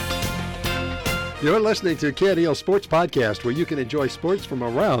You're listening to KNEL Sports Podcast, where you can enjoy sports from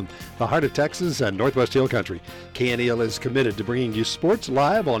around the heart of Texas and Northwest Hill Country. KNEL is committed to bringing you sports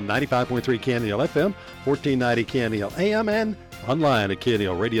live on 95.3 KNEL FM, 1490 KNEL AM, and online at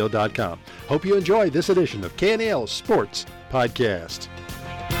KNELradio.com. Hope you enjoy this edition of KNEL Sports Podcast.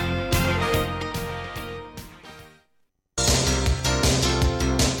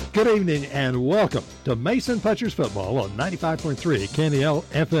 Good evening and welcome to Mason Punchers Football on 95.3 KNEL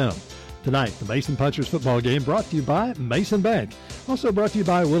FM. Tonight, the Mason Punchers football game brought to you by Mason Bank. Also brought to you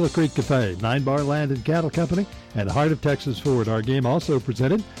by Willow Creek Cafe, 9 Bar Land and Cattle Company, and Heart of Texas Ford. Our game also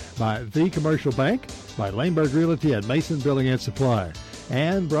presented by The Commercial Bank, by Laneburg Realty and Mason Building and Supply.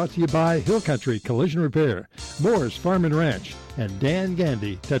 And brought to you by Hill Country Collision Repair, Moore's Farm and Ranch, and Dan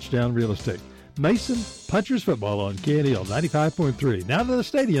Gandy Touchdown Real Estate. Mason Punchers Football on KNEL 95.3. Now to the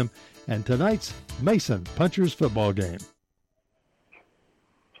stadium and tonight's Mason Punchers football game.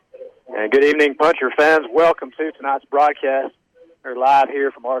 And good evening, Puncher fans. Welcome to tonight's broadcast. We're live here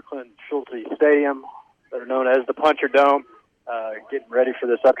from R. Clinton Schulte Stadium, better known as the Puncher Dome, getting ready for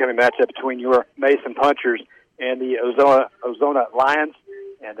this upcoming matchup between your Mason Punchers and the Ozona Lions.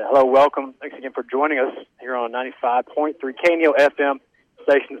 And hello, welcome. Thanks again for joining us here on 95.3 KNEL FM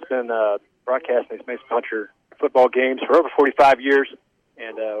station that's been broadcasting these Mason Puncher football games for over 45 years.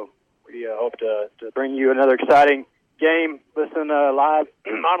 And we hope to bring you another exciting game. Listen live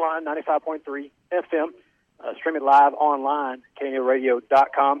online, 95.3 FM. Stream it live online,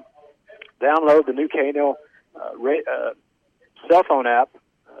 KNELradio.com. Download the new KNEL cell phone app,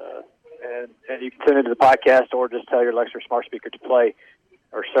 and you can send it to the podcast or just tell your Alexa smart speaker to play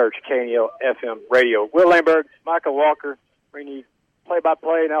or search KNEL FM radio. Will Laneburg, Michael Walker, bringing you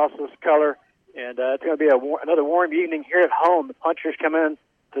play-by-play analysis, color, and it's going to be another warm evening here at home. The Punchers come in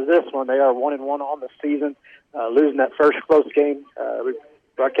to this one. They are 1-1 on the season. Losing that first close game we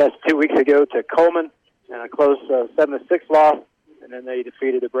broadcast 2 weeks ago to Coleman, and a close 7-6 loss, and then they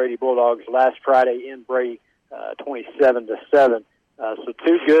defeated the Brady Bulldogs last Friday in Brady 27-7. So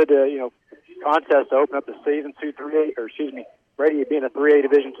two good contests to open up the season. Brady being a 3A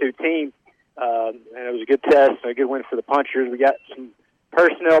Division II team, and it was a good test and a good win for the Punchers. We got some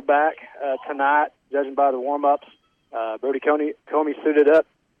personnel back tonight, judging by the warm-ups. Brody Comey suited up.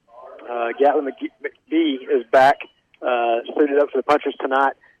 Gatlin McBee is back, suited up for the Punchers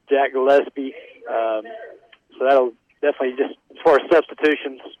tonight. Jack Gillespie. So that'll definitely, just as far as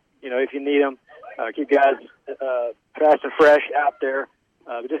substitutions, if you need them, keep guys fast and fresh out there.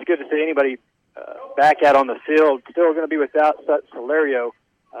 But just good to see anybody back out on the field. Still going to be without Sutton Solario.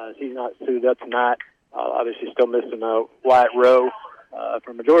 He's not suited up tonight. Obviously still missing Wyatt Rowe for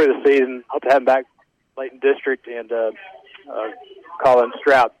the majority of the season. Hope to have him back late in district, and Colin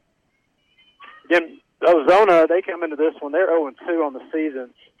Stroud. Again, Ozona, they come into this one. They're 0-2 on the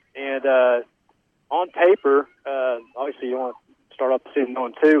season. And on paper, obviously you want to start off the season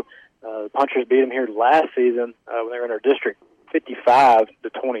 0-2. The Punchers beat them here last season when they were in our district, 55-22. I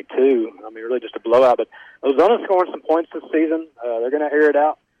mean, really just a blowout. But Ozona's scoring some points this season. They're going to air it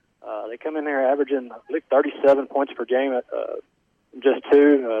out. They come in there averaging, I believe, 37 points per game at just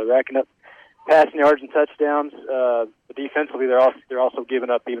two, racking up passing yards and touchdowns. But defensively, they're also giving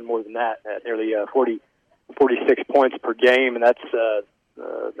up even more than that, at nearly 46 points per game, and that's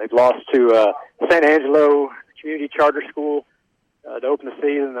they've lost to San Angelo Community Charter School to open the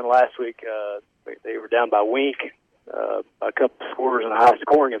season, and then last week they were down by Wink, a couple of scores in a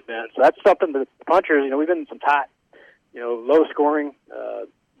high-scoring event. So that's something that the Punchers, we've been in some tight, low scoring,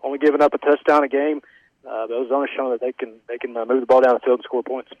 only giving up a touchdown a game. Arizona's showing that they can move the ball down the field and score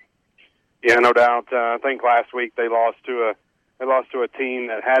points. Yeah, no doubt. I think last week they lost to a team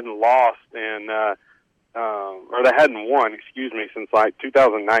that hadn't lost or they hadn't won, since like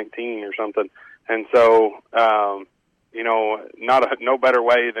 2019 or something. And so, no better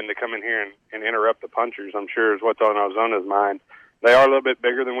way than to come in here and interrupt the Punchers, I'm sure, is what's on Arizona's mind. They are a little bit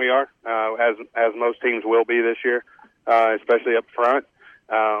bigger than we are, as most teams will be this year, especially up front.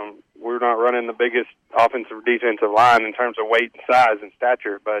 We're not running the biggest offensive or defensive line in terms of weight and size and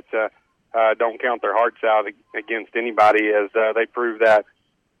stature, but don't count their hearts out against anybody, as they proved that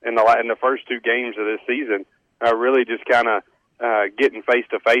in the first two games of this season. Really just kind of getting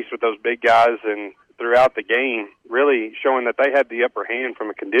face-to-face with those big guys, and throughout the game, really showing that they had the upper hand from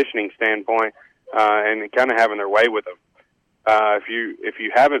a conditioning standpoint, and kind of having their way with them. If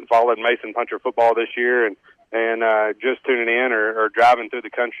you haven't followed Mason Puncher football this year and just tuning in or driving through the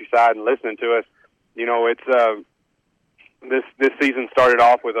countryside and listening to us, it's this season started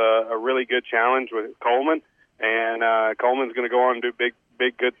off with a really good challenge with Coleman, and Coleman's going to go on and do big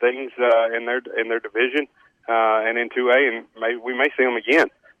good things in their division and in 2A, and we may see them again.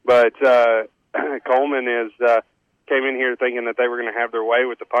 But Coleman came in here thinking that they were going to have their way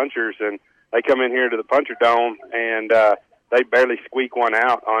with the Punchers, and they come in here to the Puncher Dome, and they barely squeak one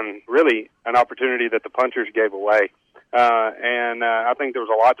out on really an opportunity that the Punchers gave away. I think there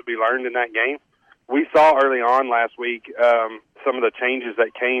was a lot to be learned in that game. We saw early on last week some of the changes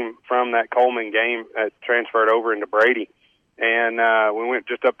that came from that Coleman game that transferred over into Brady. And we went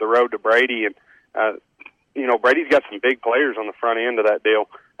just up the road to Brady, and, Brady's got some big players on the front end of that deal.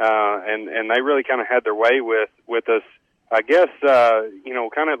 And they really kind of had their way with us, I guess,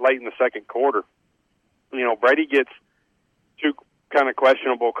 kind of late in the second quarter. Brady gets two kind of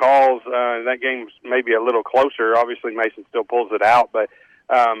questionable calls. That game's maybe a little closer. Obviously, Mason still pulls it out, but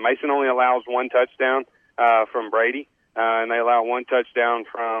Mason only allows one touchdown from Brady, and they allow one touchdown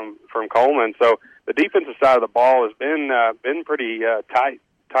from Coleman. So the defensive side of the ball has been pretty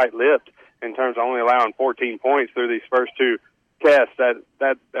tight-lipped in terms of only allowing 14 points through these first two tests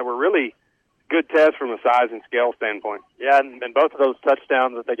that were really good tests from a size and scale standpoint. Yeah, and both of those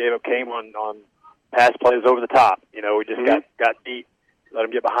touchdowns that they gave up came on pass plays over the top. We just got beat, let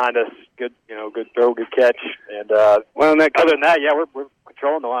them get behind us. Good throw, good catch, and other than that, yeah, we're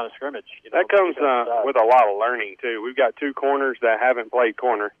controlling the line of scrimmage. That comes with a lot of learning too. We've got two corners that haven't played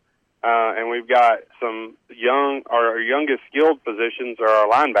corner, and we've got our youngest skilled positions are our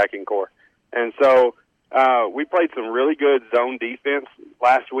linebacking core, and so we played some really good zone defense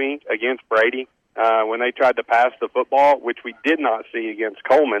last week against Brady when they tried to pass the football, which we did not see against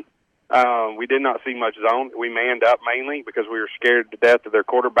Coleman. We did not see much zone. We manned up mainly because we were scared to death of their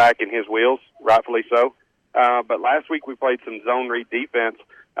quarterback and his wheels, rightfully so. But last week we played some zone read defense,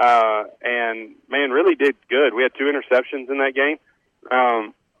 and, man, really did good. We had 2 interceptions in that game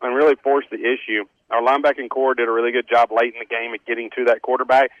and really forced the issue. Our linebacking core did a really good job late in the game at getting to that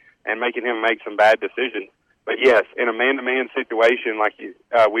quarterback and making him make some bad decisions. But, yes, in a man-to-man situation,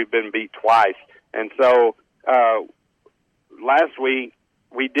 we've been beat twice. And so last week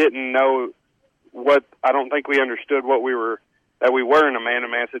we didn't know I don't think we understood that we were in a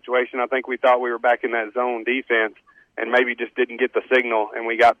man-to-man situation. I think we thought we were back in that zone defense and maybe just didn't get the signal, and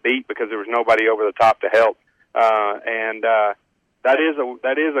we got beat because there was nobody over the top to help. That is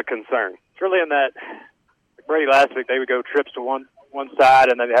a concern. It's really in that Brady last week, they would go trips to one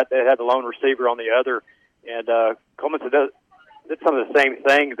side, and they had the lone receiver on the other. And Coleman did some of the same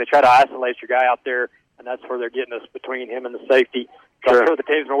things. They try to isolate your guy out there, and that's where they're getting us between him and the safety. So I'm sure the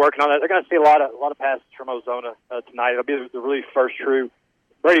team's been working on that. They're going to see a lot of passes from Ozona tonight. It'll be the really first true.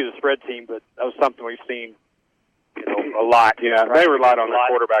 Brady's a spread team, but that was something we've seen a lot. Yeah, they relied on their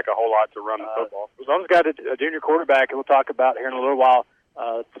quarterback a whole lot to run the football. Ozona's got a junior quarterback, and we'll talk about here in a little while.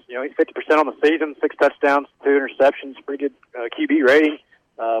 He's 50% on the season, 6 touchdowns, 2 interceptions, pretty good QB rating.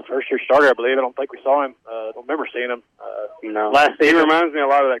 First-year starter, I believe. I don't think we saw him. I don't remember seeing him last season. He reminds me a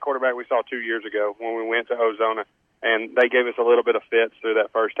lot of that quarterback we saw 2 years ago when we went to Ozona, and they gave us a little bit of fits through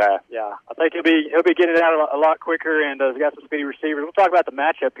that first half. Yeah, I think he'll be getting it out a lot quicker, and he's got some speedy receivers. We'll talk about the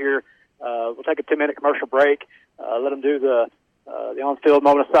matchup here. We'll take a 2-minute commercial break. Let them do the on-field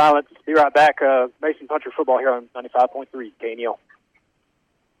moment of silence. Be right back. Mason Puncher football here on 95.3 KNEL.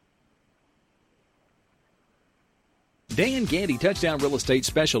 Dan Gandy Touchdown Real Estate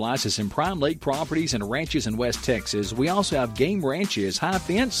specializes in prime lake properties and ranches in West Texas. We also have game ranches, high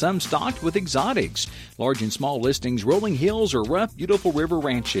fence, some stocked with exotics, large and small listings, rolling hills, or rough, beautiful river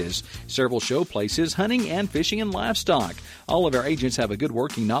ranches, several show places, hunting and fishing and livestock. All of our agents have a good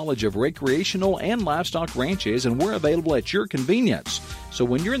working knowledge of recreational and livestock ranches, and we're available at your convenience. So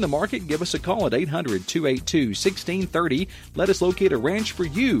when you're in the market, give us a call at 800-282-1630. Let us locate a ranch for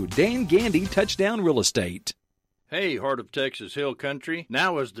you. Dan Gandy Touchdown Real Estate. Hey, Heart of Texas Hill Country,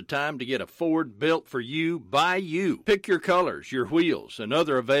 now is the time to get a Ford built for you by you. Pick your colors, your wheels, and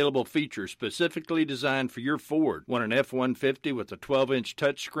other available features specifically designed for your Ford. Want an F-150 with a 12-inch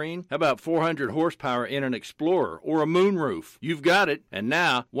touchscreen? How about 400 horsepower in an Explorer or a moonroof? You've got it, and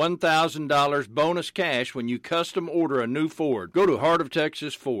now $1,000 bonus cash when you custom order a new Ford. Go to Heart of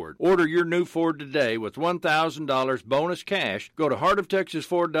Texas Ford. Order your new Ford today with $1,000 bonus cash. Go to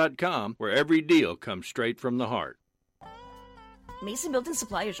heartoftexasford.com, where every deal comes straight from the heart. Mason Building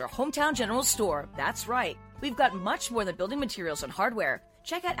Supply is your hometown general store. That's right. We've got much more than building materials and hardware.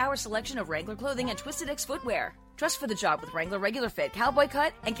 Check out our selection of Wrangler clothing and Twisted X footwear. Dress for the job with Wrangler Regular Fit, Cowboy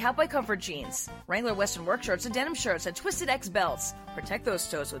Cut, and Cowboy Comfort jeans. Wrangler Western work shirts and denim shirts and Twisted X belts. Protect those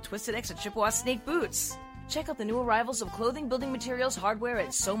toes with Twisted X and Chippewa Snake boots. Check out the new arrivals of clothing, building materials, hardware,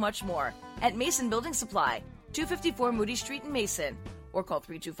 and so much more at Mason Building Supply, 254 Moody Street in Mason. Or call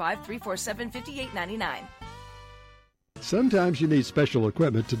 325-347-5899. Sometimes you need special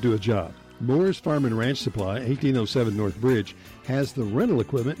equipment to do a job. Moore's Farm and Ranch Supply, 1807 North Bridge, has the rental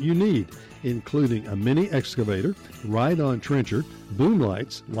equipment you need, including a mini excavator, ride-on trencher, boom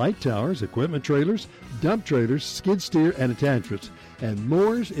lights, light towers, equipment trailers, dump trailers, skid steer, and attachments. And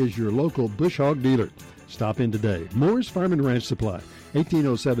Moore's is your local bush hog dealer. Stop in today. Moore's Farm and Ranch Supply,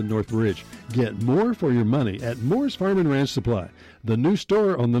 1807 North Bridge. Get more for your money at Moore's Farm and Ranch Supply, the new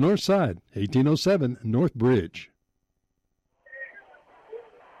store on the north side, 1807 North Bridge.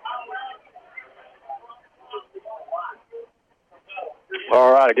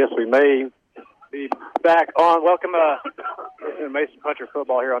 All right, I guess we may be back on. Welcome to Mason Puncher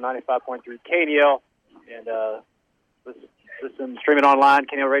Football here on 95.3 KNEL. And listen, streaming online,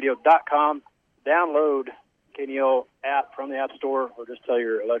 KNELradio.com. Download KNEL app from the App Store, or just tell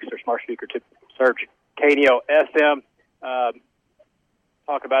your Alexa or smart speaker to search KNEL FM.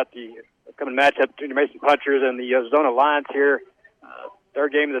 Talk about the upcoming matchup between the Mason Punchers and the Ozona Lions here.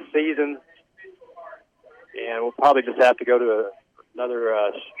 Third game of the season. And we'll probably just have to go to another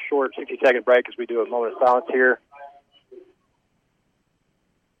short 60-second break as we do a moment of silence here.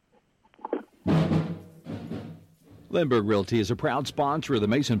 Lindbergh Realty is a proud sponsor of the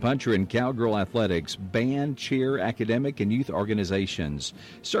Mason Puncher and Cowgirl Athletics, band, cheer, academic, and youth organizations.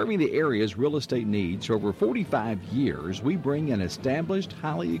 Serving the area's real estate needs for over 45 years, we bring an established,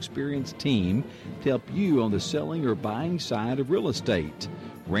 highly experienced team to help you on the selling or buying side of real estate.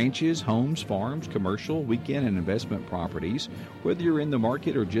 Ranches, homes, farms, commercial, weekend, and investment properties. Whether you're in the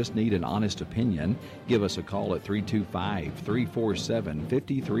market or just need an honest opinion, give us a call at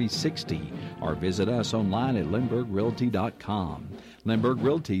 325-347-5360 or visit us online at LindberghRealty.com. Lindbergh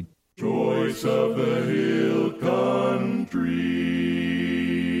Realty. Choice of the Hill Country.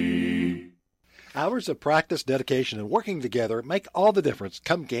 Hours of practice, dedication, and working together make all the difference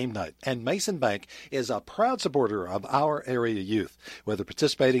come game night, and Mason Bank is a proud supporter of our area youth. Whether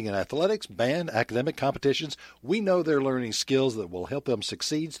participating in athletics, band, academic competitions, we know they're learning skills that will help them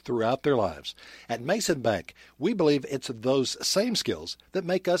succeed throughout their lives. At Mason Bank, we believe it's those same skills that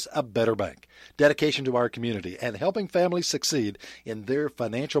make us a better bank. Dedication to our community and helping families succeed in their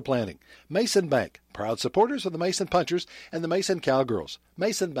financial planning. Mason Bank, proud supporters of the Mason Punchers and the Mason Cowgirls.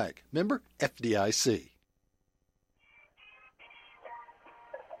 Mason Bank, member FDIC.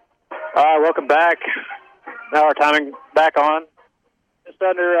 All right, welcome back. Now our timing back on. Just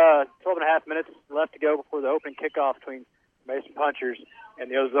under 12 and a half minutes left to go before the opening kickoff between Mason Punchers and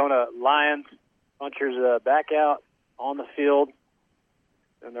the Ozona Lions. Punchers back out on the field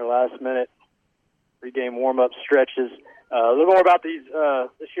in their last minute pregame warm-up stretches. A little more about these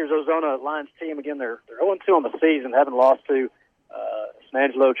this year's Ozona Lions team. Again, they're 0-2 on the season, haven't lost to San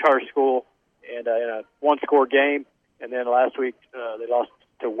Angelo Charter School and in a one-score game. And then last week they lost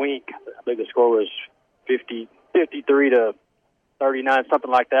to Wink. I believe the score was 53 to 39, something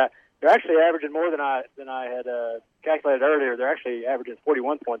like that. They're actually averaging more than I had calculated earlier. They're actually averaging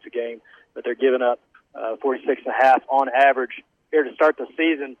 41 points a game, but they're giving up 46.5 on average here to start the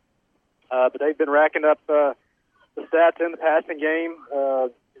season. But they've been racking up the stats in the passing game.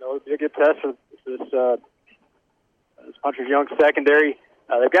 It'll be a good test for this Punchers Young secondary.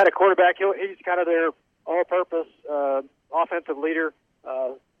 They've got a quarterback. He's kind of their all-purpose offensive leader.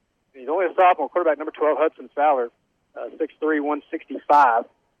 He's only a sophomore. Quarterback number 12, Hudson Fowler, 6'3", 165.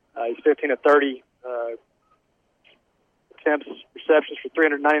 He's 15 of 30 attempts, receptions for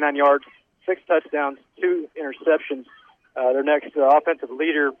 399 yards, 6 touchdowns, 2 interceptions. Their next offensive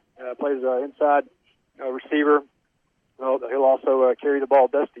leader plays inside receiver. He'll also carry the ball.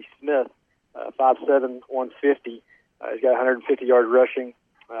 Dusty Smith, 5'7", 150. He's got 150 yards rushing,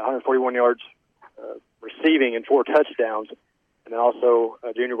 141 yards receiving, and 4 touchdowns. And then also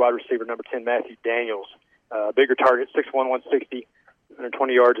junior wide receiver number 10, Matthew Daniels. Bigger target, 6'1", 160,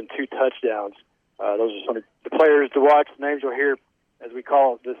 120 yards and 2 touchdowns. Those are some of the players to watch, the names you'll hear as we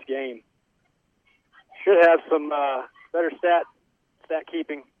call this game. Should have some better stat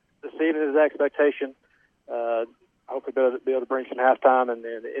keeping this evening is the expectation. Hopefully be able to bring some halftime and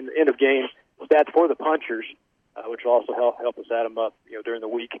then in the end of game stats for the Punchers, which will also help us add them up, during the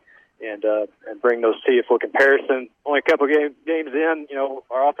week and bring those to you for comparison. Only a couple of games in,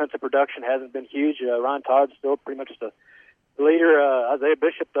 our offensive production hasn't been huge. Ryan Todd's still pretty much the leader. Isaiah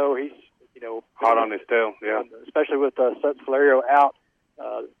Bishop, though, he's hot on his tail, yeah. Especially with Sutton Valerio out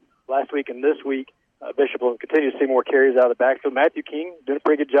last week and this week. Bishop will continue to see more carries out of the backfield. Matthew King doing a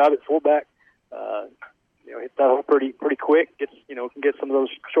pretty good job at fullback. Hit that hole pretty quick. Gets can get some of those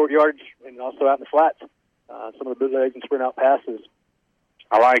short yards and also out in the flats. Some of the bootlegs and sprint out passes.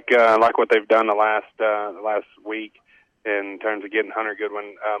 I like what they've done the last week in terms of getting Hunter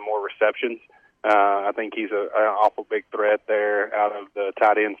Goodwin more receptions. I think he's an awful big threat there out of the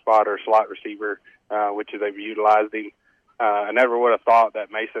tight end spot or slot receiver, which they've utilized him. I never would have thought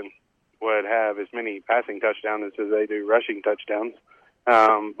that Mason would have as many passing touchdowns as they do rushing touchdowns.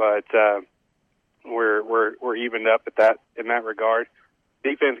 But we're evened up at that in that regard.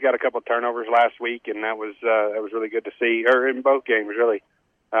 Defense got a couple of turnovers last week, and that was really good to see. Or in both games, really,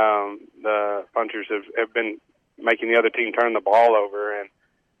 the Punchers have been making the other team turn the ball over, and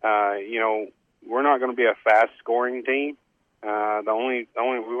we're not going to be a fast scoring team. We've only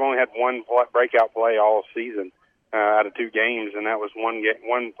had one breakout play all season out of 2 games, and that was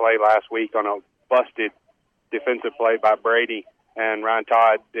one play last week on a busted defensive play by Brady. And Ryan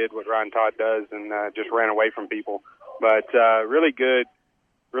Todd did what Ryan Todd does and just ran away from people. But really good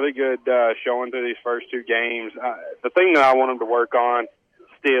showing through these first 2 games. The thing that I want them to work on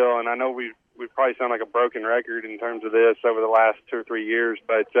still, and I know we probably sound like a broken record in terms of this over the last 2 or 3 years,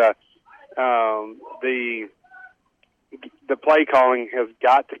 but the play calling has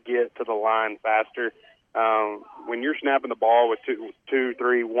got to get to the line faster. When you're snapping the ball with 2,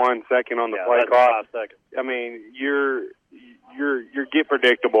 3, 1 second on the play clock, 5 seconds. I mean, you get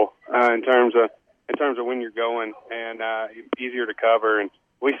predictable in terms of when you're going, and easier to cover. And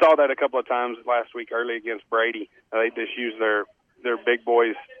we saw that a couple of times last week early against Brady. They just used their big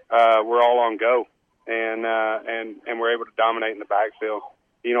boys. Were all on go, and we're able to dominate in the backfield.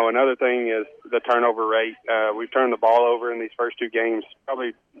 Another thing is the turnover rate. We've turned the ball over in these first 2 games,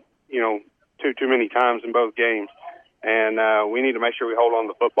 probably too many times in both games, and we need to make sure we hold on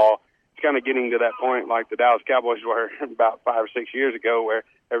to the football. It's kind of getting to that point like the Dallas Cowboys were about 5 or 6 years ago, where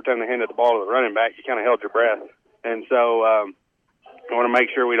every time they handed the ball to the running back, you kind of held your breath. And so I want to make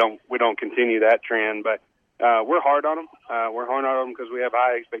sure we don't continue that trend. But we're hard on them. We're hard on them because we have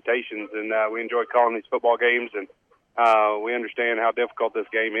high expectations, and we enjoy calling these football games, and we understand how difficult this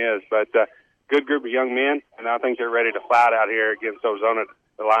game is. But good group of young men, and I think they're ready to fight out here against Ozona,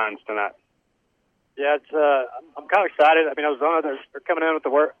 the Lions, tonight. Yeah, I'm kind of excited. I mean, Ozona, they're coming in with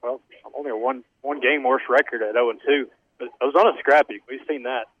only a one game worse record at 0-2. But Ozona's scrappy. We've seen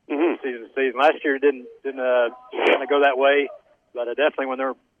that season to season. Last year didn't kind of go that way, but definitely when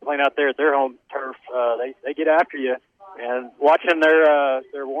they're playing out there at their home turf, they get after you. And watching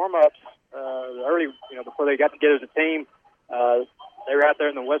their warm ups early, before they got together as a team, they were out there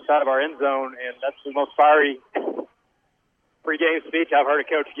in the west side of our end zone, and that's the most fiery pregame speech I've heard a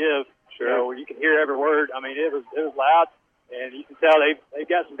coach give. Sure. You can hear every word. I mean, it was loud, and you can tell they've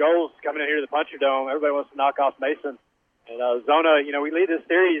got some goals coming in here to the Puncher Dome. Everybody wants to knock off Mason. And Zona, we lead this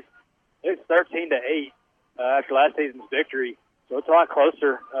series. It's 13-8 after last season's victory, so it's a lot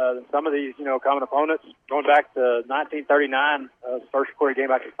closer than some of these, common opponents. Going back to 1939, first quarter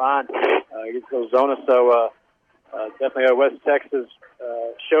game I could find against Zona. So definitely a West Texas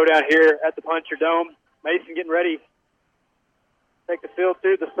showdown here at the Puncher Dome. Mason getting ready. Take the field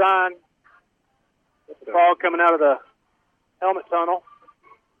through the sign. Get the ball coming out of the helmet tunnel.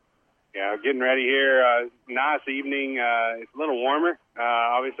 Yeah, getting ready here. Nice evening. It's a little warmer.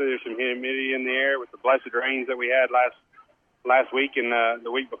 Obviously, there's some humidity in the air with the blessed rains that we had last week and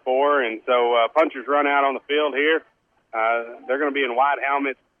the week before. And so punchers run out on the field here. They're going to be in white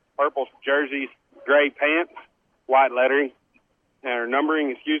helmets, purple jerseys, gray pants, white lettering, or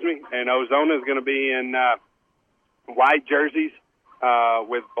numbering, and Ozona is going to be in white jerseys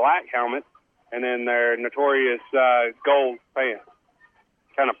with black helmets, and then their notorious gold pants,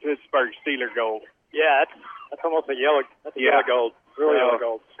 kind of Pittsburgh Steeler gold. Yeah, that's almost a yellow. That's a yellow gold, really yellow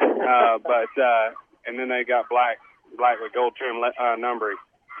gold. And then they got black with gold trim numbering.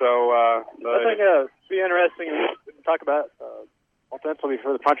 So I think it'd be interesting to talk about offensively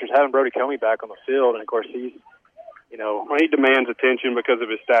for the Punchers having Brody Comey back on the field, and of course he's, he demands attention because of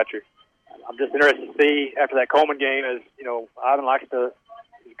his stature. I'm just interested to see after that Coleman game, as Ivan likes to.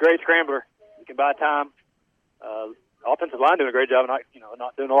 He's a great scrambler. He can buy time. Offensive line doing a great job, not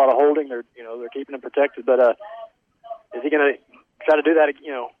doing a lot of holding. They're keeping him protected. But is he going to try to do that,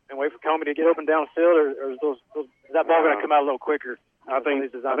 and wait for Comey to get open downfield, or is that ball going to come out a little quicker? I think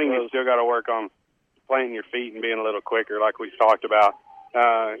you still got to work on planting your feet and being a little quicker, like we've talked about.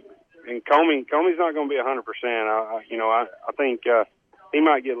 And Comey's not going to be 100%. I think he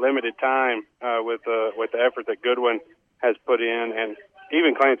might get limited time with the effort that Goodwin has put in, and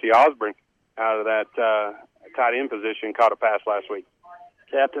even Clancy Osborne out of that tight end position caught a pass last week.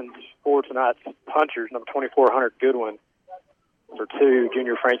 Captains for tonight's Punchers, number 24, Hunter Goodwin. Number 2,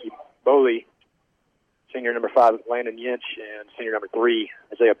 junior Frankie Boley. Senior number 5, Landon Yinch. And senior number 3,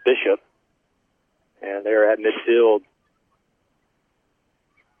 Isaiah Bishop. And they're at midfield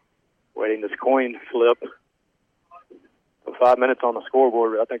waiting this coin flip of 5 minutes on the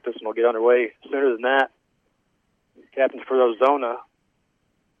scoreboard, but I think this one will get underway sooner than that. Captains for Ozona.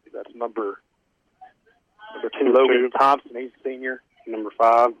 That's number 2, Logan Thompson. He's a senior. Number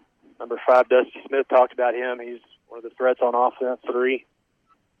 5, Dusty Smith, talked about him. He's one of the threats on offense. 3.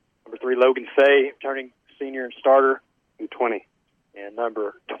 Number 3, Logan Fay, returning senior and starter. And 20. And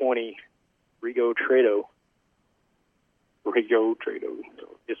number 20, Rigo Trado.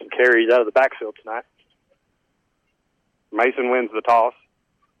 Get some carries out of the backfield tonight. Mason wins the toss.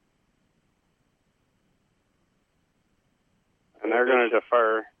 And they're going to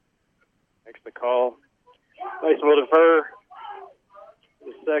defer. Makes the call. Mason will defer to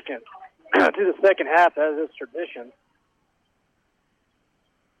the second half, as is tradition.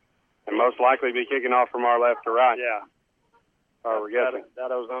 And most likely be kicking off from our left to right. Yeah. We're guessing.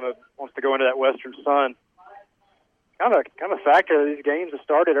 That Ozona wants to go into that Western Sun. Kind of a factor. These games have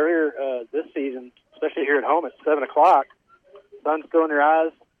started earlier this season, especially here at home at 7 o'clock. Sun's still in your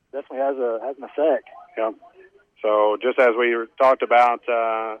eyes. Definitely has an effect. Yeah. So just as we talked about,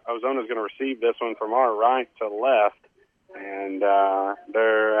 Ozona's going to receive this one from our right to left. And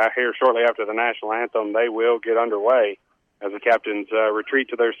they're out here shortly after the national anthem. They will get underway as the captains retreat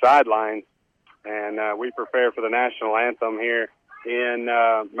to their sidelines. And we prepare for the national anthem here in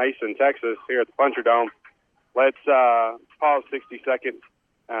Mason, Texas, here at the Puncher Dome. Let's pause 60 seconds,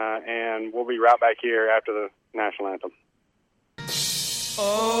 and we'll be right back here after the national anthem.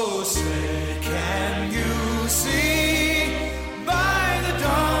 Oh, say, can you see by the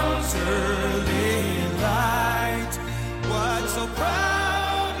dawn's early light what so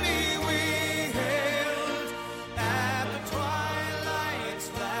proudly we hailed at the twilight's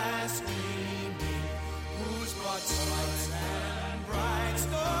last gleaming, whose broad stripes and bright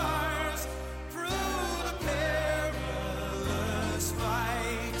stars through the perilous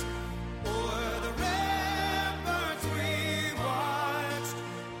fight o'er the ramparts we watched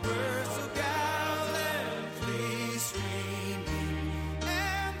were so gallantly streaming,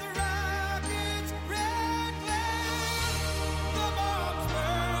 and the rocket's red glare, the bombs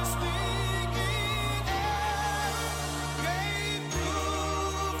bursting in air, gave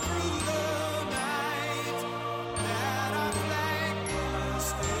proof through the night that our flag was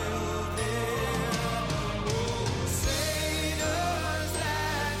still there. Oh, say does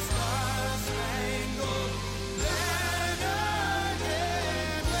that star-spangled banner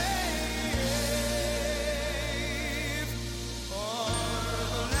yet wave o'er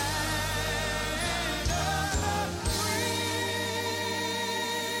the land of the free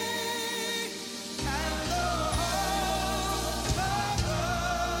and the hope of the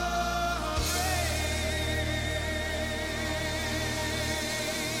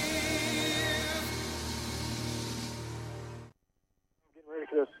Getting ready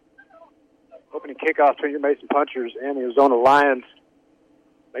for this opening kickoff between your Mason Punchers and the Ozona Lions.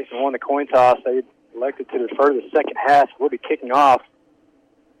 Mason won the coin toss. They elected to defer to the second half. We'll be kicking off.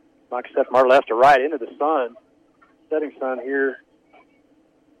 Mike step from our left to right into the sun. Setting sun here.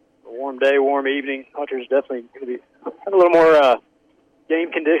 A warm day, warm evening. Punchers definitely going to be having a little more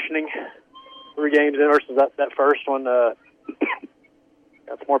game conditioning. 3 games in versus that first one. Got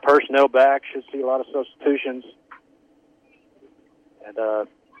some more personnel back. Should see a lot of substitutions. And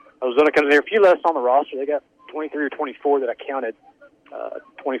Ozona comes in here, a few less on the roster. They got 23 or 24 that I counted,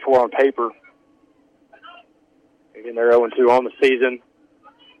 24 on paper. Again, they're 0-2 on the season.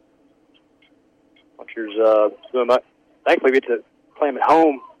 Punchers, thankfully, we get to play them at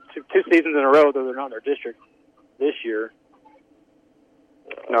home 2 seasons in a row, though they're not in their district this year.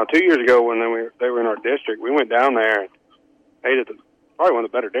 No, 2 years ago when they were in our district, we went down there and ate at probably one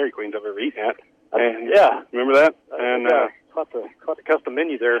of the better Dairy Queens I've ever eaten at. And, yeah. Remember that? And caught the custom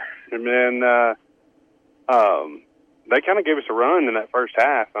menu there. And then they kind of gave us a run in that first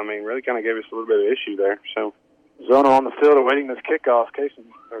half. I mean, really kind of gave us a little bit of issue there. So Zona on the field awaiting this kickoff. The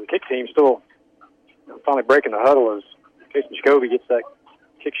kick team still finally breaking the huddle as Casey Jacoby gets that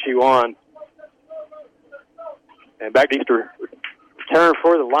kick shoe on. And back to Easter. Return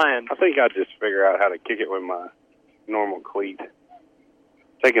for the Lions. I think I'd just figure out how to kick it with my normal cleat.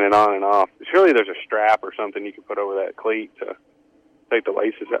 Taking it on and off. Surely there's a strap or something you can put over that cleat to take the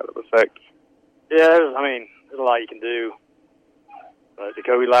laces out of effect. Yeah, there's a lot you can do.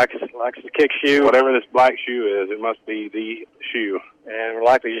 Jacoby likes the kick shoe. Whatever this black shoe is, it must be the shoe. And we're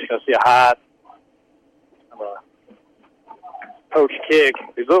likely just going to see a high poach kick.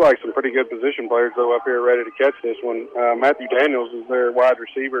 These look like some pretty good position players, though, up here ready to catch this one. Matthew Daniels is their wide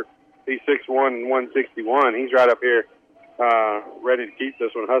receiver. He's 6'1" and 161. He's right up here ready to keep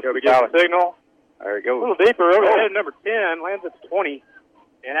this one. Husky get the signal. There it goes. A little deeper overhead. Number 10 lands at the 20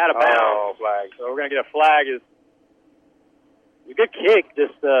 and out of bounds. Oh, flag. So we're going to get a flag as a good kick,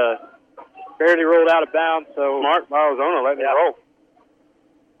 just barely rolled out of bounds. So Smart by Ozona letting it roll.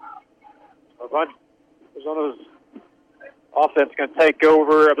 A bunch Arizona's offense going to take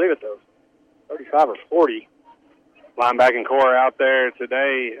over, I believe it's a 35 or 40. Linebacking core out there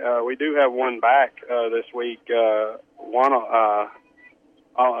today. We do have one back this week. Olivera.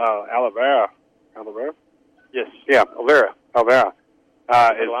 Yes. Yeah, Olivera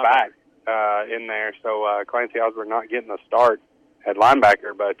is back in there. So Clancy Osborne not getting a start at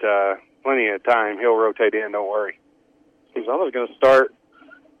linebacker, but plenty of time. He'll rotate in, don't worry. Arizona's going to start,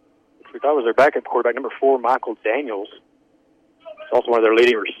 which we thought was their backup quarterback, number 4, Michael Daniels. He's also one of their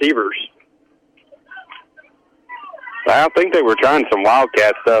leading receivers. I think they were trying some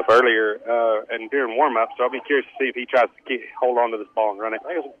Wildcat stuff earlier and during warm-up, so I'll be curious to see if he tries to hold on to this ball and run it. I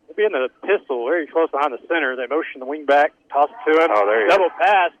think it'll be in the pistol, very close behind the center. They motion the wing back, toss it to him. Oh, there you Double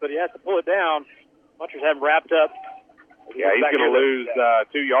pass, but he has to pull it down. Punchers have him wrapped up. Yeah, he's going to lose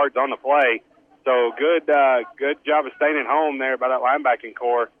 2 yards on the play. So good job of staying at home there by that linebacking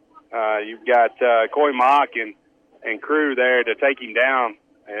core. You've got Coy Mock and crew there to take him down,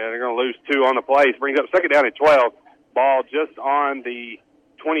 and they're going to lose 2 on the play. It brings up second down at 12. Ball just on the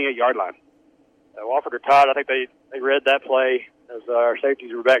 28-yard line. Wofford or Todd, I think they read that play as our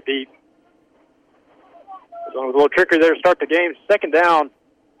safeties were back deep. So it was a little trickery there to start the game. Second down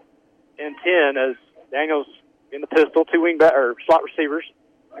and 10 as Daniels in the pistol, 2 slot receivers.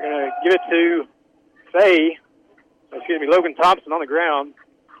 They're going to give it to Logan Thompson on the ground,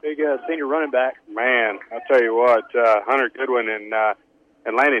 big senior running back. Man, I'll tell you what, Hunter Goodwin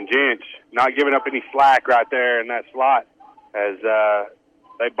and Landon Jench not giving up any slack right there in that slot as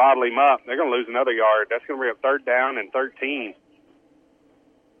they bottle him up. They're going to lose another yard. That's going to bring up third down and 13.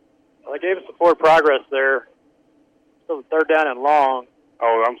 Well, they gave us some forward progress there. Still third down and long.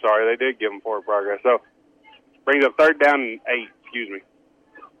 Oh, I'm sorry. They did give them forward progress. So brings up third down and 8. Excuse me.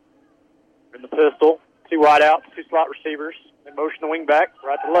 In the pistol, 2 wide outs, 2 slot receivers. They motion the wing back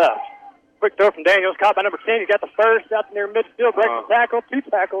right to left. Quick throw from Daniels, caught by number 10. He's got the first out near midfield, breaks the tackle, 2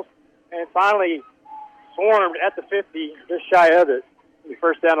 tackles, and finally swarmed at the 50, just shy of it.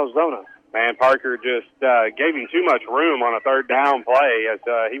 First down, Ozona. Man, Parker just gave him too much room on a third down play as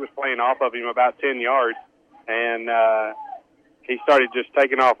he was playing off of him about 10 yards, and he started just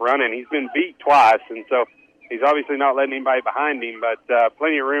taking off running. He's been beat twice, and so he's obviously not letting anybody behind him, but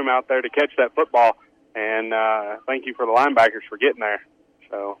plenty of room out there to catch that football, and thank you for the linebackers for getting there.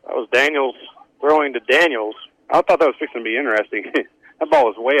 So that was Daniels throwing to Daniels. I thought that was fixing to be interesting. That ball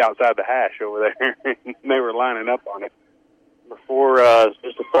was way outside the hash over there. They were lining up on it. Number 4 is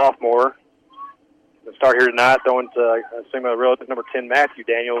just a sophomore. They'll start here tonight, throwing to, I assume, a relative number 10, Matthew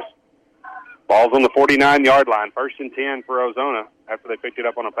Daniels. Ball's on the 49-yard line. First and 10 for Ozona after they picked it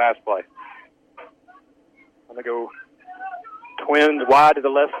up on a pass play. I'm going to go twins wide to the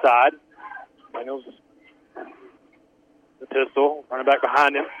left side. Daniels, the pistol, running back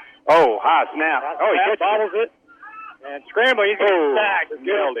behind him. Oh, high snap. He bottles it. And scrambling, he's getting sacked.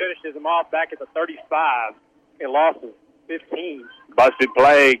 Good finishes him off back at the 35. He lost 15. Busted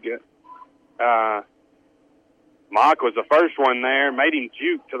plague. Mock was the first one there, made him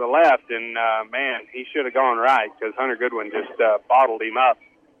juke to the left, and, man, he should have gone right because Hunter Goodwin just bottled him up.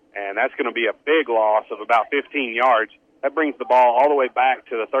 And that's going to be a big loss of about 15 yards. That brings the ball all the way back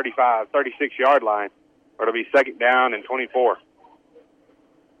to the 35, 36-yard line, or it'll be second down and 24.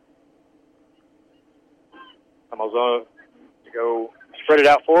 Ozona to go spread it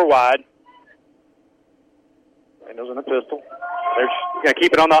out 4 wide. Daniels in the pistol. They're going to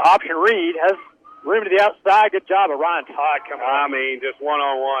keep it on the option read. Has room to the outside. Good job of Ryan Todd coming I mean, just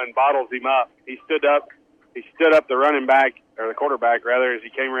one-on-one, bottles him up. He stood up the running back, or the quarterback, rather, as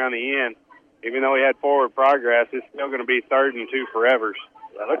he came around the end. Even though he had forward progress, it's still going to be 3rd and 2 forevers.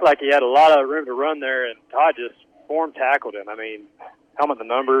 It looked like he had a lot of room to run there, and Todd just form tackled him. I mean, helmet the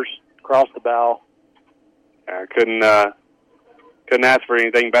numbers, across the bow. Couldn't ask for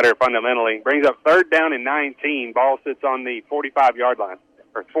anything better fundamentally. Brings up third down and 19. Ball sits on the 45-yard line,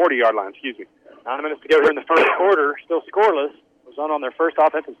 or 40-yard line, excuse me. 9 minutes to go here in the first quarter. Still scoreless. Was on their first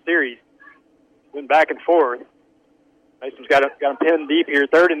offensive series. Went back and forth. Mason's got him pinned deep here.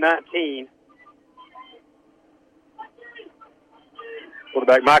 3rd and 19.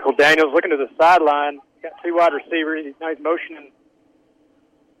 Quarterback Michael Daniels looking to the sideline. Got 2 wide receivers. Now he's motioning.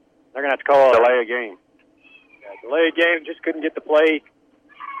 They're going to have to call delay a game. Delay a game. Just couldn't get the play,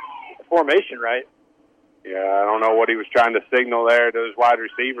 the formation right. Yeah, I don't know what he was trying to signal there to his wide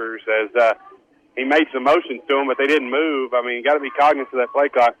receivers as he made some motions to them, but they didn't move. I mean, you got to be cognizant of that play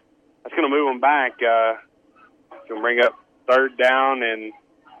clock. That's going to move them back. It's going to bring up third down and,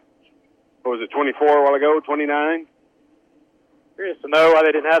 what was it, 24 a while ago, 29? Curious to know why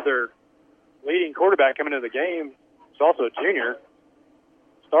they didn't have their leading quarterback coming into the game. He's also a junior,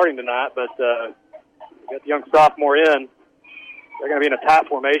 starting tonight, but got the young sophomore in. They're going to be in a tight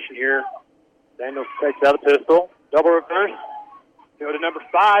formation here. Daniels takes out a pistol. Double reverse. Go to number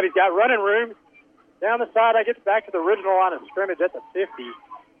 5. He's got running room. Down the side, I gets back to the original line of scrimmage at the 50.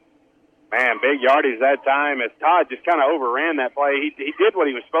 Man, big yardage that time as Todd just kind of overran that play. He did what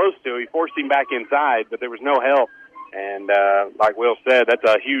he was supposed to. He forced him back inside, but there was no help. And like Will said, that's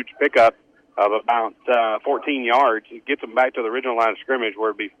a huge pickup of about 14 yards. It gets them back to the original line of scrimmage where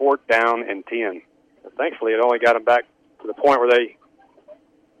it would be 4th down and 10. But thankfully, it only got them back to the point where they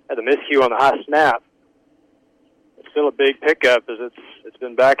had the miscue on the high snap. It's still a big pickup as it's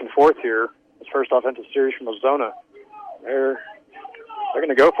been back and forth here. This first offensive series from Ozona. They're going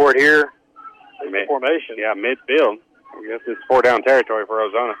to go for it here. Formation. Yeah, midfield. I guess it's 4-down territory for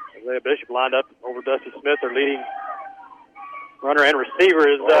Ozona. Isaiah Bishop lined up over Dusty Smith. Their leading runner and receiver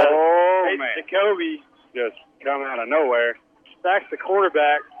is Jacoby. Just come out of nowhere. Stacks the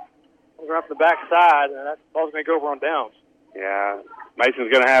quarterback. Comes around from the backside, and that ball's going to go over on downs. Yeah, Mason's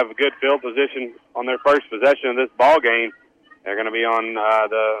going to have a good field position on their first possession of this ball game. They're going to be on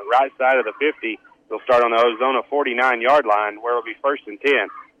the right side of the 50. They'll start on the Ozona 49-yard line where it'll be 1st and 10.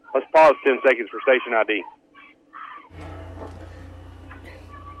 Let's pause 10 seconds for station ID.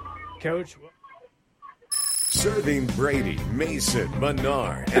 Coach. Serving Brady, Mason,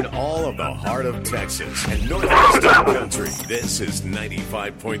 Menard, and all of the heart of Texas and Northwestern Country. This is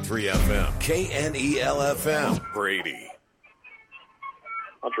 95.3 FM, KNEL-FM, Brady.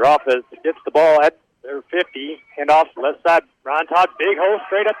 I'll drop as it gets the ball at their 50. Handoff left side. Ryan Todd, big hole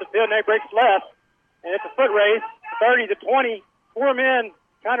straight up the field, and they breaks left. And it's a foot race, 30 to 20. 4 men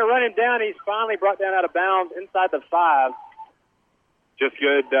trying to run him down. He's finally brought down out of bounds inside the 5. Just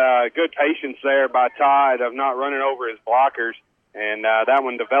good patience there by Todd of not running over his blockers. And that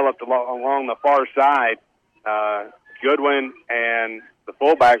one developed along the far side. Goodwin and the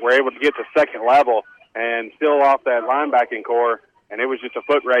fullback were able to get to second level and still off that linebacking core. And it was just a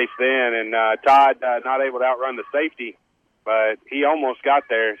foot race then. And Todd not able to outrun the safety, but he almost got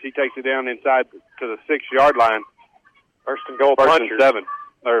there. He takes it down inside to the 6-yard line. 1st and goal. 1st and 7.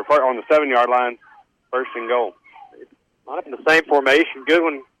 Or on the 7-yard line, 1st and goal. Line up in the same formation.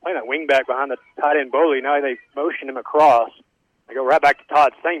 Goodwin playing that wing back behind the tight end Boley. Now they motion him across. They go right back to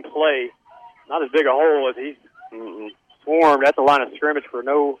Todd. Same play. Not as big a hole as he's swarmed at the line of scrimmage for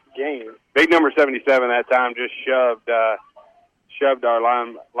no gain. Big number 77 that time just shoved our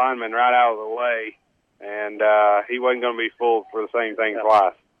lineman right out of the way, and he wasn't going to be fooled for the same thing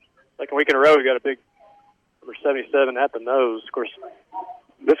twice. Second week in a row, we got a big number 77 at the nose. Of course,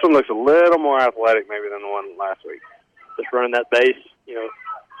 this one looks a little more athletic maybe than the one last week. Just running that base,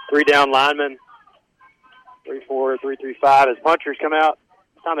 3-down linemen, 3-4, 3-3-5 as punchers come out.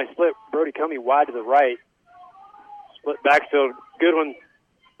 This time they split Brody Comey wide to the right. Split backfield. Goodwin,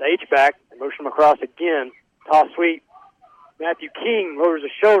 the H-back, and motion him across again. Toss sweep. Matthew King lowers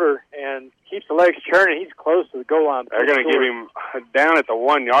his shoulder and keeps the legs churning. He's close to the goal line. They're going to give him down at the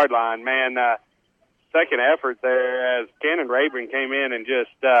 1-yard line. Man, second effort there as Cannon Rayburn came in and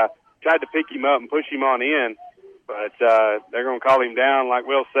just tried to pick him up and push him on in. But they're going to call him down, like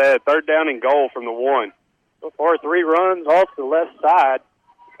Will said. 3rd down and goal from the 1. So far, 3 runs off the left side.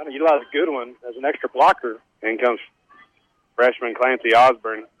 Kind of utilize Goodwin as an extra blocker. In comes freshman Clancy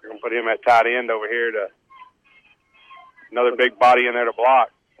Osborne. They're going to put him at tight end over here to another big body in there to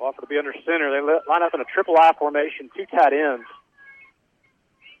block. Offer to be under center. They line up in a triple I formation, 2 tight ends.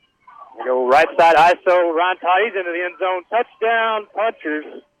 They go right side ISO. Ryan Todd, he's into the end zone. Touchdown,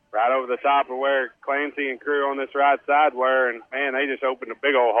 punchers. Right over the top of where Clancy and crew on this right side were, and, man, they just opened a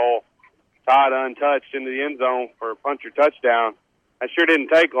big old hole. Todd untouched into the end zone for a puncher touchdown. That sure didn't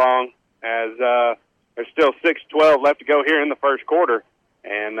take long as there's still 6:12 left to go here in the first quarter.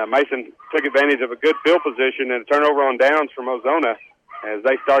 And Mason took advantage of a good field position and a turnover on downs from Ozona as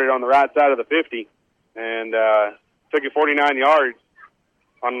they started on the right side of the 50 and took it 49 yards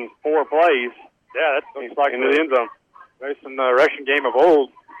on 4 plays. Yeah, that looks like into the end zone. Mason Russian game of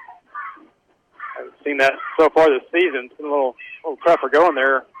old. I haven't seen that so far this season. It's been a little tougher going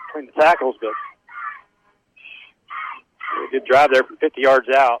there between the tackles, but a good drive there from 50 yards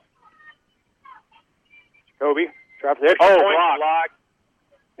out. Jacoby drives the extra point. Block.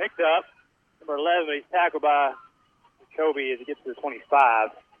 Picked up. Number 11, but he's tackled by Jacoby as he gets to the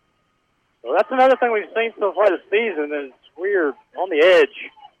 25. So that's another thing we've seen so far this season is we're on the edge,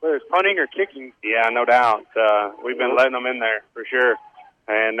 whether it's punting or kicking. Yeah, no doubt. We've been letting them in there for sure.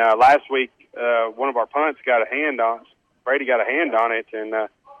 And last week, one of our punts got a hand on. Brady got a hand on it, and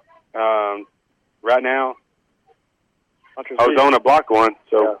right now, Ozona blocked one.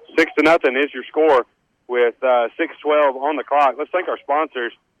 So 6-0 is your score with 6:12 on the clock. Let's thank our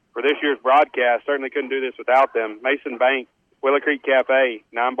sponsors for this year's broadcast. Certainly couldn't do this without them. Mason Bank, Willow Creek Cafe,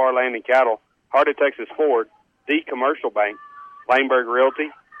 9 Bar Land and Cattle, Heart of Texas Ford, The Commercial Bank, Laneburg Realty,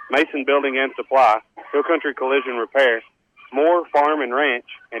 Mason Building and Supply, Hill Country Collision Repair, Moore Farm and Ranch,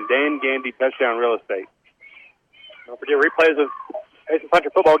 and Dan Gandy Touchdown Real Estate. Don't forget, replays of Mason Puncher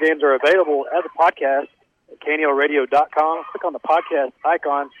football games are available as a podcast at KNELradio.com. Click on the podcast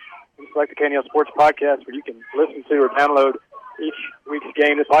icon and select the KNEL Sports Podcast, where you can listen to or download each week's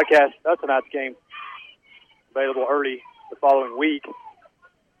game. This podcast, that's tonight's game, available early the following week.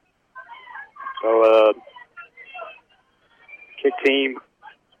 So, kick team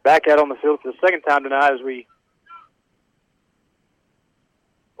back out on the field for the second time tonight as we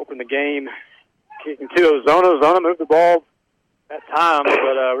open the game. Kicking to Ozona. Ozona moved the ball that time,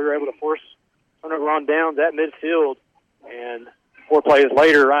 but we were able to force Ozona on downs at midfield. And 4 plays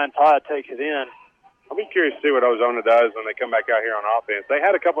later, Ryan Todd takes it in. I'll be curious to see what Ozona does when they come back out here on offense. They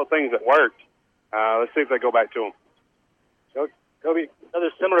had a couple of things that worked. Let's see if they go back to them. Kobe,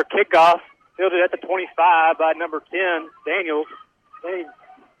 another similar kickoff, fielded at the 25 by number 10, Daniels. Then he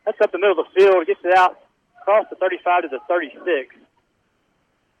cuts up the middle of the field, gets it out across the 35 to the 36.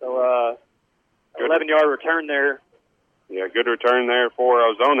 So, 11-yard return there. Yeah, good return there for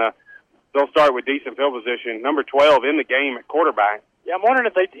Ozona. They'll start with decent field position. Number 12 in the game at quarterback. Yeah, I'm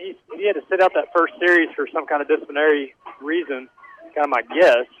wondering if he had to sit out that first series for some kind of disciplinary reason. Kind of my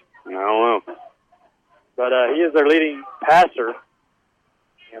guess. I don't know. But he is their leading passer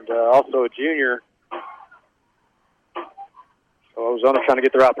and also a junior. So Ozona trying to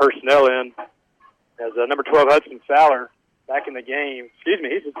get the right personnel in. As number 12, Hudson Fowler, back in the game. Excuse me,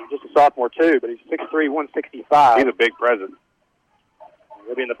 he's just a sophomore too, but he's 6'3", 165. He's a big presence.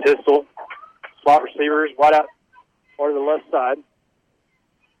 He'll be in the pistol. Slot receivers, wide out part of the left side.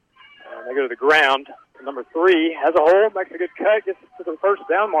 And they go to the ground. Number 3 has a hole, makes a good cut, gets to the first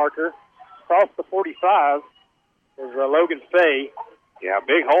down marker. Across the 45 is Logan Fay. Yeah,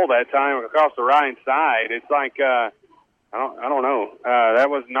 big hole that time across the right side. It's like, I don't know. That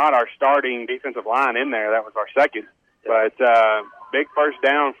was not our starting defensive line in there. That was our second. But big first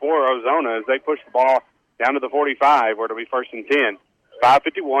down for Ozona as they push the ball down to the 45, where it'll be 1st and 10.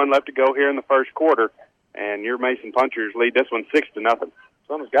 5:51 left to go here in the first quarter, and your Mason Punchers lead this one 6-0.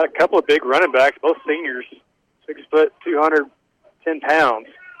 Ozona's got a couple of big running backs, both seniors, 6 foot, 210 pounds.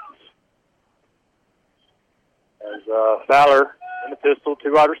 As Fowler in the pistol,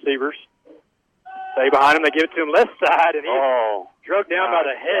 2 wide receivers. Stay behind him. They give it to him left side, and he's drugged down by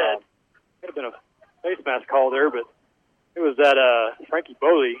the head. Could have been a face mask call there, but it was that Frankie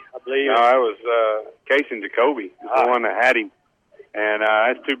Boley, I believe. No, that was Casey Jacoby, the one that had him. And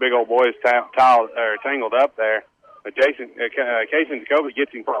that's 2 big old boys tangled up there. But Casey Jacoby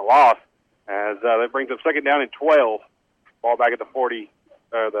gets him for a loss as that brings up 2nd down and 12. Ball back at the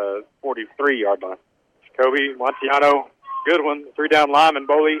 43-yard line. Jacoby, Montiano, Goodwin, 3 down linemen,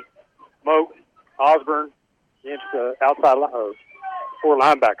 Boley, Moak, Osborne against the outside 4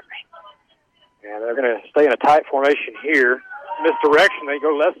 linebackers. And they're going to stay in a tight formation here. Misdirection, they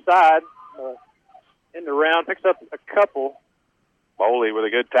go left side, in the round, picks up a couple. Boley with a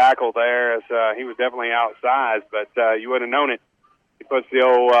good tackle there as he was definitely outsized, but you wouldn't have known it. He puts the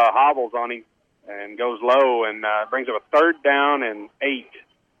old hobbles on him and goes low and brings up a 3rd down and 8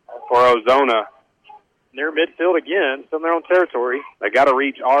 for Ozona. Near midfield again, still in their own territory. They got to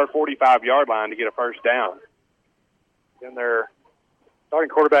reach our 45-yard line to get a first down. And their starting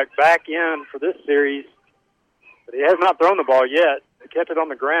quarterback back in for this series, but he has not thrown the ball yet. They kept it on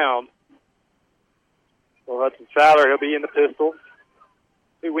the ground. So Hudson Fowler, he'll be in the pistol.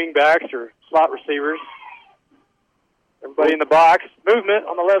 2 wing backs or slot receivers. Everybody in the box. Movement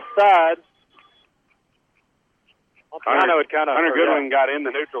on the left side. Hunter Goodwin got in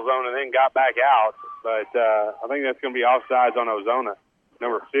the neutral zone and then got back out, but I think that's going to be offsides on Ozona,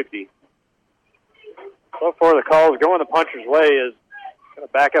 number 50. So far, the call is going the Punchers' way is going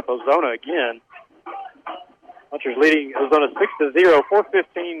to back up Ozona again. Punchers leading Ozona 6-0,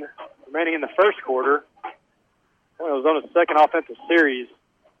 4:15 remaining in the first quarter. Ozona's second offensive series,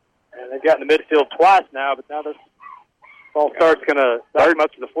 and they've gotten the midfield twice now, but now this ball start's going to back them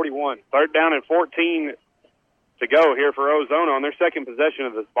up to the 41. 3rd down and 14 to go here for Ozona on their second possession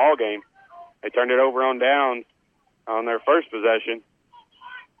of this ball game. They turned it over on down on their first possession.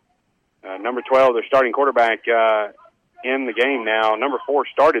 Number 12, their starting quarterback, in the game now. Number 4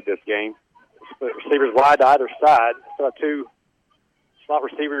 started this game. Split receivers wide to either side. Still have 2 slot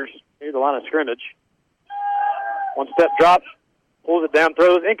receivers near the line of scrimmage. 1 step drop Pulls it down,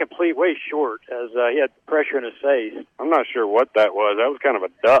 throws incomplete, way short, as he had pressure in his face. I'm not sure what that was. That was kind of a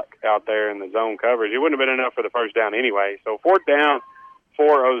duck out there in the zone coverage. It wouldn't have been enough for the first down anyway. So 4th down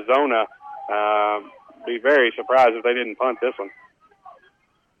for Ozona. Be very surprised if they didn't punt this one.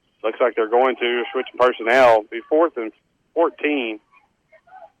 Looks like they're going to switch personnel. Be 4th and 14.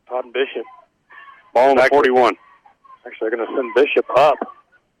 Todd and Bishop. Ball on the 41. Actually, they're going to send Bishop up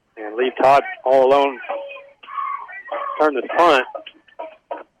and leave Todd all alone. Turn this punt.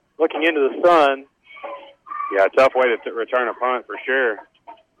 Looking into the sun. Yeah, tough way to return a punt for sure.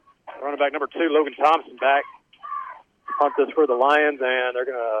 Running back number 2, Logan Thompson, back. Punt this for the Lions, and they're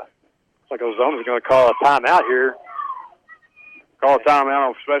going to, looks like Ozona's going to call a timeout here. Call a timeout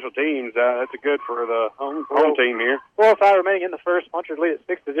on special teams. That's good for the home team here. 4:05 remaining in the first. Punchers lead at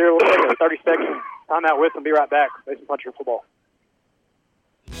 6-0. We'll take a 30-second timeout with them. Be right back. Mason Puncher football.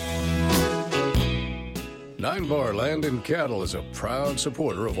 9 Bar Land and Cattle is a proud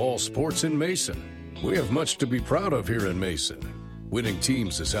supporter of all sports in Mason. We have much to be proud of here in Mason. Winning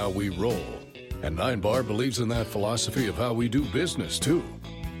teams is how we roll. And 9 Bar believes in that philosophy of how we do business, too.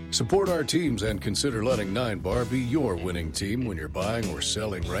 Support our teams and consider letting 9 Bar be your winning team when you're buying or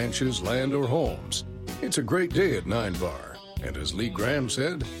selling ranches, land, or homes. It's a great day at 9 Bar. And as Lee Graham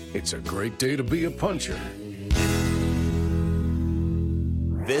said, it's a great day to be a puncher.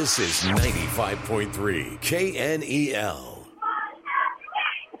 This is 95.3 KNEL.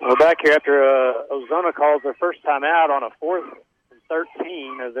 We're back here after Ozona calls their first time out on a 4th and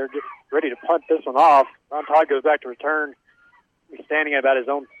 13 as they're just ready to punt this one off. Ron Todd goes back to return. He's standing at about his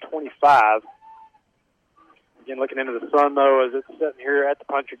own 25. Again, looking into the sun, though, as it's sitting here at the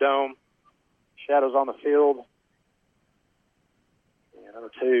Puncher Dome. Shadows on the field. And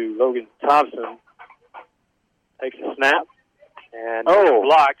number 2, Logan Thompson, takes a snap. And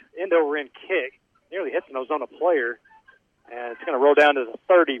blocked, end-over-end kick. Nearly hits an Ozona player. And it's going to roll down to the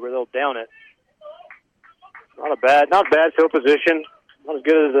 30 where they'll down it. Not bad field position. Not as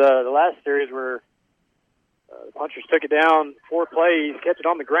good as the last series where the Punchers took it down 4 plays, kept it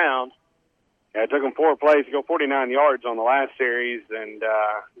on the ground. Yeah, it took them 4 plays to go 49 yards on the last series, and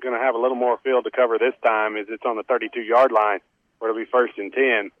going to have a little more field to cover this time as it's on the 32-yard line where it'll be 1st and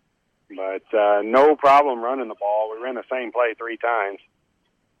 10. But no problem running the ball. We ran the same play 3 times.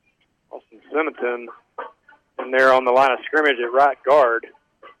 Austin Simonton in there on the line of scrimmage at right guard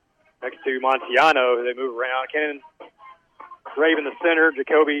next to Montiano, who they move around. Cannon Grave in the center,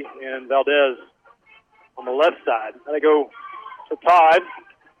 Jacoby and Valdez on the left side. Now they go to Todd.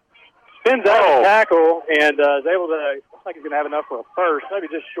 Spins out of the tackle and is able to, looks like he's going to have enough for a first, maybe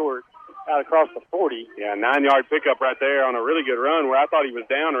just short. Out across the 40. Yeah, 9-yard pickup right there on a really good run where I thought he was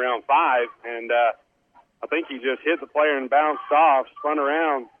down around 5, and I think he just hit the player and bounced off, spun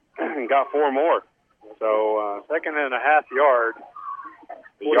around, and got 4 more. So 2nd and a half yard.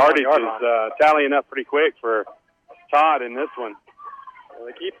 The yardage is tallying up pretty quick for Todd in this one. Well,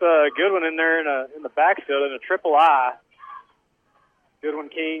 they keep Goodwin in there in the backfield in a triple I. Goodwin,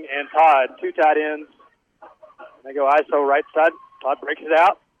 King, and Todd, 2 tight ends. And they go ISO right side. Todd breaks it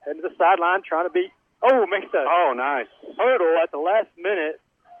out. Head to the sideline, trying to beat. Makes a nice hurdle at the last minute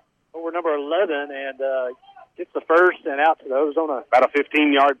over number 11 and gets the first and out to the Ozona. About a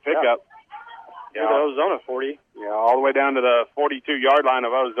 15-yard pickup. Yeah, the Ozona 40. Yeah, all the way down to the 42-yard line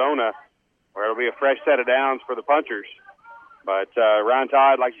of Ozona, where it'll be a fresh set of downs for the Punchers. But Ryan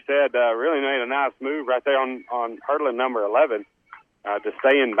Todd, like you said, really made a nice move right there on hurdling number 11 to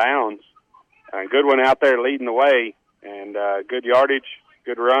stay in bounds. Good one out there leading the way, and good yardage.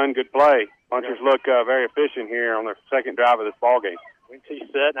 Good run, good play. Punchers look very efficient here on their second drive of this ball game. Wing T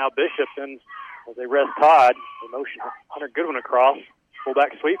set. Now Bishop sends, as they rest Todd, the motion Hunter Goodwin across.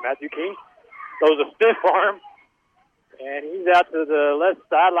 Fullback sweep. Matthew King throws a stiff arm, and he's out to the left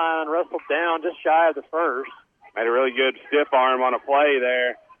sideline, wrestled down just shy of the first. Made a really good stiff arm on a play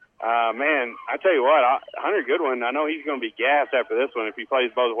there. Man, I tell you what, Hunter Goodwin, I know he's going to be gassed after this one if he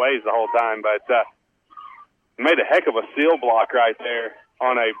plays both ways the whole time, but made a heck of a seal block right there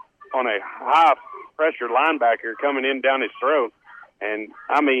on a high pressure linebacker coming in down his throat. And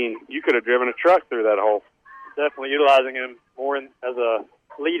I mean, you could have driven a truck through that hole. Definitely utilizing him more as a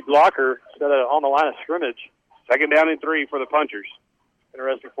lead blocker instead of on the line of scrimmage. 2nd down and 3 for the Punchers.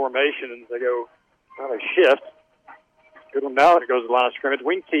 Interesting formation, and they go on a shift. Good one now. It goes to the line of scrimmage.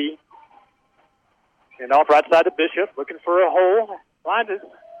 Wing T. And off right side to Bishop, looking for a hole. Finds a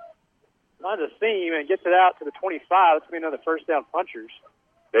seam and gets it out to the 25. That's going to be another first down Punchers.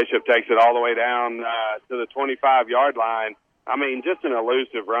 Bishop takes it all the way down to the 25-yard line. I mean, just an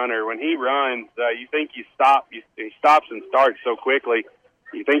elusive runner. When he runs, you think he stops and starts so quickly.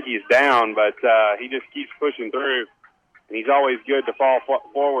 You think he's down, but he just keeps pushing through. and he's always good to fall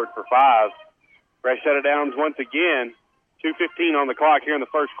forward for 5. Fresh set of downs once again. 2:15 on the clock here in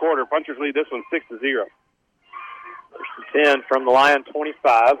the first quarter. Punchers lead this one 6-0. First and 10 from the Lion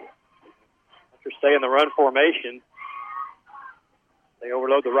 25. After stay in the run formation, they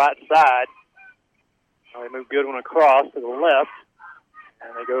overload the right side. Now they move Goodwin across to the left.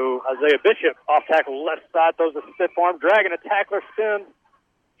 And they go Isaiah Bishop off tackle left side, throws a stiff arm, dragging a tackler, spins.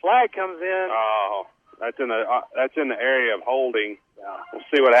 Flag comes in. Oh, that's in the area of holding. We'll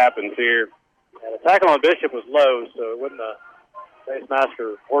see what happens here. Yeah, the tackle on Bishop was low, so it wasn't a face mask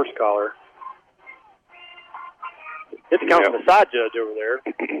or horse collar. It's coming from the side judge over there.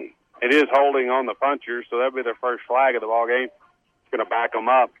 It is holding on the Punchers, so that'll be their first flag of the ball game. It's going to back them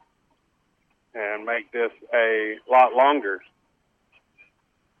up and make this a lot longer.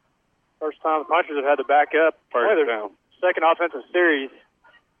 First time the Punchers have had to back up. First down. Second offensive series.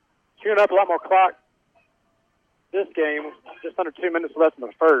 Chewing up a lot more clock this game. Just under 2 minutes left in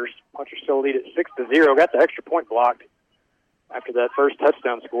the first. Punchers still lead at 6-0. Got the extra point blocked after that first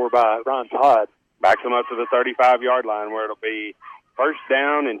touchdown score by Ron Todd. Backs them up to the 35-yard line where it'll be first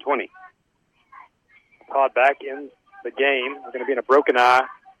down and 20. Todd back in the game. They're going to be in a broken eye.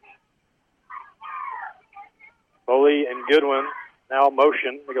 Foley and Goodwin now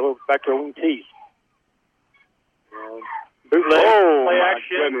motion. They go back to a wing tees. Bootleg, play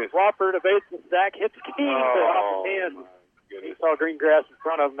action. Goodness. Wofford evades the sack, hits King off his hand. He saw green grass in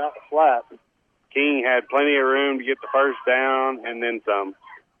front of him out the flat. King had plenty of room to get the first down and then some.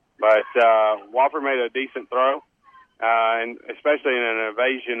 But Wofford made a decent throw, and especially in an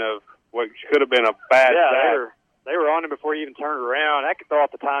evasion of what could have been a bad sack. They were on him before he even turned around. I could throw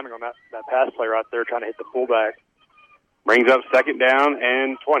off the timing on that pass play right there, trying to hit the fullback. Brings up second down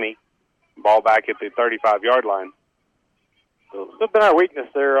and 20. Ball back at the 35-yard line. So it's been our weakness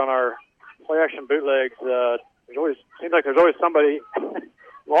there on our play-action bootlegs. Seems like there's always somebody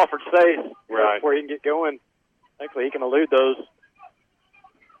Wofford stays where he can get going. Thankfully, he can elude those.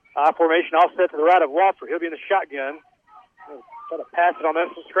 I formation offset to the right of Wofford. He'll be in the shotgun. Try to pass it on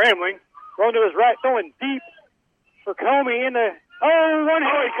this. Scrambling. Throwing to his right. Throwing deep for Comey in the...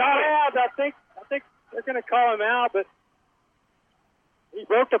 one-handed grab. I think they're going to call him out, but he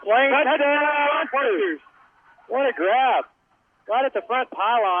broke the plane. Touchdown! What a grab. Right at the front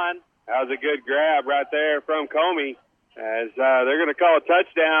pylon. That was a good grab right there from Comey, as they're going to call a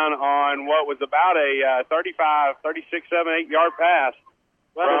touchdown on what was about a 35, 36, 7, 8-yard pass.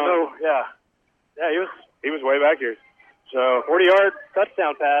 He was way back here. So 40-yard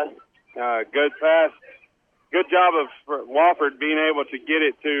touchdown pass. Good pass. Good job of Wofford being able to get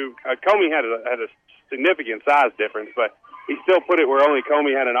it to Comey had a significant size difference, but he still put it where only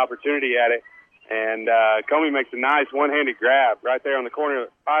Comey had an opportunity at it. And Comey makes a nice one-handed grab right there on the corner of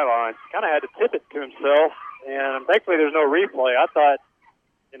the pylon. Kind of had to tip it to himself, and thankfully there's no replay. I thought,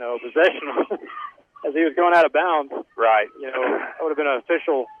 possession as he was going out of bounds. Right. That would have been an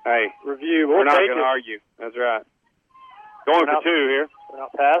official review. We're not going to argue. That's right. Going for two here.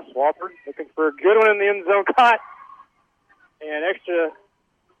 Out pass. Wofford looking for a good one in the end zone. Caught. And extra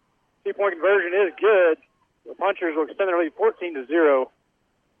 2-point conversion is good. The Punchers will extend their lead 14-0.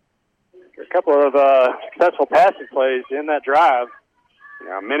 A couple of successful passing plays in that drive.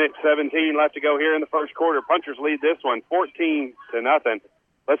 Now, minute 17 left to go here in the first quarter. Punchers lead this one 14-0.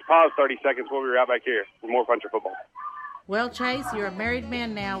 Let's pause 30 seconds. We'll be right back here with more Puncher football. Well, Chase, you're a married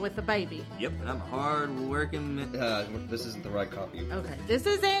man now with a baby. Yep, and I'm hard-working. This isn't the right copy. Okay. This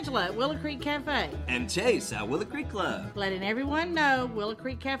is Angela at Willow Creek Cafe. And Chase at Willow Creek Club. Letting everyone know Willow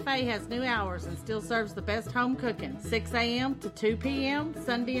Creek Cafe has new hours and still serves the best home cooking. 6 a.m. to 2 p.m.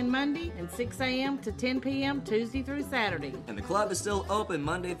 Sunday and Monday, and 6 a.m. to 10 p.m. Tuesday through Saturday. And the club is still open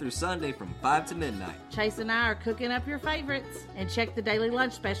Monday through Sunday from 5 to midnight. Chase and I are cooking up your favorites. And check the daily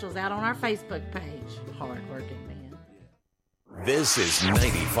lunch specials out on our Facebook page. Hard-working man. This is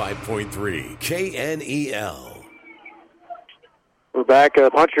 95.3 KNEL. We're back.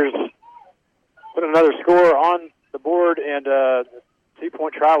 Punchers put another score on the board, and the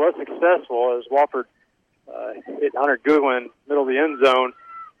 2-point try was successful as Wofford hit Hunter Goodwin, middle of the end zone.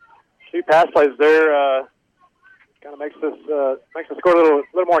 2 pass plays there kind of makes the score a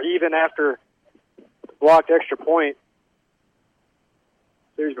little more even after the blocked extra point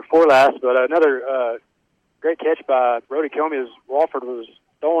series before last, but another great catch by Brody Comey as Wofford was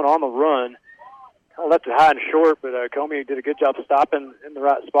throwing on the run. Kind of left it high and short, but Comey did a good job stopping in the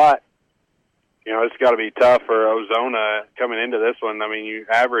right spot. It's got to be tough for Ozona coming into this one. I mean, you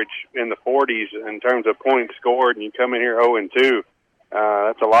average in the 40s in terms of points scored, and you come in here 0-2.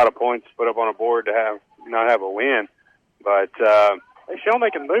 That's a lot of points to put up on a board to not have a win. But they've shown they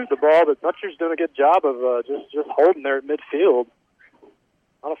can move the ball, but Butcher's doing a good job of just holding there at midfield.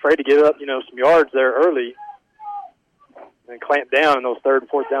 Not afraid to give up, some yards there early and clamp down in those third and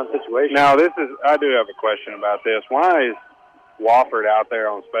fourth down situations. Now, I do have a question about this. Why is Wofford out there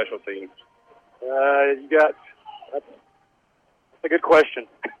on special teams? That's a good question.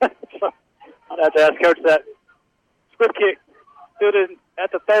 I'd have to ask Coach that. Swift kick stood in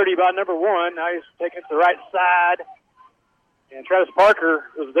at the 30 by number 1. Now he's taking it to the right side. And Travis Parker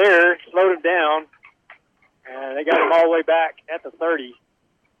was there, slowed him down, and they got him all the way back at the 30.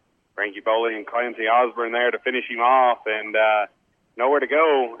 Frankie Boley and Clancy Osborne there to finish him off, and nowhere to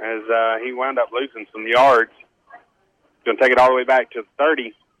go as he wound up losing some yards. Going to take it all the way back to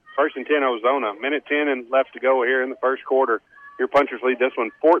 30. First and 10, Ozona. Minute 10 and left to go here in the first quarter. Your Punchers lead this one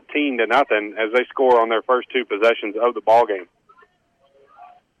 14-0 as they score on their first 2 possessions of the ball game.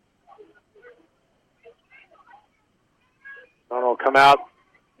 Will come out.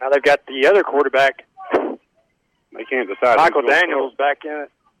 Now they've got the other quarterback. They can't decide. Michael Daniels back in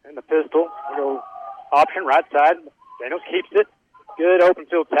the pistol. Go option right side. Daniels keeps it. Good open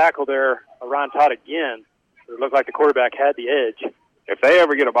field tackle there. Ryan Todd again. It looked like the quarterback had the edge. If they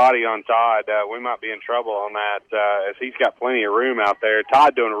ever get a body on Todd, we might be in trouble on that as he's got plenty of room out there.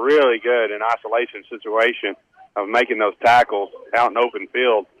 Todd doing really good in isolation situation of making those tackles out in open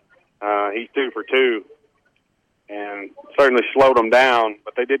field. He's 2 for 2 and certainly slowed them down,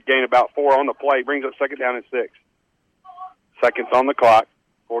 but they did gain about 4 on the play. Brings up second down and 6. Seconds on the clock,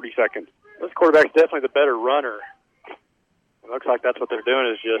 40 seconds. This quarterback's definitely the better runner. It looks like that's what they're doing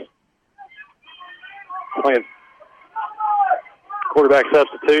is just playing quarterback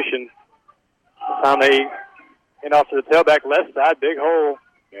substitution. This time they hand off to the tailback left side, big hole.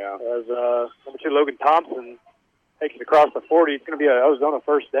 Yeah. As number 2 Logan Thompson takes it across the 40. It's going to be an Ozona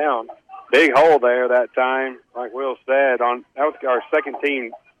first down. Big hole there that time, like Will said. That was our second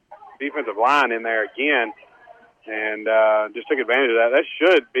team defensive line in there again, and just took advantage of that. That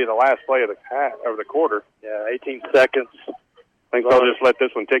should be the last play of the quarter. Yeah, 18 seconds. I think they'll just let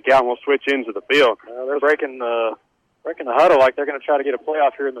this one tick out, and we'll switch into the field. They're breaking the huddle like they're going to try to get a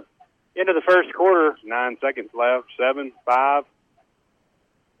playoff here in the end of the first quarter. 9 seconds left. 7, 5,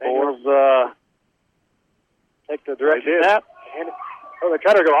 4. Take the direct snap. They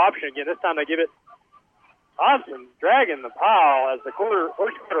try to go option again. This time they give it Thompson dragging the pile as the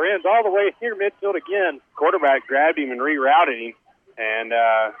first quarter ends all the way near midfield again. Quarterback grabbed him and rerouted him, and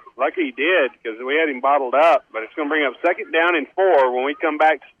lucky he did because we had him bottled up. But it's going to bring up second down and 4 when we come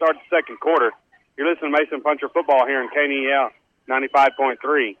back to start the second quarter. You're listening to Mason Puncher Football here in KNEL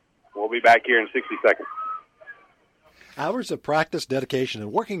 95.3. We'll be back here in 60 seconds. Hours of practice, dedication,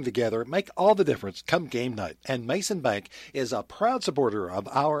 and working together make all the difference come game night, and Mason Bank is a proud supporter of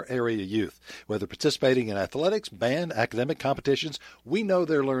our area youth. Whether participating in athletics, band, academic competitions, we know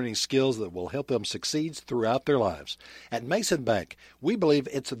they're learning skills that will help them succeed throughout their lives. At Mason Bank, we believe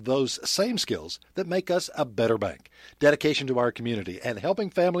it's those same skills that make us a better bank. Dedication to our community and helping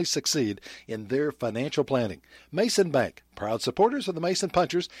families succeed in their financial planning. Mason Bank, proud supporters of the Mason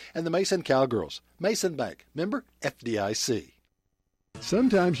Punchers and the Mason Cowgirls. Mason Bank, member FDIC.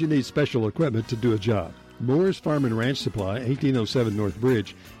 Sometimes you need special equipment to do a job. Moore's Farm and Ranch Supply, 1807 North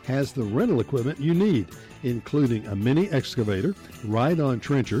Bridge, has the rental equipment you need, including a mini excavator, ride-on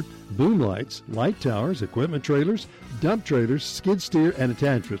trencher, boom lights, light towers, equipment trailers, dump trailers, skid steer, and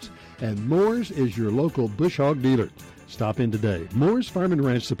attachments. And Moore's is your local bush hog dealer. Stop in today. Moore's Farm and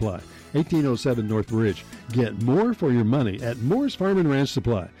Ranch Supply, 1807 North Bridge. Get more for your money at Moore's Farm and Ranch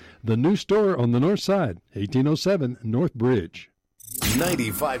Supply, the new store on the north side, 1807 North Bridge.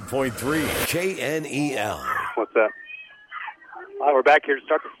 95.3 KNEL. What's that? We're back here to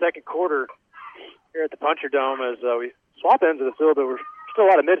start the second quarter here at the Puncher Dome as we swap ends of the field. There was still a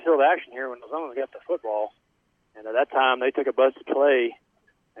lot of midfield action here when the Zones got the football. And at that time, they took a busted play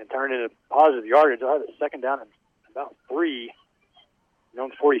and turned it into positive yardage. I had a second down and about 3,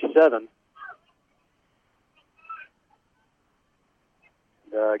 Jones 47.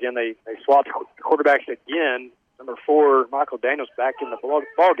 Again, they swapped quarterbacks again. Number 4, Michael Daniels, back in the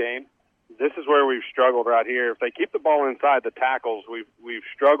ball game. This is where we've struggled right here. If they keep the ball inside the tackles, we've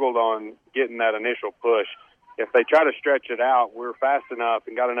struggled on getting that initial push. If they try to stretch it out, we're fast enough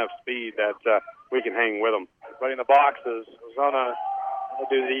and got enough speed that we can hang with them. But in the boxes, Ozona will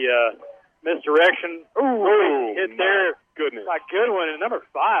do the misdirection. Ooh, hit there. Goodness. My good one. And number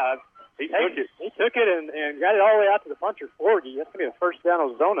 5. He took it and got it all the way out to the Puncher 40. That's going to be the first down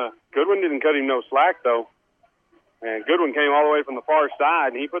Ozona. Goodwin didn't cut him no slack, though. And Goodwin came all the way from the far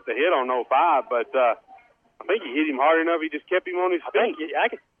side, and he put the hit on 05, but I think he hit him hard enough. He just kept him on his feet.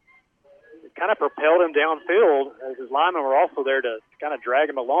 kind of propelled him downfield as his linemen were also there to kind of drag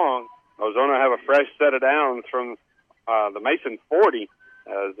him along. Ozona have a fresh set of downs from the Mason 40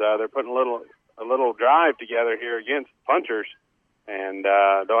 as they're putting a little drive together here against Punchers, and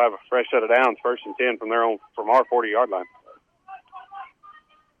they'll have a fresh set of downs, 1st and 10 from our 40-yard line.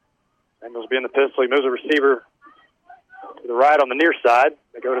 Daniels being the pistol. He moves the receiver to the right on the near side.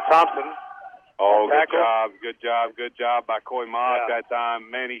 They go to Thompson. Oh, Tackle. good job by Coy Moss that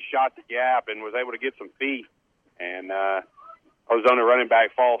time. Man, he shot the gap and was able to get some feet. And Ozona running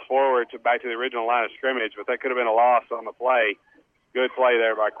back falls forward back to the original line of scrimmage, but that could have been a loss on the play. Good play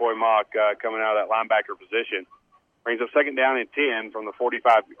there by Coy Mock coming out of that linebacker position. Brings up 2nd down and 10 from the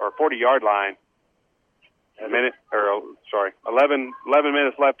 45 or 40-yard line. 11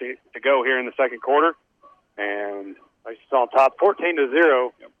 minutes left to go here in the second quarter. And Mason's on top,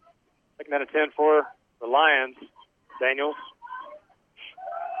 14-0. Yep. 2nd down and 10 for the Lions. Daniels.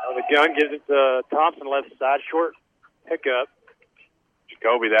 The gun gives it to Thompson left side. Short pickup.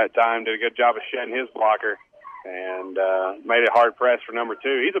 Jacoby that time did a good job of shedding his blocker and made it hard press for number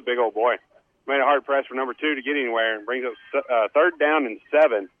 2. He's a big old boy. Made it hard press for number 2 to get anywhere and brings up 3rd down and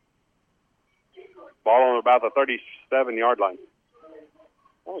 7. Ball on about the 37-yard line.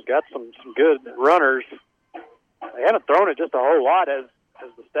 Well, got some good runners. They haven't thrown it just a whole lot as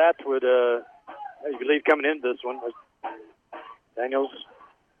the stats would you believe coming into this one. Daniels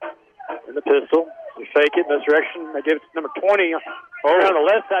in the pistol. They fake it, misdirection. They give it to number 20 on the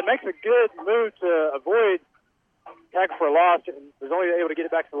left side. Makes a good move to avoid tackle for a loss and was only able to get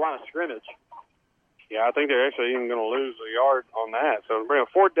it back to the line of scrimmage. Yeah, I think they're actually even going to lose a yard on that. So bring a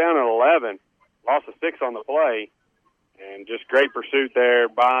 4th down and 11. Loss of 6 on the play. And just great pursuit there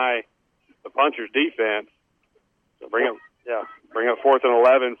by the Punchers defense. So bring up 4th and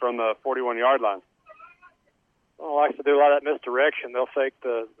 11 from the 41-yard line. Well, likes to do a lot of that misdirection. They'll fake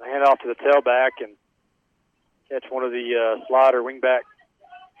the handoff to the tailback and catch one of the slider wingback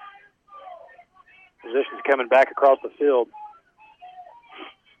positions coming back across the field.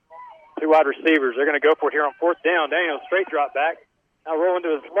 2 wide receivers. They're going to go for it here on 4th down. Daniel straight drop back. Now rolling to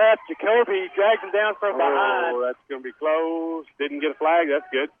his left. Jacoby drags him down from behind. Oh, that's going to be close. Didn't get a flag. That's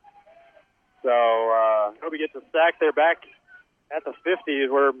good. So Jacoby gets a sack there back at the 50 is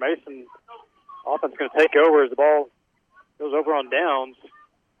where Mason offense is going to take over as the ball goes over on downs.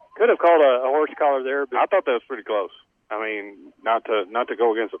 Could have called a horse collar there, but I thought that was pretty close. I mean, not to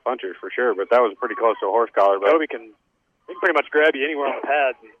go against the Punchers for sure, but that was pretty close to a horse collar. But Jacoby can pretty much grab you anywhere on the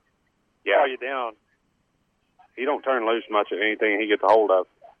pads and call you down. He don't turn loose much at anything he gets a hold of.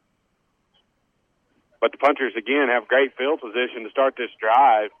 But the Punchers, again, have great field position to start this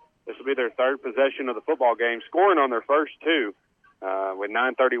drive. This will be their 3rd possession of the football game, scoring on their first 2 with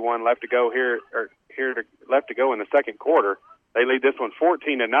 9:31 left to go left to go in the second quarter. They lead this one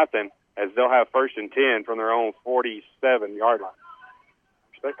 14-0 as they'll have 1st and 10 from their own 47-yard line. I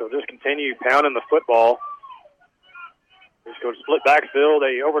expect they'll just continue pounding the football. They just go to split backfield.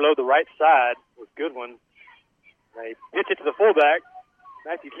 They overload the right side with Goodwin. They pitch it to the fullback.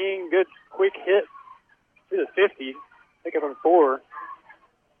 Matthew King, good quick hit to the 50. Pick up on 4.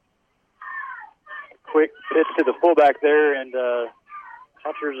 Quick pitch to the fullback there, and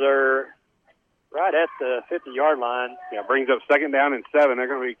Punchers are right at the 50-yard line. Yeah, brings up 2nd down and 7. They're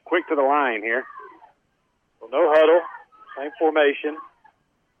going to be quick to the line here. Well, no huddle, same formation.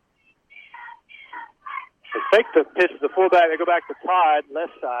 They take the pitch to the fullback. They go back to Todd,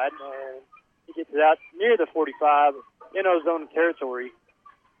 left side, and he gets it out near the 45 in Ozona territory.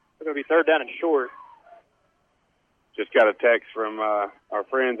 They're going to be 3rd down and short. Just got a text from our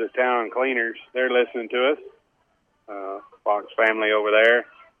friends at Town Cleaners. They're listening to us. Fox family over there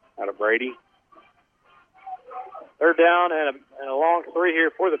out of Brady. 3rd down and a long 3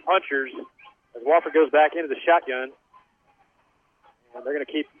 here for the Punchers as Wofford goes back into the shotgun. And they're going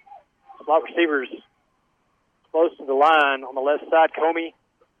to keep slot receivers close to the line on the left side. Comey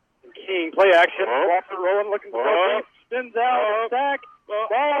and King. Play action. Wofford rolling, looking for it. Spins out. Sack.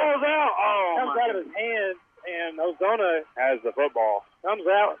 Ball's out. Comes out of his hand. And Ozona has the football. Comes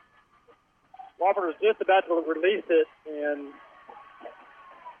out. Wofford was just about to release it, and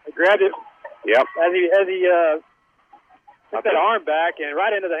they grabbed it. Yep. As he took that arm back and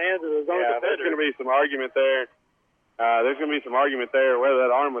right into the hands of the Ozona defender. There's going to be some argument there. Whether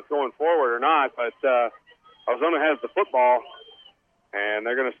that arm was going forward or not, but Ozona has the football, and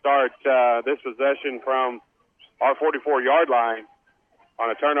they're going to start this possession from our 44-yard line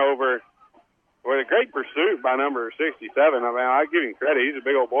on a turnover. With a great pursuit by number 67. I mean, I give him credit. He's a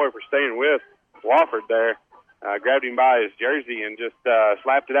big old boy for staying with Wofford there. Grabbed him by his jersey and just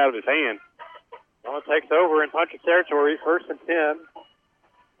slapped it out of his hand. Well, it takes over in Puncher territory, 1st and 10.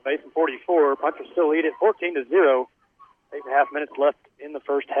 Mason 44. Punchers still lead it 14-0. 8.5 minutes left in the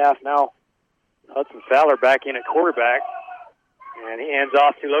first half. Now Hudson Fowler back in at quarterback. And he hands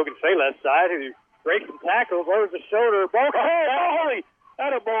off to Logan Fay left side, who breaks some tackles, lowers the shoulder. Ball, holy!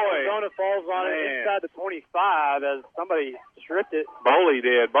 Attaboy. Arizona falls on it inside the 25 as somebody stripped it. Boley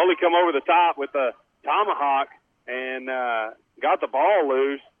did. Boley come over the top with the tomahawk and got the ball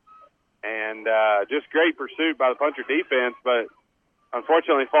loose. And just great pursuit by the puncher defense, but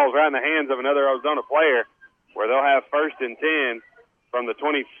unfortunately falls right in the hands of another Ozona player where they'll have 1st and 10 from the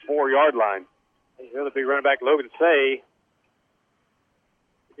 24-yard line. The other big running back, Logan Fay.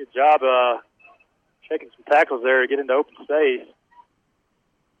 Good job shaking some tackles there to get into open space.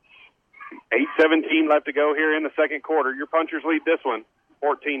 8:17 left to go here in the second quarter. Your punchers lead this one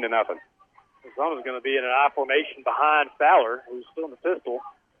 14-0. Arizona's going to be in an I formation behind Fowler, who's still in the pistol.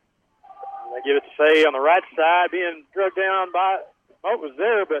 And they give it to Fay on the right side, being drugged down by Smoke was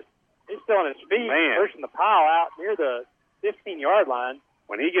there, but he's still on his feet, pushing the pile out near the 15-yard line.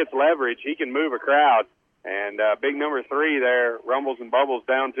 When he gets leverage, he can move a crowd. And big number 3 there rumbles and bubbles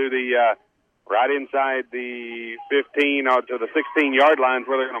down to the right inside the 15 to the 16-yard lines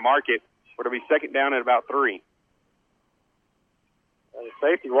where they're going to mark it. It'll be second down at about 3. The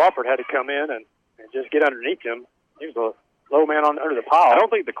safety Wofford had to come in and just get underneath him. He was a low man under the pile. I don't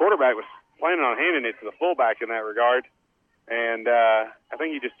think the quarterback was planning on handing it to the fullback in that regard, and I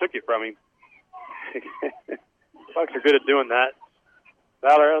think he just took it from him. Bucks are good at doing that.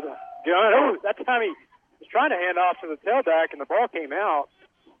 Fowler, that time he was trying to hand off to the tailback, and the ball came out.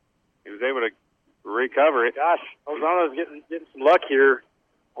 He was able to recover it. Gosh, Ozona's getting some luck here.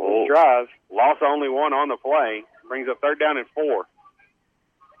 Drive. Loss only 1 on the play. Brings up 3rd down and 4.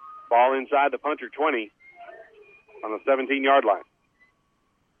 Ball inside the puncher 20 on the 17-yard line.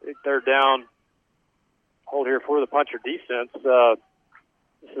 Big 3rd down hold here for the puncher defense.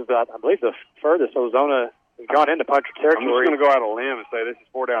 This is, I believe, the furthest Ozona has gone into puncher territory. I'm just going to go out on a limb and say this is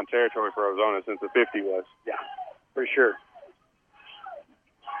 4-down territory for Ozona since the 50 was. Yeah, pretty sure.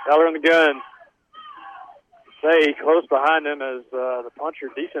 Fowler in the gun. Say close behind them as the puncher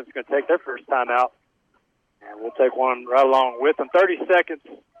defense is going to take their first time out. And we'll take one right along with them. 30 seconds.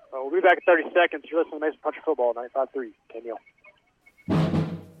 We'll be back in 30 seconds. You're listening to Mason Puncher Football, 95.3 KNEL.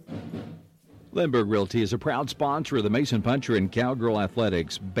 Lindbergh Realty is a proud sponsor of the Mason Puncher and Cowgirl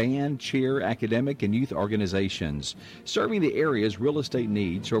Athletics, band, cheer, academic, and youth organizations. Serving the area's real estate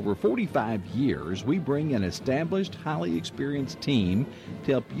needs for over 45 years, we bring an established, highly experienced team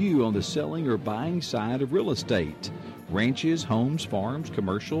to help you on the selling or buying side of real estate. Ranches, homes, farms,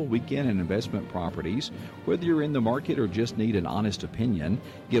 commercial, weekend, and investment properties. Whether you're in the market or just need an honest opinion,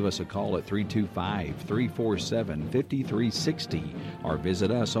 give us a call at 325-347-5360 or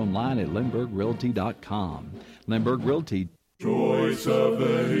visit us online at lindberghrealty.com. Lindbergh Realty. Choice of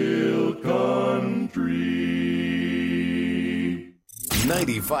the Hill Country.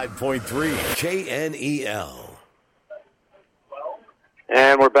 95.3 KNEL.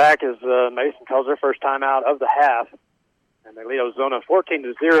 And we're back as Mason calls their first time out of the half. And they lead Ozona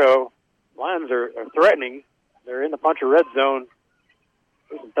 14-0. Lions are threatening. They're in the puncher red zone.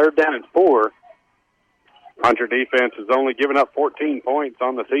 This is 3rd down and 4. Puncher defense has only given up 14 points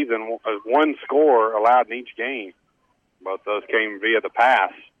on the season. 1 score allowed in each game. Both those came via the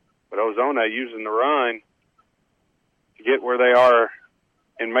pass. But Ozona using the run to get where they are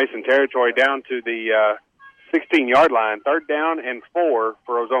in Mason territory down to the 16-yard line. 3rd down and 4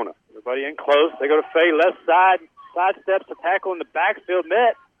 for Ozona. Everybody in close. They go to Fay left side. Side steps to tackle in the backfield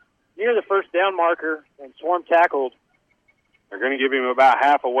net near the first down marker and swarm tackled. They're going to give him about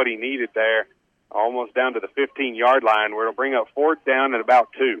half of what he needed there, almost down to the 15-yard line, where it'll bring up 4th down at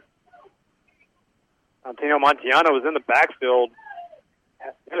about 2. Antonio Montiano was in the backfield.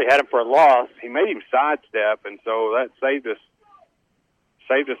 Really had him for a loss. He made him sidestep, and so that saved us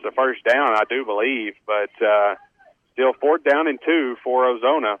the first down, I do believe. But still 4th down and 2 for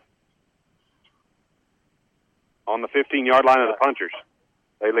Ozona on the 15-yard line of the punchers.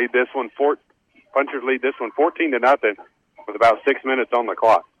 They lead this one. Punchers lead this one 14-0 with about 6 minutes on the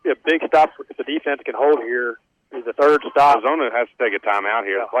clock. Yeah, big stop if the defense can hold here. Is the 3rd stop. Ozona has to take a timeout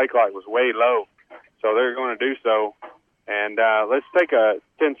here. The play clock was way low, so they're going to do so. And let's take a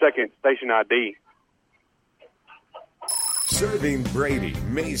 10-second station ID. Serving Brady,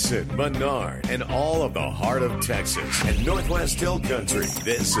 Mason, Menard, and all of the heart of Texas and Northwest Hill Country.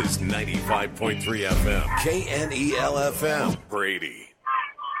 This is 95.3 FM, KNEL FM, Brady.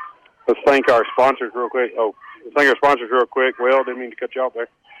 Let's thank our sponsors real quick. Will, didn't mean to cut you off there.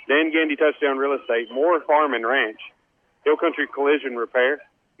 Dan Gandy Touchdown Real Estate, Moore Farm and Ranch, Hill Country Collision Repair,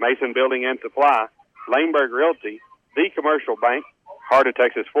 Mason Building and Supply, Laneburg Realty, The Commercial Bank, Heart of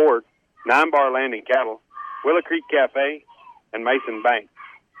Texas Ford, 9 Bar Land and Cattle, Willow Creek Cafe, and Mason Bank.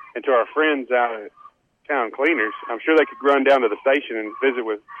 And to our friends out at Town Cleaners, I'm sure they could run down to the station and visit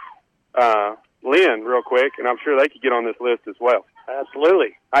with Lynn real quick, and I'm sure they could get on this list as well.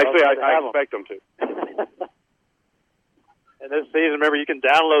 Absolutely. Actually, I expect them to. And this season, remember, you can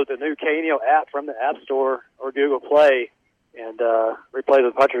download the new KNEL app from the App Store or Google Play, and replay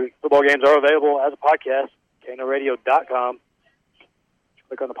the Puncher football games are available as a podcast, KNELradio.com.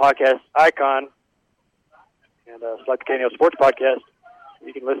 Click on the podcast icon and select the KNEL Sports Podcast.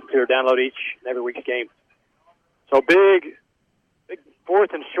 You can listen to or download each and every week's game. So big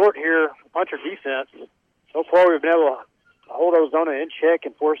 4th and short here for Puncher defense. So far, we've been able to hold Ozona in check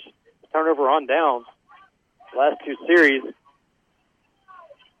and force the turnover on downs. The last 2 series,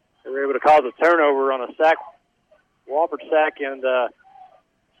 they were able to cause a turnover on a sack, Wofford sack, and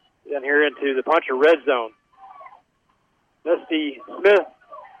then here into the Puncher red zone. Misty Smith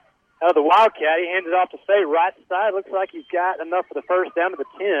out of the Wildcat. He hands it off to Fay right side. Looks like he's got enough for the first down to the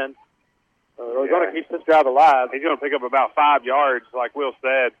 10. Ozona keeps this drive alive. He's going to pick up about 5 yards, like Will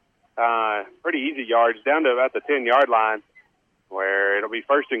said. Pretty easy yards, down to about the 10-yard line, where it'll be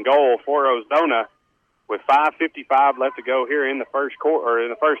 1st and goal for Ozona with 5:55 left to go here in the first quarter, or in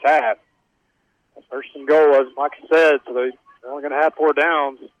the first half. 1st and goal, as Mike said, so they're only going to have 4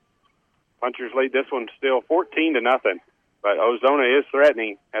 downs. Punchers lead this one still 14-0, but Ozona is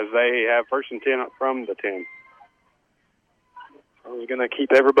threatening as they have 1st and 10 from the 10. He's going to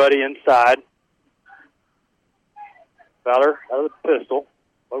keep everybody inside. Fowler out of the pistol.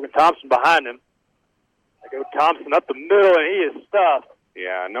 Logan Thompson behind him. They go Thompson up the middle, and he is stuffed.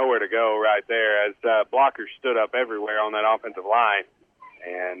 Yeah, nowhere to go right there as blockers stood up everywhere on that offensive line.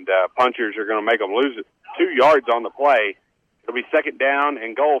 And punchers are going to make them lose it 2 yards on the play. It'll be 2nd down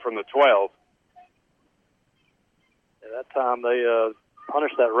and goal from the 12. At that time, they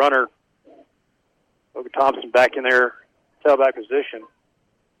punished that runner. Logan Thompson back in their tailback position.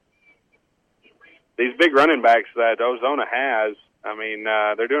 These big running backs that Ozona has, I mean,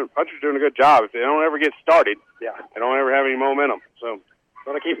 punchers doing a good job. If they don't ever get started, they don't ever have any momentum. So,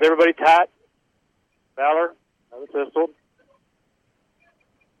 going to keep everybody tight. Fowler, another pistol.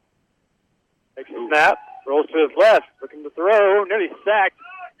 Takes a snap, rolls to his left, looking to throw, nearly sacked.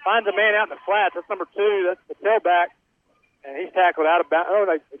 Finds a man out in the flats. That's number 2. That's the tailback. And he's tackled out of bounds. Oh,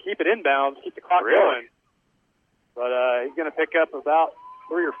 they keep it inbounds, keep the clock going. But he's going to pick up about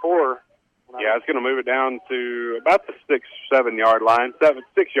 3 or 4. Yeah, it's going to move it down to about the 6-7-yard line,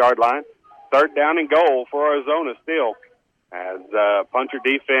 6-yard line. 3rd down and goal for Ozona still, as puncher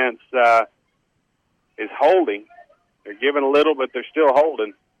defense is holding. They're giving a little, but they're still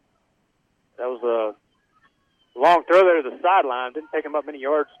holding. That was a long throw there to the sideline. Didn't take him up many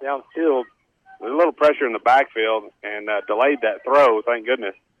yards downfield. There's a little pressure in the backfield and delayed that throw, thank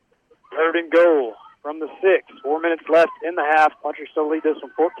goodness. 3rd and goal from the 6. 4 minutes left in the half. Punchers still lead this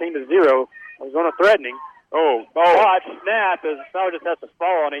one 14-0. Ozona threatening. Watch, snap, as Fowler just has to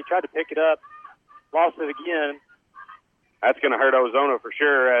fall, and he tried to pick it up. Lost it again. That's going to hurt Ozona for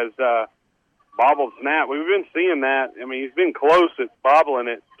sure as bobbled snap. We've been seeing that. I mean, he's been close at bobbling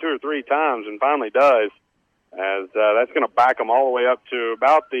it 2 or 3 times and finally does. As that's going to back him all the way up to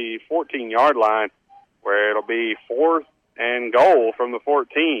about the 14-yard line, where it'll be 4th and goal from the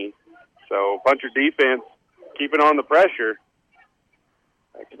 14. So puncher defense keeping on the pressure.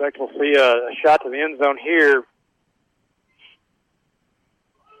 I expect we'll see a shot to the end zone here.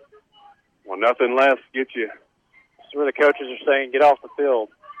 Well, nothing less gets you. That's where the coaches are saying, get off the field.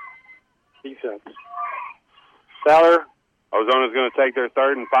 Defense. Fowler. Ozona's going to take their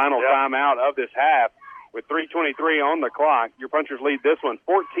 3rd and final timeout of this half with 3:23 on the clock. Your punchers lead this one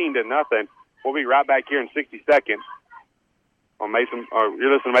 14-0. We'll be right back here in 60 seconds. On Mason,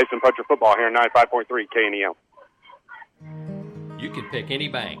 you're listening to Mason Puncher Football here on 95.3 KNEL. You can pick any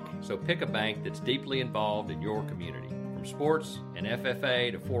bank, so pick a bank that's deeply involved in your community. From sports and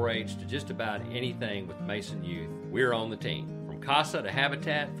FFA to 4-H to just about anything with Mason Youth, we're on the team. From CASA to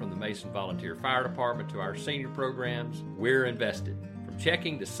Habitat, from the Mason Volunteer Fire Department to our senior programs, we're invested. From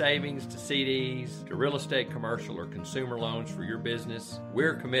checking to savings to CDs to real estate, commercial, or consumer loans for your business,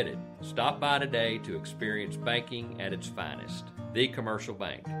 we're committed. Stop by today to experience banking at its finest. The Commercial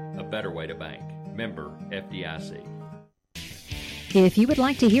Bank, a better way to bank. Member FDIC. If you would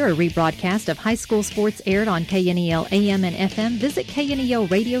like to hear a rebroadcast of high school sports aired on KNEL AM and FM, visit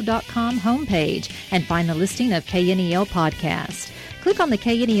KNELradio.com homepage and find the listing of KNEL podcasts. Click on the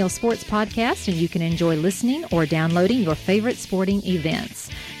KNEL Sports Podcast and you can enjoy listening or downloading your favorite sporting events.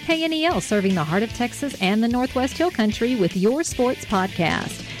 KNEL, serving the heart of Texas and the Northwest Hill Country with your sports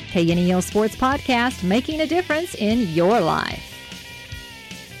podcast. KNEL Sports Podcast, making a difference in your life.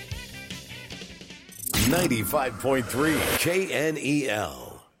 95.3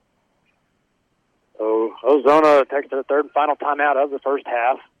 KNEL. So Ozona takes the third and final timeout of the first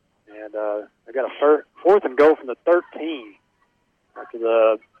half, and they got a fourth and goal from the 13 after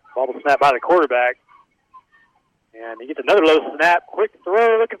the ball was snapped by the quarterback. And he gets another low snap, quick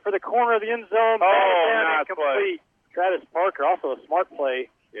throw, looking for the corner of the end zone. Nice incomplete. Play. Travis Parker, also a smart play.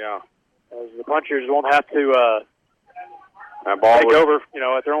 Yeah. As the punchers won't have to that ball take over,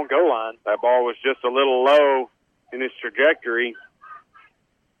 at their own goal line. That ball was just a little low in its trajectory.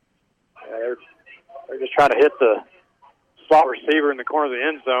 They're just trying to hit the slot receiver in the corner of the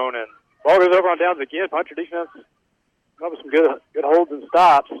end zone, and ball goes over on downs again. Puncher defense up with some good holds and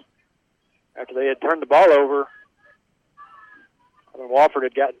stops after they had turned the ball over. Wofford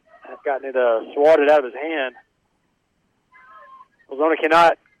had gotten it swatted out of his hand. Ozona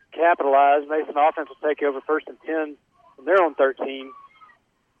cannot capitalize. Mason offense will take over 1st and 10 from their own 13.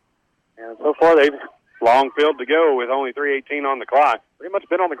 And so far they've long field to go with only 3:18 on the clock. Pretty much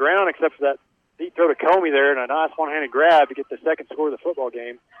been on the ground except for that deep throw to Comey there and a nice one-handed grab to get the second score of the football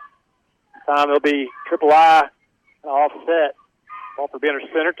game. This time it'll be triple I offset. Ball for being a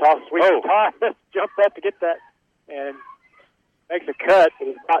center. Toss sweep. Toss jumps up to get that and makes a cut, but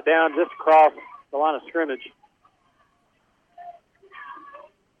it's brought down just across the line of scrimmage.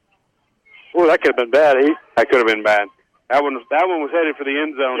 Ooh, that could have been bad, Heath. That could have been bad. That one was headed for the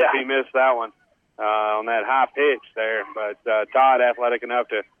end zone if he missed that one on that high pitch there. But Todd athletic enough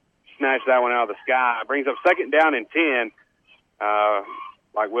to snatch that one out of the sky. Brings up 2nd down and 10,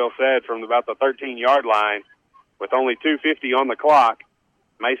 like Will said, from about the 13-yard line with only 2:50 on the clock.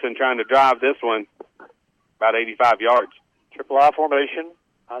 Mason trying to drive this one about 85 yards. Triple I formation.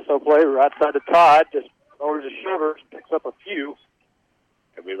 ISO play right side to Todd. Just lowers his shoulders, picks up a few.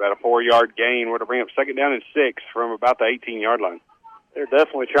 It'll be about a 4-yard gain. We're to bring up 2nd down and 6 from about the 18-yard line. They're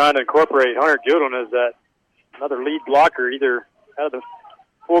definitely trying to incorporate Hunter Gilden as that another lead blocker, either out of the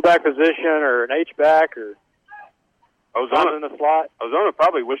fullback position or an H-back or Ozona in the slot. Ozona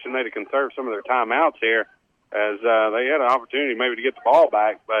probably wishing they'd have conserved some of their timeouts here as they had an opportunity maybe to get the ball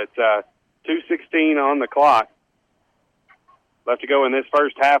back, but 2:16 on the clock. Left to go in this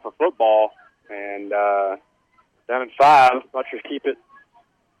first half of football, and down in 5. Butchers keep it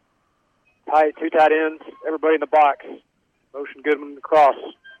tight, 2 tight ends, everybody in the box. Motion Goodman across.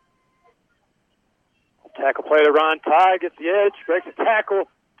 Tackle play to Ron Ty, gets the edge, breaks the tackle,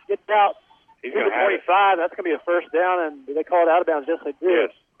 gets out. He's going to 25. That's going to be a first down, and did they call it out of bounds? Yes, they did.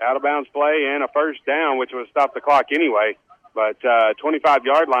 Yes, out of bounds play and a first down, which would stop the clock anyway. But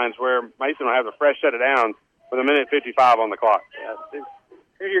 25-yard lines where Mason will have a fresh set of downs with 1:55 on the clock. Yeah,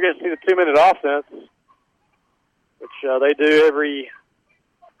 here you're going to see the 2-minute offense, which they do pretty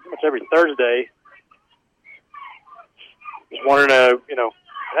much every Thursday. Just wondering,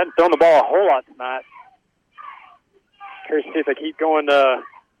 hadn't thrown the ball a whole lot tonight. Curious to see if they keep going,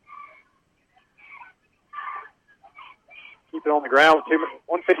 keep it on the ground with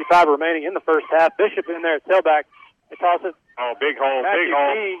 1:55 remaining in the first half. Bishop in there at tailback. They toss it. Oh, big hole, Matthew big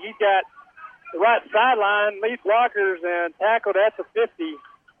hole. King, he's got the right sideline, lead blockers, and tackled at the 50.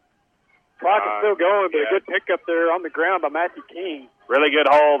 Clock is still going, but a good pickup there on the ground by Matthew King. Really good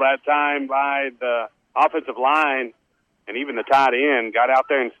hole that time by the offensive line, and even the tight end got out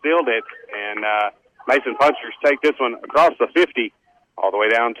there and stealed it. And Mason Punchers take this one across the 50 all the way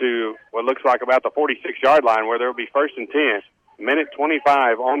down to what looks like about the 46-yard line where there will be 1st and 10.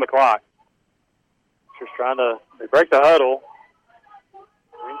 1:25 on the clock. Just trying to break the huddle.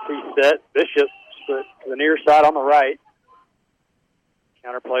 NC set. Bishop split to the near side on the right.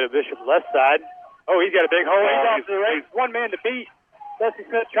 Counterplay to Bishop left side. Oh, he's got a big hole. He's off to the race. One man to beat. Dusty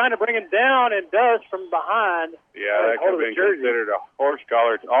Smith trying to bring him down and does from behind. Yeah, that could have been considered a horse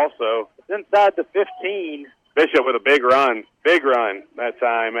collar also. It's inside the 15. Bishop with a big run that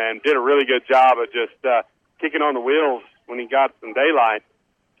time, and did a really good job of just kicking on the wheels when he got some daylight.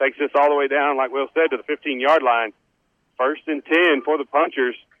 Takes this all the way down, like Will said, to the 15-yard line. 1st and 10 for the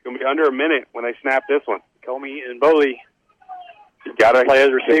Punchers. Going to be under a minute when they snap this one. Comey and Boley. You've got to play as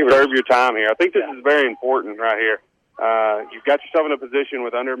receivers. Serve your time here. I think this is very important right here. You've got yourself in a position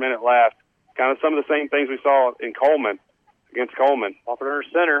with under a minute left. Kind of some of the same things we saw in Coleman, against Coleman. Off under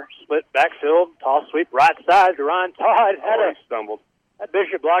center, split backfield, toss sweep right side to Ryan Todd. Stumbled. Had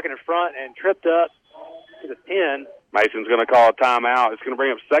Bishop blocking in front and tripped up to the 10. Mason's going to call a timeout. It's going to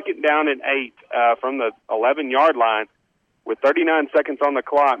bring up 2nd down and 8 from the 11-yard line with 39 seconds on the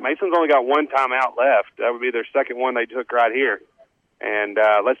clock. Mason's only got 1 timeout left. That would be their second one they took right here. And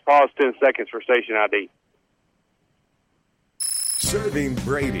let's pause 10 seconds for station ID. Serving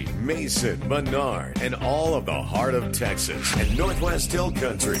Brady, Mason, Menard, and all of the heart of Texas and Northwest Hill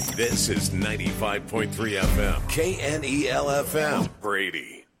Country. This is 95.3 FM, KNEL-FM,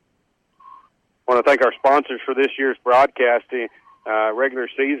 Brady. I want to thank our sponsors for this year's broadcasting regular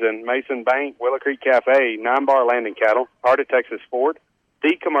season: Mason Bank, Willow Creek Cafe, 9 Bar Landing Cattle, Heart of Texas Ford,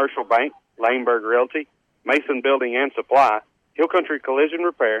 D Commercial Bank, Laneburg Realty, Mason Building and Supply, Hill Country Collision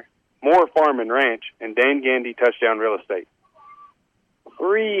Repair, Moore Farm and Ranch, and Dan Gandy Touchdown Real Estate.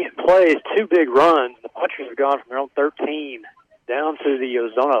 3 plays, 2 big runs. The Punchers have gone from their own 13 down to the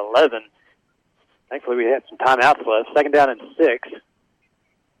Ozona 11. Thankfully, we had some timeouts left. 2nd down and 6.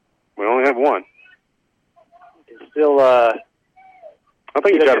 We only have 1. It's still, I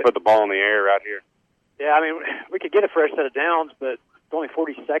think you got to put the ball in the air right here. Yeah, I mean, we could get a fresh set of downs, but it's only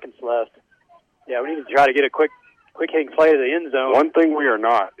 40 seconds left. Yeah, we need to try to get a quick hitting play to the end zone. One thing we are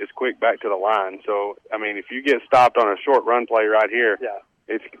not is quick back to the line. So, I mean, if you get stopped on a short run play right here,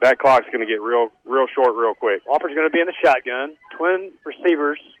 that clock's going to get real short real quick. Walper's going to be in the shotgun. Twin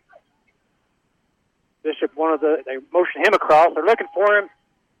receivers. Bishop, they motion him across. They're looking for him.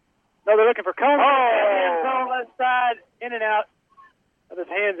 No, they're looking for Combs. Hands on left side, in and out of his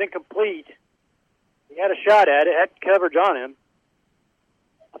hands, incomplete. He had a shot at it, had coverage on him.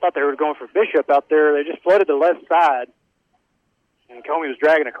 I thought they were going for Bishop out there. They just flooded the left side, and Comey was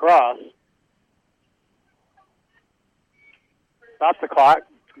dragging across. Stops the clock.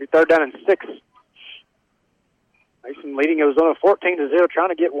 It's going to be 3rd down and 6. Mason leading Ozona 14-0, trying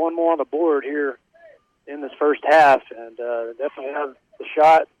to get one more on the board here in this first half, and definitely have the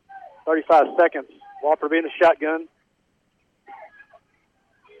shot. 35 seconds. Walper being the shotgun.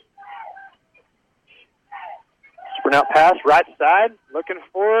 Sprint out pass, right side. Looking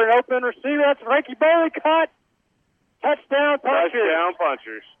for an open receiver. That's Frankie Bailey caught. Touchdown Punchers. Touchdown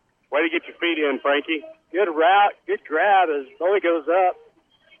Punchers. Way to get your feet in, Frankie. Good route, good grab as Bowie goes up.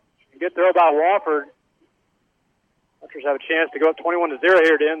 Good throw by Wofford. Punchers have a chance to go up 21-0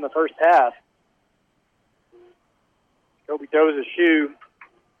 here to end the first half. Kobe throws his shoe.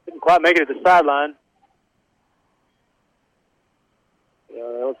 Didn't quite make it to the sideline.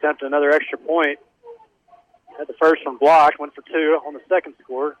 They'll attempt another extra point. Had the first one blocked, went for 2 on the second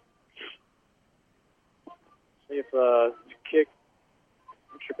score. See if kick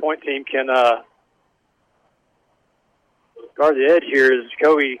extra point team can guard the edge here as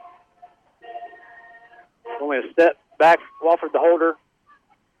Jacoby only a step back. Wofford the holder.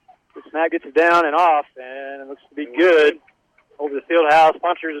 The snap gets it down and off, and it looks to be good. Over the field house.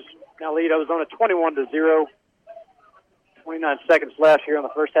 Punchers now lead Ozona 21-0. 29 seconds left here on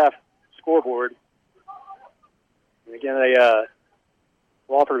the first half scoreboard. And again,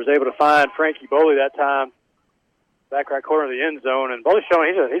 Wofford was able to find Frankie Boley that time, back right corner of the end zone. And Boley's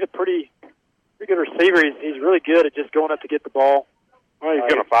showing he's a pretty good receiver. He's really good at just going up to get the ball. Well,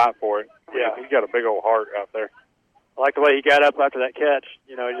 he's going to fight for it. Yeah, he's got a big old heart out there. I like the way he got up after that catch.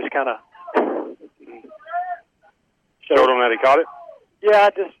 He just kind of showed him that he caught it. Yeah,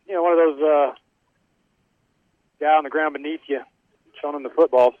 just one of those guy on the ground beneath you, showing him the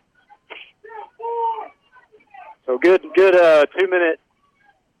football. So good 2-minute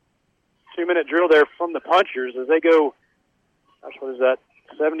drill there from the Punchers as they go. Gosh, what is that?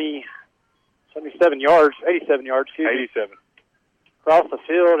 87 yards, excuse me. 87. Across the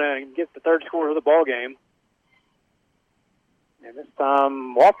field and get the third score of the ball game. And this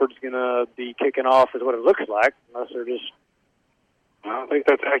time, Wofford's going to be kicking off, is what it looks like, unless they're just. I don't think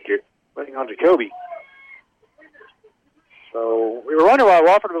that's accurate. Waiting on Jacoby. So we were wondering why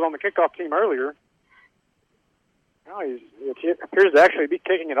Wofford was on the kickoff team earlier. Now he appears to actually be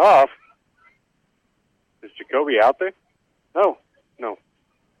kicking it off. Is Jacoby out there? No.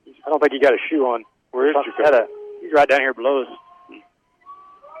 I don't think he got a shoe on. Where is Jacoby? He's right down here below us.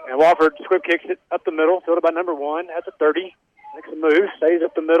 And Wofford squib kicks it up the middle, fielded by number 1. That's a 30. Makes a move, stays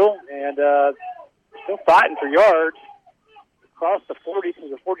up the middle, and still fighting for yards. Across the 40 to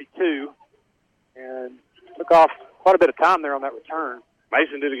the 42, and took off quite a bit of time there on that return.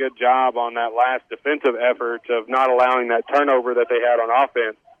 Mason did a good job on that last defensive effort of not allowing that turnover that they had on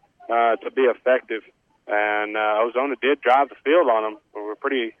offense to be effective. And Ozona did drive the field on them. We were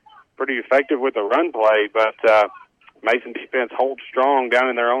pretty effective with the run play, but Mason defense holds strong down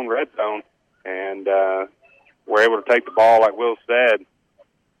in their own red zone, and were able to take the ball, like Will said,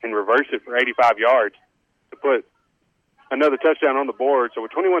 and reverse it for 85 yards to put another touchdown on the board. So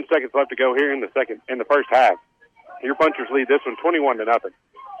with 21 seconds left to go here in the first half, your Punchers lead this one 21-0.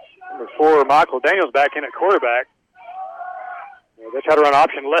 Number 4, Michael Daniels back in at quarterback. They try to run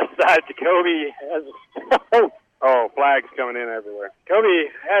option left side. Jacoby has flags coming in everywhere.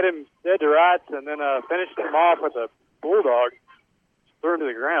 Jacoby had him dead to rights and then finished him off with a bulldog. threw him to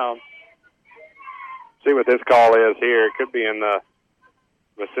the ground. See what this call is here. It could be in the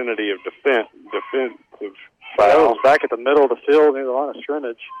vicinity of defensive Well, foul. it was back at the middle of the field near the line of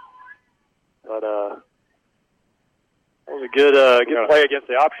scrimmage. But that was a good play against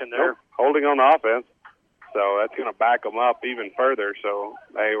the option there. Holding on the offense. So that's going to back them up even further. So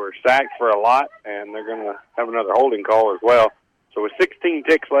they were sacked for a lot, and they're going to have another holding call as well. So with 16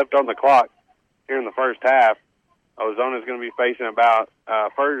 ticks left on the clock here in the first half, Ozona is going to be facing about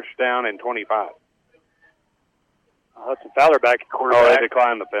first down and 25. Hudson Fowler back at quarterback. Oh, they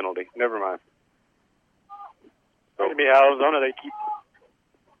declined the penalty. Never mind. It's going to be how Ozona, they keep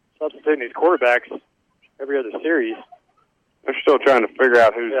substituting these quarterbacks every other series. They're still trying to figure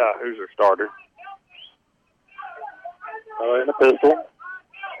out who's their starter. In the pistol.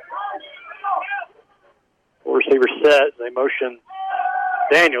 Four receiver set. They motion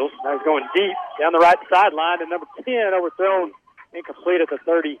Daniels. Now he's going deep down the right sideline, and number 10 overthrown, incomplete at the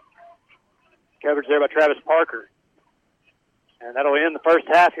 30. Coverage there by Travis Parker. And that'll end the first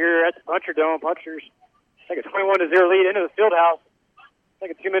half here at the Puncher Dome. Punchers take a 21-0 lead into the field house. Take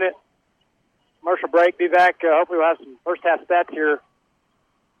a 2-minute commercial break. Be back. Hopefully we'll have some first half stats here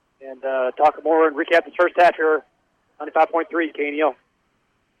and talk more and recap this first half here. 95.3 KNEL.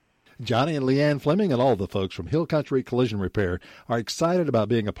 Johnny and Leanne Fleming and all the folks from Hill Country Collision Repair are excited about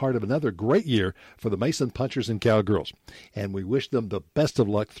being a part of another great year for the Mason Punchers and Cowgirls, and we wish them the best of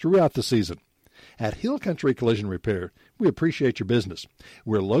luck throughout the season. At Hill Country Collision Repair, we appreciate your business.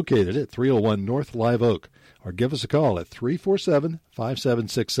 We're located at 301 North Live Oak, or give us a call at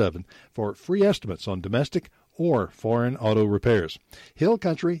 347-5767 for free estimates on domestic or foreign auto repairs. Hill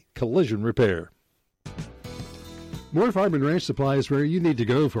Country Collision Repair. Moore Farm and Ranch Supply is where you need to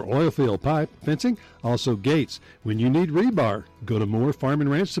go for oil field pipe, fencing, also gates. When you need rebar, go to Moore Farm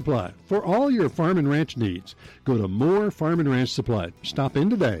and Ranch Supply. For all your farm and ranch needs, go to Moore Farm and Ranch Supply. Stop in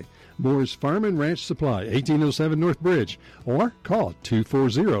today. Moore's Farm and Ranch Supply, 1807 North Bridge, or call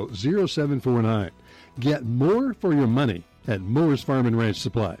 240-0749. Get more for your money at Moore's Farm and Ranch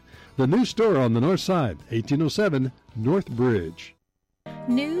Supply. The new store on the north side, 1807 North Bridge.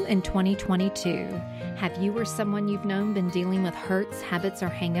 New in 2022, have you or someone you've known been dealing with hurts, habits, or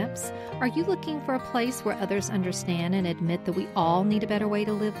hang-ups? Are you looking for a place where others understand and admit that we all need a better way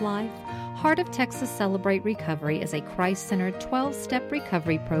to live life? Heart of Texas Celebrate Recovery is a Christ-centered 12-step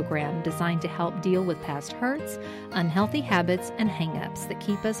recovery program designed to help deal with past hurts, unhealthy habits, and hang-ups that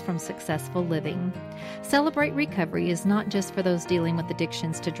keep us from successful living. Celebrate Recovery is not just for those dealing with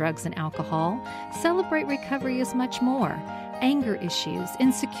addictions to drugs and alcohol. Celebrate Recovery is much more. Anger issues,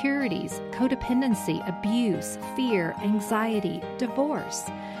 insecurities, codependency, abuse, fear, anxiety, divorce.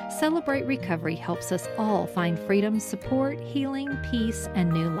 Celebrate Recovery helps us all find freedom, support, healing, peace,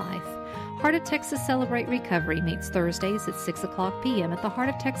 and new life. Heart of Texas Celebrate Recovery meets Thursdays at 6 o'clock p.m. at the Heart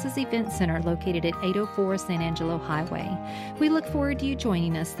of Texas Event Center located at 804 San Angelo Highway. We look forward to you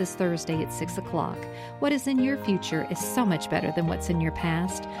joining us this Thursday at 6 o'clock. What is in your future is so much better than what's in your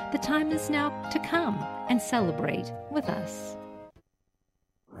past. The time is now to come and celebrate with us.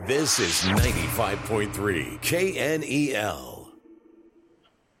 This is 95.3 KNEL.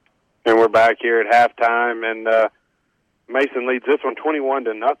 And we're back here at halftime, and Mason leads this one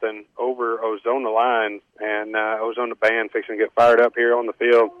 21-0 over Ozona Lions, and Ozona band fixing to get fired up here on the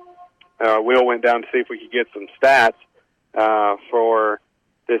field. Will went down to see if we could get some stats for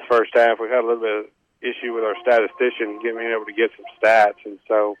this first half. We've had a little bit of issue with our statistician being able to get some stats, and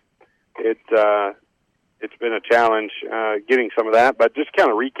so it's been a challenge getting some of that. But just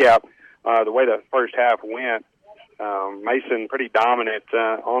kind of recap the way the first half went. Mason pretty dominant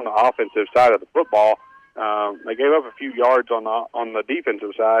on the offensive side of the football. They gave up a few yards on the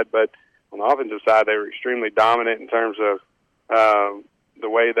defensive side, but on the offensive side, they were extremely dominant in terms of the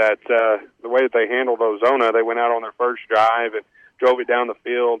way that they handled Ozona. They went out on their first drive and drove it down the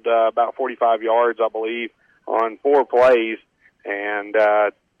field about 45 yards, I believe, on 4 plays, and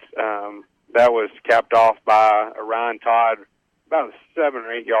that was capped off by a Ryan Todd, about a 7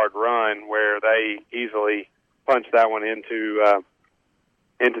 or 8 yard run where they easily punched that one into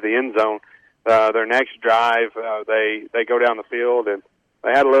the end zone. Their next drive, they go down the field, and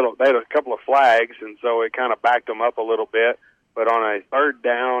they had a couple of flags, and so it kind of backed them up a little bit. But on a third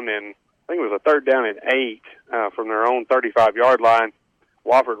down, and I think it was a third down and 8 from their own 35-yard line,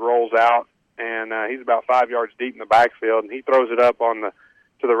 Wofford rolls out, and he's about 5 yards deep in the backfield, and he throws it up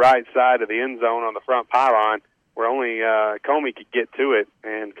to the right side of the end zone on the front pylon, where only Comey could get to it,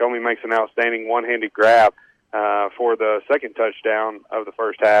 and Comey makes an outstanding one-handed grab for the second touchdown of the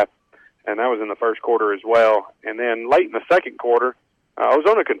first half. And that was in the first quarter as well. And then late in the second quarter,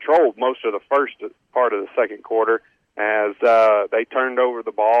 Ozona controlled most of the first part of the second quarter. as they turned over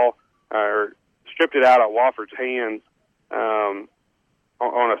the ball or stripped it out of Wofford's hands on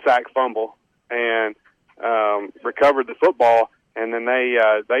a sack fumble and recovered the football, and then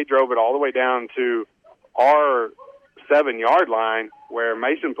they drove it all the way down to our 7-yard line, where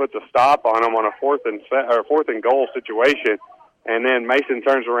Mason puts a stop on them on a fourth and goal situation, and then Mason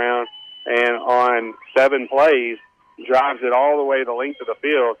turns around and on 7 plays drives it all the way the length of the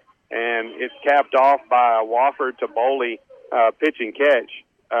field, and it's capped off by a Wofford to Boley pitch and catch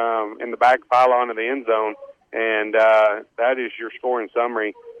in the back pylon of the end zone, and that is your scoring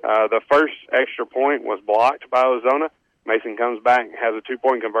summary. The first extra point was blocked by Ozona. Mason comes back, has a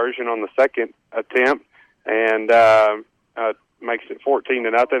 2-point conversion on the second attempt, and makes it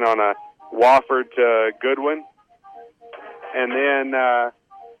 14-0 on a Wofford to Goodwin. And then that's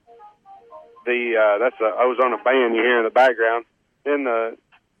the Ozona band you hear in the background. Then the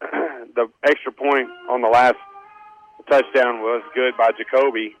extra point on the last touchdown was good by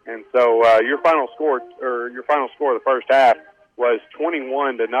Jacoby, and so your final score of the first half was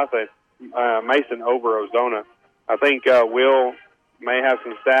 21-0, Mason over Ozona. I think Will may have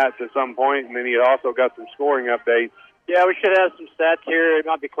some stats at some point, and then he also got some scoring updates. Yeah, we should have some stats here. It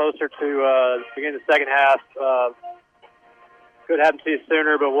might be closer to the beginning of the second half. Could happen to you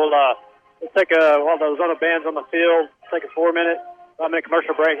sooner, but we'll take while the Ozona band's on the field, take a 5-minute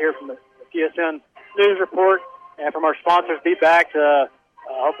commercial break here from the TSN News Report. And from our sponsors, be back to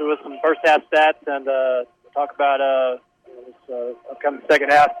hopefully with some first half stats and talk about this upcoming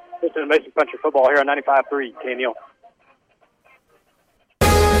second half. This is Mason Country Football here on 95.3 KNEL.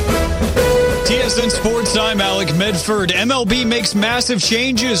 TSN Sports, I'm Alec Medford. MLB makes massive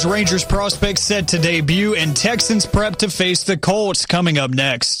changes. Rangers prospects set to debut, and Texans prep to face the Colts. Coming up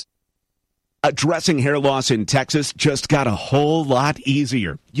next. Addressing hair loss in Texas just got a whole lot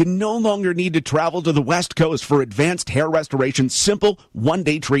easier. You no longer need to travel to the West Coast for Advanced Hair Restoration's simple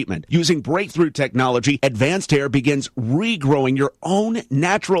one-day treatment. Using breakthrough technology, Advanced Hair begins regrowing your own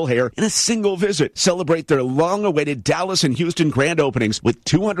natural hair in a single visit. Celebrate their long-awaited Dallas and Houston grand openings with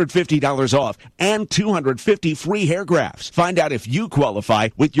 $250 off and 250 free hair grafts. Find out if you qualify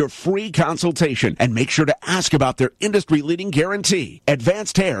with your free consultation and make sure to ask about their industry-leading guarantee.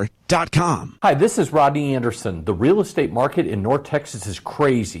 AdvancedHair.com. Hi, this is Rodney Anderson. The real estate market in North Texas is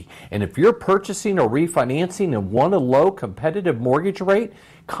crazy. And if you're purchasing or refinancing and want a low competitive mortgage rate,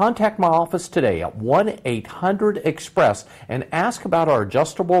 contact my office today at 1-800-EXPRESS and ask about our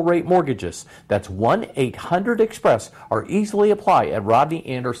adjustable rate mortgages. That's 1-800-EXPRESS or easily apply at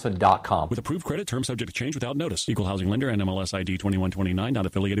rodneyanderson.com. With approved credit, terms subject to change without notice. Equal housing lender, NMLS ID 2129, not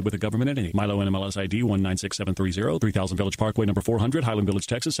affiliated with a government entity. Milo NMLS ID 196730, 3000 Village Parkway, number 400, Highland Village,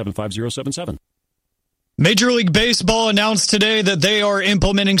 Texas 75077. Major League Baseball announced today that they are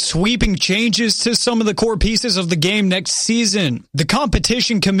implementing sweeping changes to some of the core pieces of the game next season. The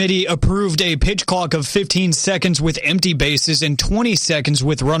competition committee approved a pitch clock of 15 seconds with empty bases and 20 seconds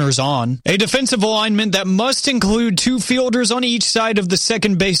with runners on. A defensive alignment that must include 2 fielders on each side of the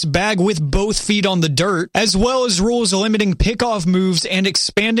second base bag with both feet on the dirt, as well as rules limiting pickoff moves and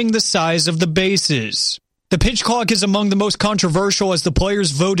expanding the size of the bases. The pitch clock is among the most controversial as the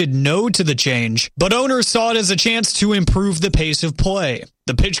players voted no to the change, but owners saw it as a chance to improve the pace of play.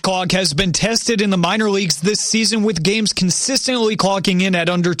 The pitch clock has been tested in the minor leagues this season with games consistently clocking in at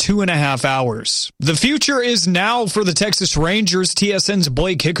under 2.5 hours. The future is now for the Texas Rangers, TSN's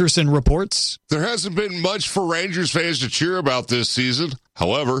Blake Hickerson reports. There hasn't been much for Rangers fans to cheer about this season.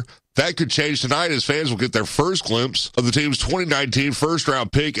 However, that could change tonight as fans will get their first glimpse of the team's 2019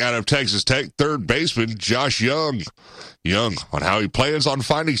 first-round pick out of Texas Tech, third baseman Josh Young. Young on how he plans on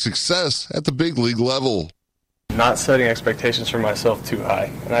finding success at the big league level. Not setting expectations for myself too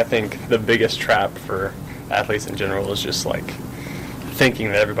high. And I think the biggest trap for athletes in general is just like thinking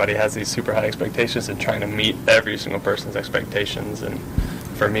that everybody has these super high expectations and trying to meet every single person's expectations. And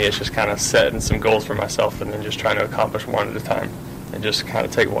for me, it's just kind of setting some goals for myself and then just trying to accomplish one at a time. And just kind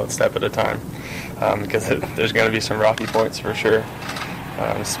of take one step at a time, because there's going to be some rocky points for sure,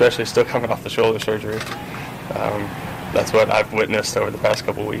 especially still coming off the shoulder surgery. That's what I've witnessed over the past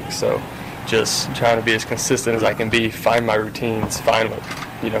couple weeks. So just trying to be as consistent as I can be, find my routines, find what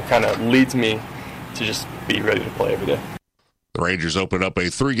kind of leads me to just be ready to play every day. The Rangers open up a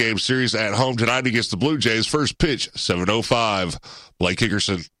 3-game series at home tonight against the Blue Jays. First pitch, 7:05. Blake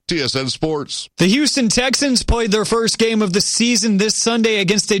Hickerson, TSN Sports. The Houston Texans played their first game of the season this Sunday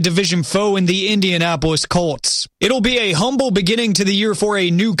against a division foe in the Indianapolis Colts. It'll be a humble beginning to the year for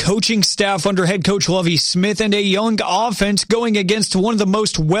a new coaching staff under head coach Lovie Smith and a young offense going against one of the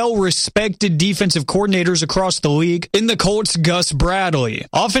most well-respected defensive coordinators across the league in the Colts, Gus Bradley.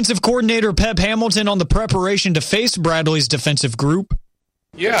 Offensive coordinator Pep Hamilton on the preparation to face Bradley's defensive group.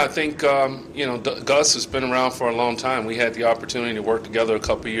 Yeah, I think, Gus has been around for a long time. We had the opportunity to work together a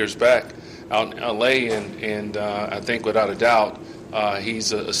couple of years back out in L.A., and I think without a doubt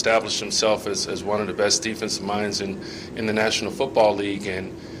he's established himself as one of the best defensive minds in the National Football League.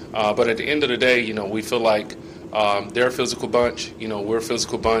 But at the end of the day, we feel like they're a physical bunch. We're a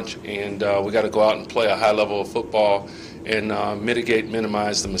physical bunch, and we got to go out and play a high level of football and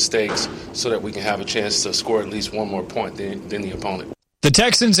minimize the mistakes so that we can have a chance to score at least one more point than the opponent. The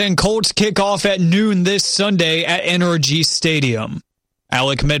Texans and Colts kick off at noon this Sunday at NRG Stadium.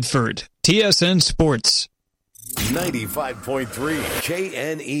 Alec Medford, TSN Sports. 95.3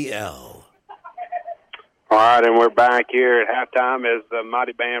 KNEL. All right, and we're back here at halftime as the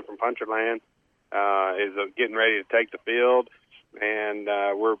mighty band from Puncherland is getting ready to take the field. And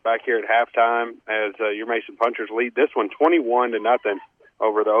we're back here at halftime as your Mason Punchers lead this one 21-0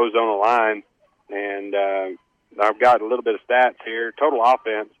 over the Ozona line. And I've got a little bit of stats here. Total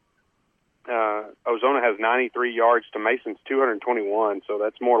offense, Ozona has 93 yards to Mason's 221, so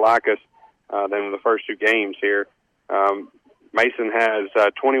that's more like us than the first two games here. Mason has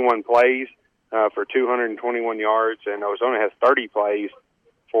 21 plays for 221 yards, and Ozona has 30 plays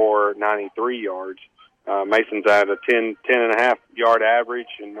for 93 yards. Mason's at a 10.5 yard average,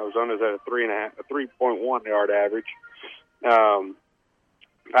 and Ozona's at a 3.1 yard average.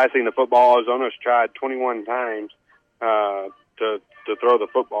 Passing the football, Ozona's tried 21 times to throw the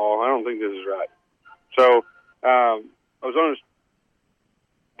football. I don't think this is right. So Ozona's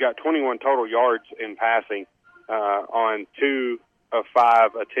got 21 total yards in passing on 2 of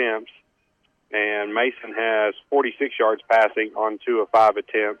 5 attempts, and Mason has 46 yards passing on 2 of 5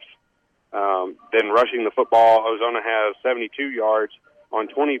 attempts. Then rushing the football, Ozona has 72 yards on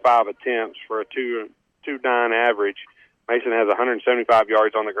 25 attempts for a 2.9 average. Mason has 175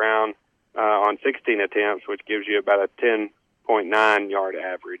 yards on the ground on 16 attempts, which gives you about a 10.9 yard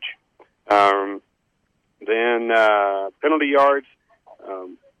average. Then penalty yards.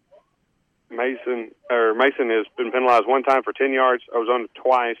 Mason has been penalized one time for 10 yards. Ozona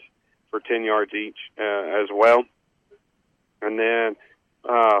twice for 10 yards each as well. And then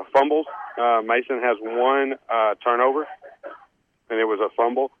fumbles. Mason has one turnover, and it was a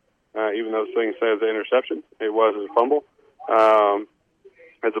fumble. Even though this thing says interception, it was a fumble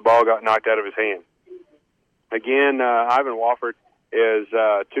as the ball got knocked out of his hand. Again, Ivan Wofford is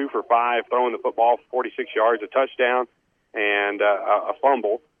 2 for 5, throwing the football for 46 yards, a touchdown, and a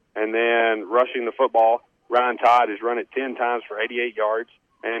fumble. And then rushing the football, Ryan Todd has run it 10 times for 88 yards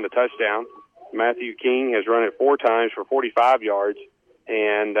and a touchdown. Matthew King has run it 4 times for 45 yards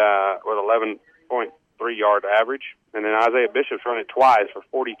and with 11.3 yard average. And then Isaiah Bishop's run it twice for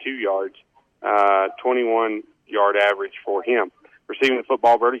 42 yards, 21 yard average for him. Receiving the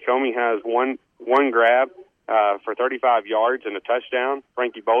football, Brody Comey has one grab for 35 yards and a touchdown.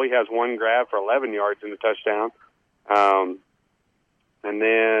 Frankie Boley has one grab for 11 yards and a touchdown. And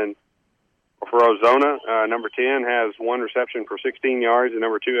then for Ozona, number 10 has one reception for 16 yards, and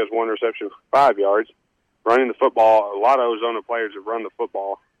number 2 has one reception for 5 yards. Running the football, a lot of Ozona players have run the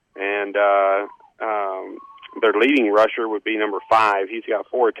football, and their leading rusher would be number 5. He's got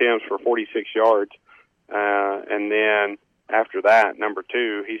 4 attempts for 46 yards. And then after that, number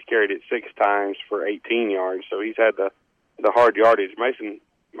 2, he's carried it 6 times for 18 yards. So he's had the hard yardage. Mason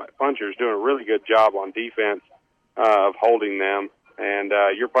Punchers doing a really good job on defense of holding them. And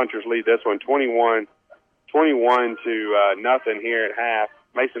your Punchers lead this one 21 to nothing here at half.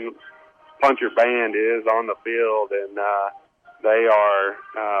 Mason Puncher Band is on the field, and they are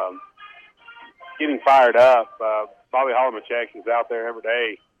getting fired up. Bobby Holomachek is out there every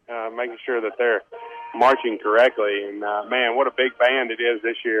day making sure that they're marching correctly. And, man, what a big band it is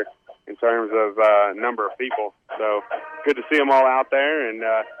this year in terms of number of people. So good to see them all out there. And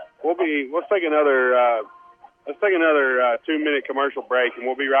let's take another 2-minute commercial break, and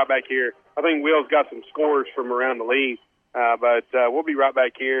we'll be right back here. I think Will's got some scores from around the league, but we'll be right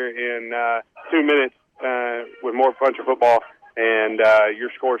back here in 2 minutes with more Puncher football and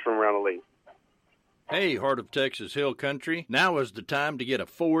your scores from around the league. Hey, Heart of Texas Hill Country. Now is the time to get a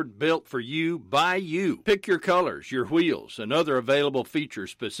Ford built for you by you. Pick your colors, your wheels, and other available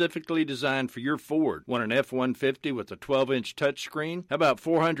features specifically designed for your Ford. Want an F-150 with a 12-inch touchscreen? How about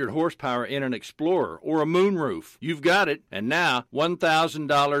 400 horsepower in an Explorer or a moonroof? You've got it. And now,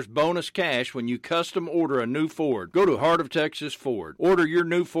 $1,000 bonus cash when you custom order a new Ford. Go to Heart of Texas Ford. Order your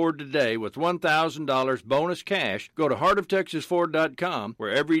new Ford today with $1,000 bonus cash. Go to heartoftexasford.com,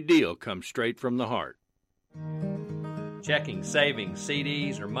 where every deal comes straight from the heart. Checking, savings,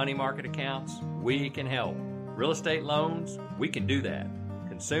 CDs, or money market accounts, we can help. Real estate loans, we can do that.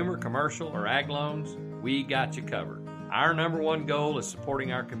 Consumer, commercial, or ag loans, we got you covered. Our number one goal is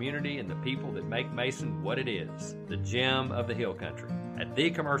supporting our community and the people that make Mason what it is, the gem of the Hill Country. At The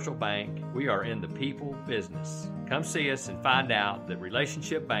Commercial Bank, we are in the people business. Come see us and find out that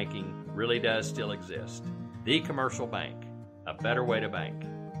relationship banking really does still exist. The Commercial Bank, a better way to bank.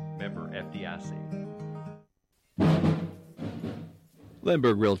 Member FDIC.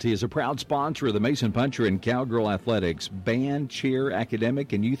 Lindbergh Realty is a proud sponsor of the Mason Puncher and Cowgirl Athletics, band, cheer,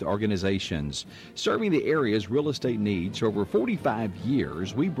 academic, and youth organizations. Serving the area's real estate needs for over 45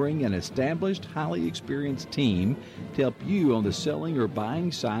 years, we bring an established, highly experienced team to help you on the selling or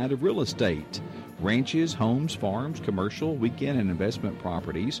buying side of real estate. Ranches, homes, farms, commercial, weekend, and investment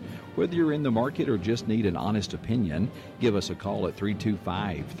properties. Whether you're in the market or just need an honest opinion, give us a call at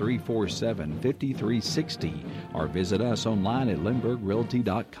 325-347-5360 or visit us online at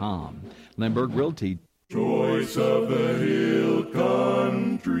lindberghrealty.com. Lindbergh Realty. Choice of the Hill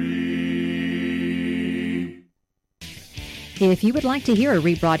Country. If you would like to hear a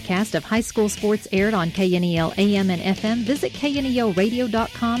rebroadcast of high school sports aired on KNEL AM and FM, visit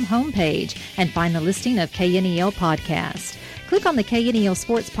KNELradio.com homepage and find the listing of KNEL podcasts. Click on the KNEL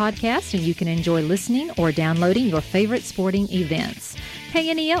Sports Podcast and you can enjoy listening or downloading your favorite sporting events.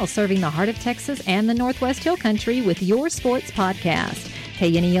 KNEL, serving the heart of Texas and the Northwest Hill Country with your sports podcast.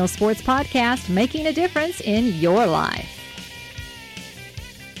 KNEL Sports Podcast, making a difference in your life.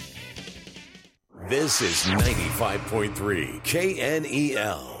 This is 95.3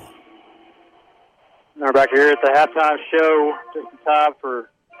 KNEL. We're back here at the halftime show, just in time for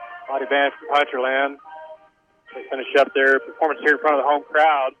Mighty Band from Puncherland. They finish up their performance here in front of the home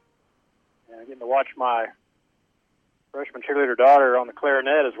crowd. And getting to watch my freshman cheerleader daughter on the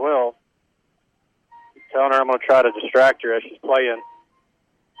clarinet as well. I'm telling her I'm going to try to distract her as she's playing.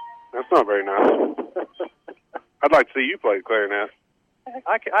 That's not very nice. I'd like to see you play the clarinet.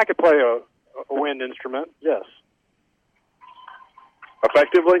 I could play a wind instrument, yes.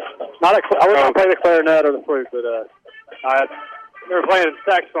 Effectively? I wouldn't play the clarinet or the flute, but they were playing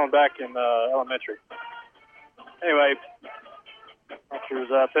saxophone back in elementary. Anyway, Punchers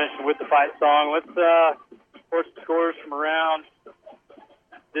finishing with the fight song. Let's report some scores from around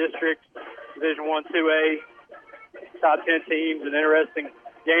district, Division I, 2A, top 10 teams, and interesting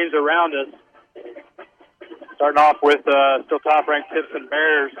games around us. Starting off with still top-ranked Tippson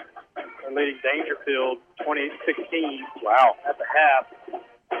Bears. They're leading Dangerfield 28-16. Wow. At the half.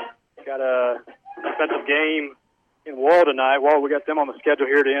 Got a defensive game in Wall tonight. Wall, we got them on the schedule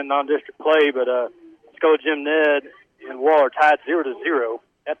here to end non-district play, but Scola Jim Ned and Wall are tied 0-0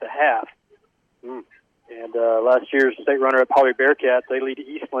 at the half. And last year's state runner-up Holly Bearcats, they lead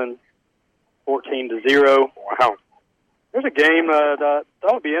Eastland 14-0. Wow. There's a game that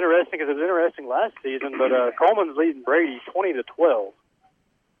would be interesting because it was interesting last season, but Coleman's leading Brady 20-12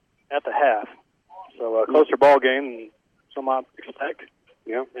 at the half. So a closer ball game than some might expect.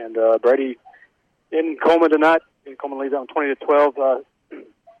 Yeah. And Brady in Coleman tonight. And Coleman leads out 20-12.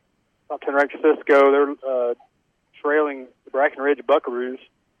 Top 10 ranked Cisco. They're trailing the Brackenridge Buckaroos.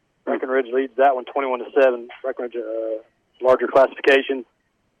 Brackenridge leads that one 21-7. Brackenridge larger classification.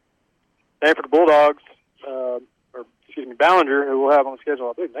 Stanford Bulldogs. Ballinger, who we'll have on the schedule,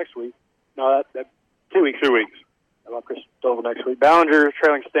 I believe, next week. No, that 2 weeks. 2 weeks. About Christopher next week. Ballinger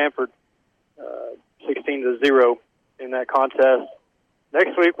trailing Stanford 16-0 in that contest.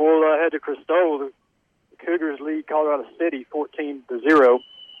 Next week, we'll head to Cristobal. The Cougars lead Colorado City 14-0. So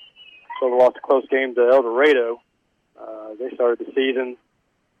they lost a close game to El Dorado. They started the season.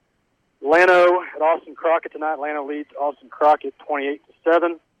 Llano at Austin Crockett tonight. Llano leads Austin Crockett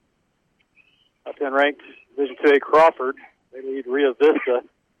 28-7. Top 10 ranked Division 2A Crawford. They lead Rio Vista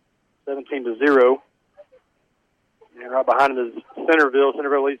 17-0. And right behind them is Centerville.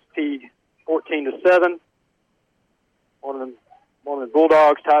 Centerville leads T 14-7. One of them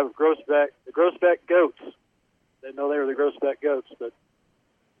Bulldogs tied with Groesbeck. The Groesbeck Goats. Didn't know they were the Groesbeck Goats, but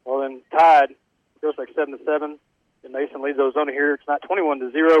then tied. Groesbeck 7-7. And Mason leads Ozona here tonight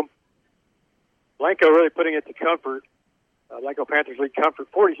 21-0. Blanco really putting it to Comfort. Blanco Panthers lead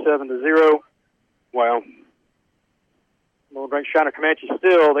Comfort 47-0. Well, Ranked Shiner Comanche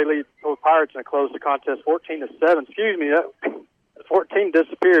still, they lead Post Pirates and close the contest 14-7. Excuse me, that 14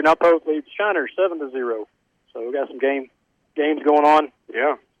 disappeared. Now Post leads Shiner 7-0. So we got some games going on.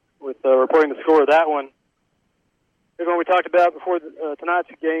 Yeah. With reporting the score of that one. Here's one we talked about before tonight's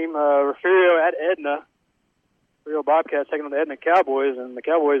game. Refugio at Edna. Refugio Bobcats taking on the Edna Cowboys, and the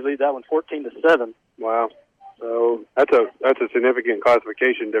Cowboys lead that one 14-7. Wow. So that's a significant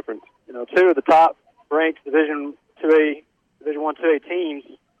classification difference. You know, two of the top ranked Division 1 2A teams,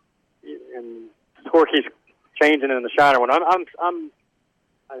 and the score keeps changing in the Shiner one. I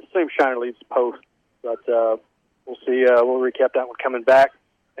assume Shiner leads Post, but we'll see. We'll recap that one coming back,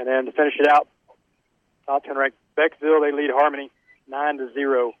 and then to finish it out, top 10 ranked Becksville, they lead Harmony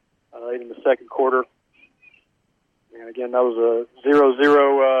 9-0 late in the second quarter. And again, that was a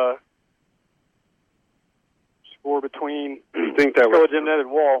 0-0 score between College Net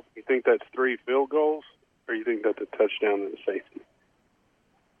and Wall. You think that's 3 field goals, or you think that's a touchdown and a safety?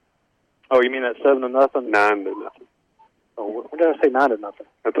 Oh, you mean that 7-0? 9-0. Oh, what did I say? 9-0.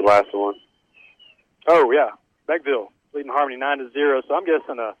 That's the last one. Oh yeah, Beckville leading Harmony 9-0. So I'm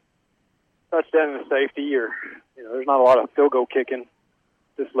guessing a touchdown and a safety, or there's not a lot of field goal kicking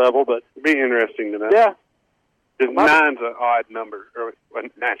this level, but it'd be interesting to know. Yeah. Just 9's an odd number,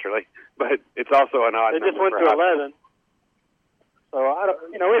 naturally, but it's also an odd number. It just went to 11. So I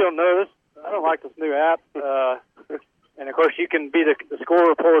don't, we don't know this. I don't like this new app. And of course, you can be the score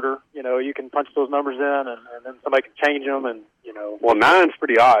reporter. You can punch those numbers in, and then somebody can change them. And Well, 9's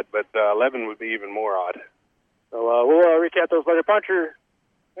pretty odd, but 11 would be even more odd. So we'll recap those later.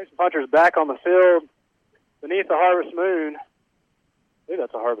 Mason Puncher's back on the field beneath the Harvest Moon. I believe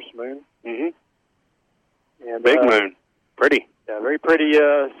that's a Harvest Moon. Mm-hmm. And, big moon. Pretty. Yeah, very pretty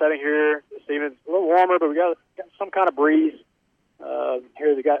setting here this evening. It's a little warmer, but we got some kind of breeze.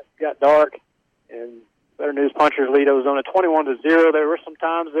 Here it got dark. And better news, Punchers lead Ozona 21-0. There were some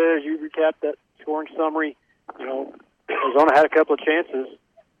times there, as you recapped that scoring summary, Ozona had a couple of chances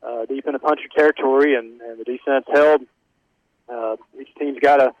deep into Puncher territory, and the defense held. Each team's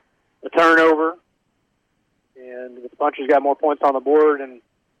got a turnover, and the Punchers got more points on the board, and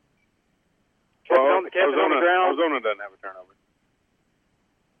Ozona on the ground. doesn't have a turnover.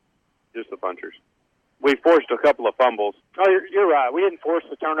 Just the Punchers. We forced a couple of fumbles. Oh, you're right. We didn't force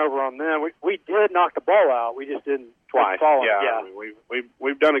the turnover on them. We did knock the ball out. We just didn't twice. Follow yeah, yeah. I mean,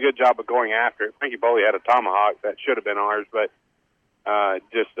 we've done a good job of going after it. Frankie Boley had a tomahawk that should have been ours, but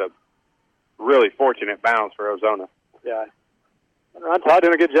just a really fortunate bounce for Ozona. Yeah, Ron Todd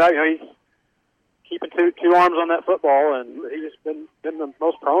doing a good job. He's keeping two arms on that football, and he's been the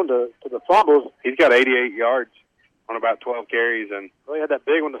most prone to the fumbles. He's got 88 yards on about 12 carries, and he had that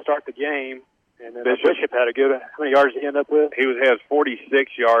big one to start the game. And then Bishop had a good. How many yards did he end up with? He has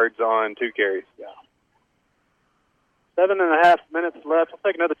 46 yards on 2 carries. Yeah. 7.5 minutes left. We'll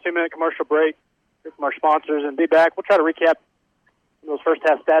take another 2-minute commercial break. Hear from our sponsors and be back. We'll try to recap those first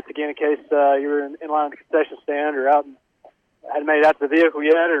half stats again in case you were in line at the concession stand or out and hadn't made it out to the vehicle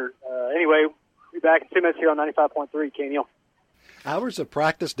yet. Or anyway, we'll be back in 2 minutes here on 95.3 KNEL. Hours of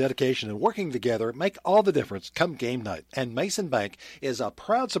practice, dedication, and working together make all the difference come game night, and Mason Bank is a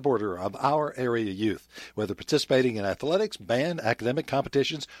proud supporter of our area youth. Whether participating in athletics, band, academic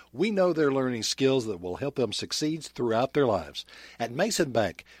competitions, we know they're learning skills that will help them succeed throughout their lives. At Mason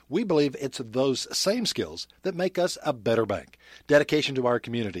Bank, we believe it's those same skills that make us a better bank. Dedication to our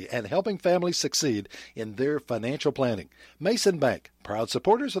community and helping families succeed in their financial planning. Mason Bank, proud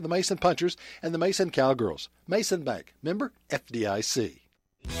supporters of the Mason Punchers and the Mason Cowgirls. Mason Bank, member FDIC.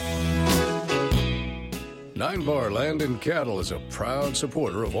 9 Bar Land and Cattle is a proud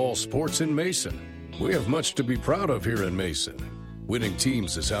supporter of all sports in Mason. We have much to be proud of here in Mason. Winning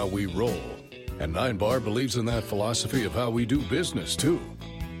teams is how we roll. And 9 Bar believes in that philosophy of how we do business, too.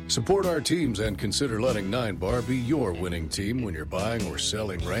 Support our teams and consider letting 9 Bar be your winning team when you're buying or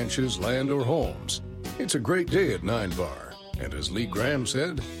selling ranches, land, or homes. It's a great day at 9 Bar. And as Lee Graham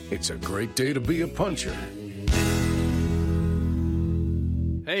said, it's a great day to be a puncher.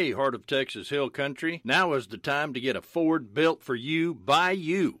 Hey, Heart of Texas Hill Country, now is the time to get a Ford built for you by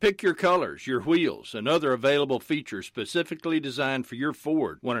you. Pick your colors, your wheels, and other available features specifically designed for your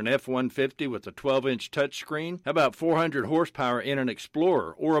Ford. Want an F-150 with a 12-inch touchscreen? How about 400 horsepower in an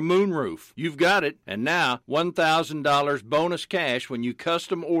Explorer or a moonroof? You've got it. And now, $1,000 bonus cash when you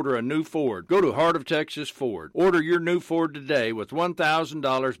custom order a new Ford. Go to Heart of Texas Ford. Order your new Ford today with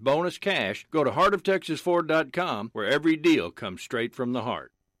 $1,000 bonus cash. Go to heartoftexasford.com, where every deal comes straight from the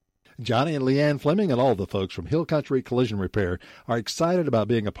heart. Johnny and Leanne Fleming and all the folks from Hill Country Collision Repair are excited about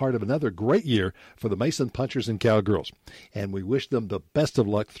being a part of another great year for the Mason Punchers and Cowgirls, and we wish them the best of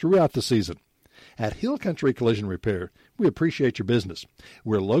luck throughout the season. At Hill Country Collision Repair, we appreciate your business.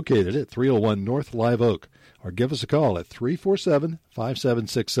 We're located at 301 North Live Oak, or give us a call at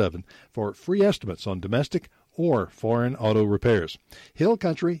 347-5767 for free estimates on domestic or foreign auto repairs. Hill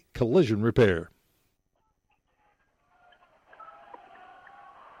Country Collision Repair.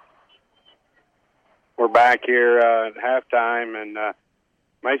 We're back here at halftime, and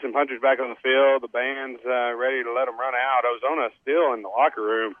Mason Puncher's back on the field. The band's ready to let them run out. Ozona still in the locker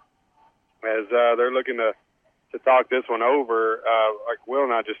room as they're looking to talk this one over. Like Will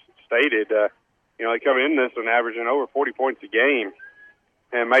and I just stated, they come in this one averaging over 40 points a game,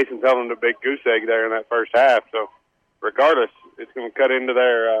 and Mason's held them to a big goose egg there in that first half. So regardless, it's going to cut into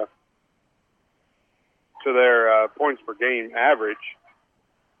their points per game average.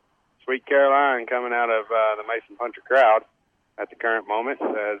 Sweet Caroline coming out of the Mason Puncher crowd at the current moment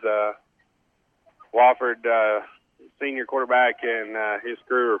as Wofford, senior quarterback, and his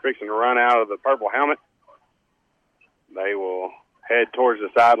crew are fixing to run out of the purple helmet. They will head towards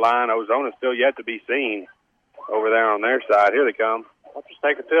the sideline. Ozona still yet to be seen over there on their side. Here they come. Let's just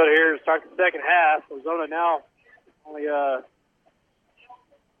take the field here to start the second half. Ozona now only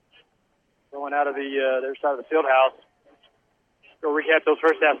going out of their side of the field house. Go recap those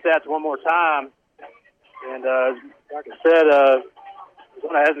first half stats one more time. And like I said,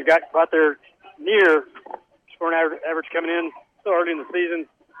 Ozona hasn't got there near scoring average coming in so early in the season.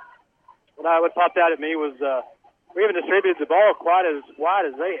 What popped out at me was we haven't distributed the ball quite as wide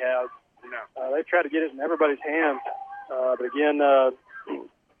as they have. They've tried to get it in everybody's hands. But again,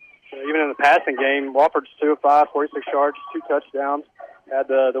 even in the passing game, Wofford's 2 of 5, 46 yards, 2 touchdowns. Had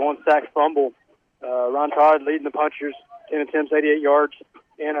the one sack fumble. Ron Todd leading the Punchers, 10 attempts, 88 yards,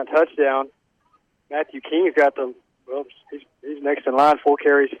 and a touchdown. Matthew King's got he's next in line, 4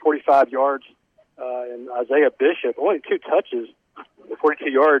 carries, 45 yards. And Isaiah Bishop, only 2 touches, 42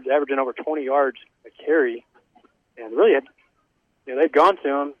 yards, averaging over 20 yards a carry. And really, they've gone to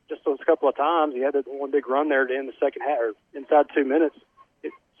him just those couple of times. He had that one big run there to end the second half, or inside 2 minutes.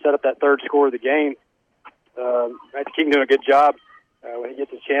 It set up that third score of the game. Matthew King doing a good job when he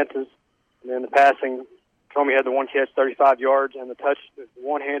gets his chances. And then the passing, Comey had the one catch, 35 yards, and the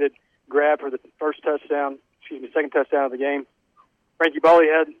one-handed grab for the second touchdown of the game. Frankie Bowley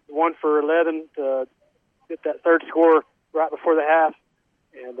had 1 for 11 to get that third score right before the half.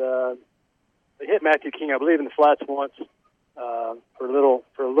 And they hit Matthew King, I believe, in the flats once for a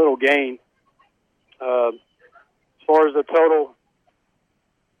little gain. As far as the total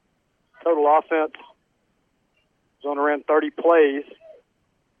offense, Ozona ran 30 plays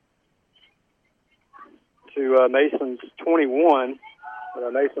to Mason's 21.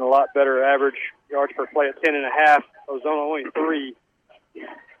 Mason a lot better average yards per play at 10.5. Ozona only 3.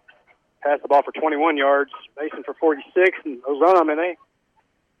 Passed the ball for 21 yards. Mason for 46. And Ozona, they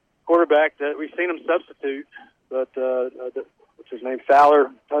quarterback that we've seen him substitute, but what's his name?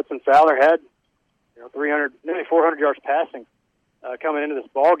 Hudson Fowler had 400 yards passing coming into this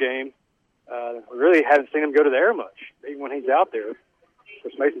ball game. We really haven't seen him go to the air much, even when he's out there.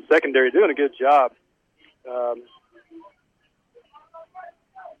 This Mason secondary doing a good job. As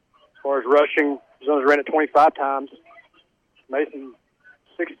far as rushing, Zona's ran it 25 times. Mason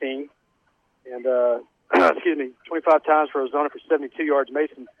 16, and 25 times for Ozona for 72 yards.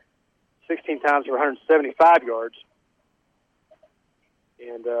 Mason 16 times for 175 yards.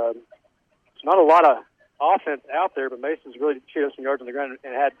 And it's not a lot of offense out there, but Mason's really cheated up some yards on the ground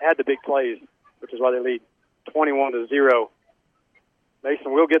and had the big plays, which is why they lead 21-0.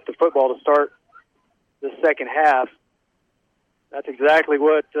 Mason will get the football to start the second half. That's exactly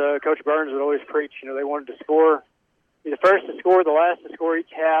what Coach Burns would always preach. They wanted to be the first to score, the last to score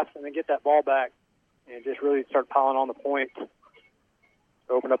each half, and then get that ball back and just really start piling on the points to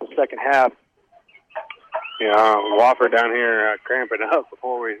open up the second half. Wofford down here cramping up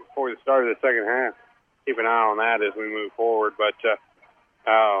before the start of the second half. Keep an eye on that as we move forward. But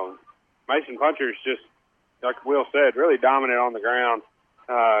Mason Punchers, just like Will said, really dominant on the ground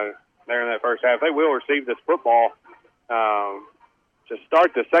there in that first half. They will receive this football to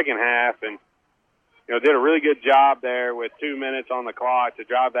start the second half, and did a really good job there with 2 minutes on the clock to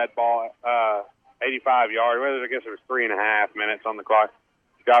drive that ball 85 yards. Well, I guess it was 3.5 minutes on the clock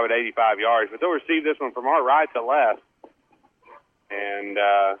to drive it 85 yards. But they'll receive this one from our right to left. And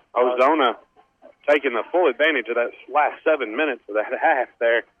Ozona taking the full advantage of that last 7 minutes of that half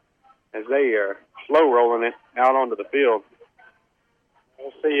there as they are slow rolling it out onto the field.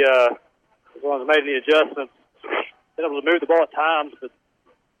 We'll see as long as made any adjustments. Been able to move the ball at times, but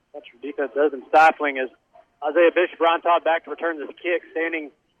Puncher defense has been stifling as Isaiah Bishop, Ron Todd back to return this kick,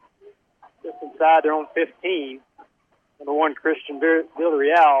 standing just inside their own 15. Number 1, Christian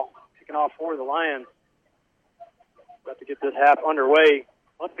Villarreal, kicking off for the Lions. About to get this half underway.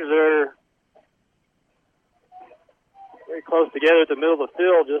 Punchers are very close together at the middle of the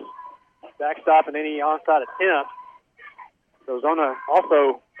field, just backstopping any onside attempt. Ozona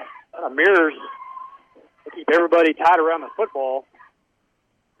also kind of mirrors to keep everybody tight around the football.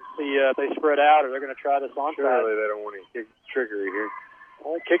 See if they spread out or they're going to try this onside. Surely they don't want to kick trickery here.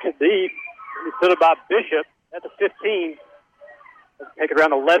 Only kick it deep. He's stood by Bishop at the 15. Take it around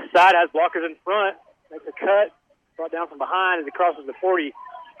the left side, has blockers in front, makes a cut, brought down from behind as he crosses the 40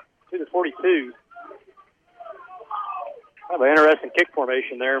 to the 42. Kind of an interesting kick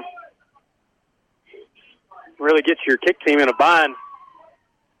formation there. Really gets your kick team in a bind,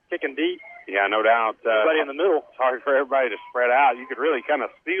 kicking deep. Yeah, no doubt. Everybody in the middle. It's hard for everybody to spread out. You could really kind of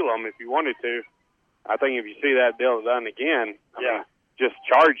steal them if you wanted to. I think if you see that deal done again, I mean, just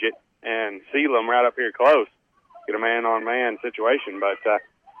charge it and seal them right up here close. Get a man-on-man situation. But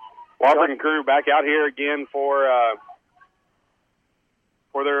Wofford and crew back out here again for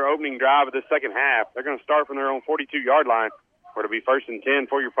their opening drive of the second half. They're going to start from their own 42-yard line, where it'll be 1st and 10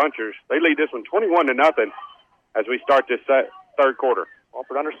 for your Punchers. They lead this one 21-0 as we start this third quarter.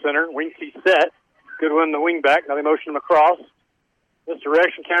 Wofford under center, wing T set. Goodwin the wing back. Now they motion him across. This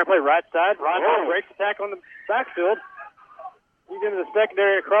direction, counterplay right side. Ron breaks attack on the backfield. He's into the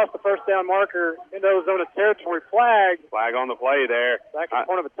secondary across the first down marker into Ozona territory. Flag on the play there. Back in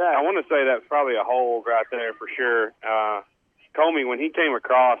point of attack. I want to say that's probably a hold right there for sure. Comey, when he came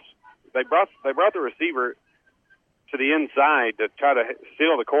across, they brought the receiver to the inside to try to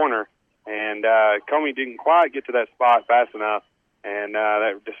seal the corner, and Comey didn't quite get to that spot fast enough, and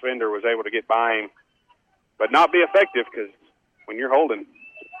that defender was able to get by him, but not be effective because when you're holding,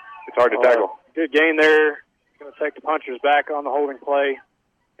 it's hard to tackle. Good gain there. Going to take the Punchers back on the holding play.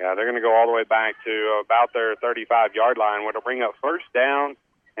 Yeah, they're going to go all the way back to about their 35-yard line, where they'll bring up first down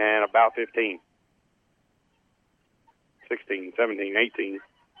and about 15. 16, 17, 18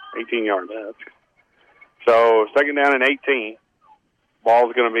 yards. So second down and 18.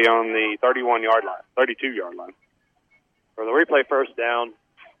 Ball's going to be on the 31-yard line, 32-yard line. For the replay first down.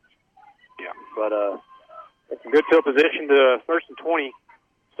 Yeah. But it's a good field position to 1st and 20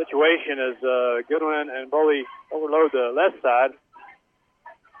 situation as Goodwin and Boley overload the left side.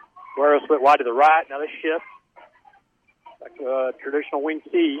 Guerrero split wide to the right. Now they shift. Back to traditional wing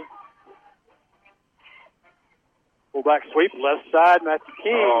T. Fullback sweep, left side. Matthew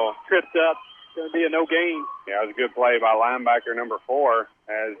King tripped up. It's going to be a no gain. Yeah, it was a good play by linebacker number 4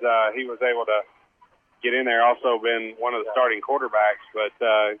 as he was able to get in there. Also been one of the starting quarterbacks, but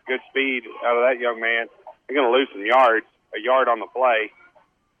good speed out of that young man. They're going to lose some yards, a yard on the play.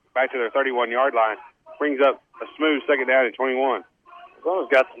 Back to their 31-yard line. Brings up a smooth second down and 21. Arizona's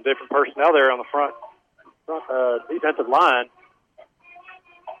got some different personnel there on the front defensive line.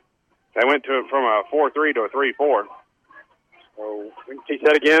 They went to it from a 4-3 to a 3-4. So we can see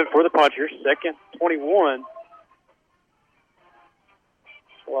that again for the Punchers. 2nd, 21.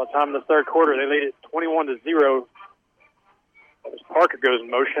 Well, time in the third quarter, they lead it 21-0. As Parker goes in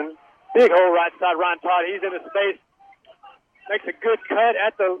motion. Big hole right side, Ryan Todd. He's in the space. Makes a good cut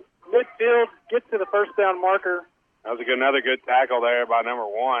at the midfield. Gets to the first down marker. That was another good tackle there by number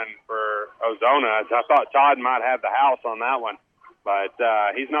 1 for Ozona. I thought Todd might have the house on that one. But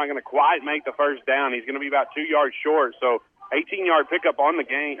he's not going to quite make the first down. He's going to be about 2 yards short. So 18-yard pickup on the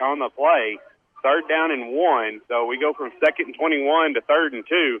play. 3rd down and 1. So we go from 2nd and 21 to 3rd and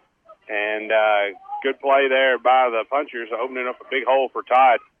 2. And good play there by the Punchers, opening up a big hole for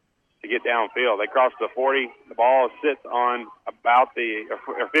Todd to get downfield. They cross the 40. The ball sits on about the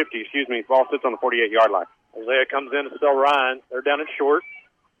 50. The ball sits on the 48-yard line. Isaiah comes in to spell Ryan. They're down and short.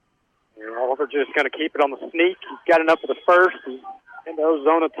 And Oliver just going to keep it on the sneak. He's got enough for the first. He's into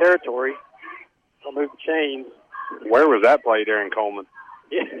Ozona territory. He'll move the chains. Where was that play during Coleman?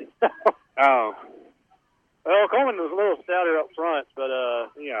 Yeah. Oh. Well, Coleman was a little stouter up front, but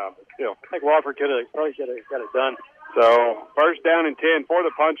yeah, but still. I think Wofford probably should have got it done. So, first down and 10 for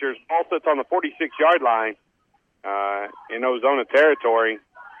the Punchers. Ball sits on the 46-yard line in Ozona territory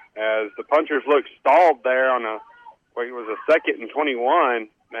as the Punchers look stalled there on it was a 2nd and 21,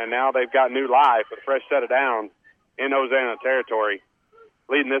 and now they've got new life with a fresh set of downs in Ozona territory,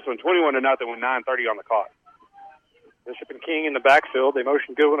 leading this one 21-0 with 9:30 on the clock. Bishop and King in the backfield. They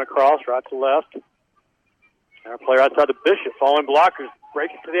motion Goodwin across, right to left. Now play right side to Bishop. Following blockers.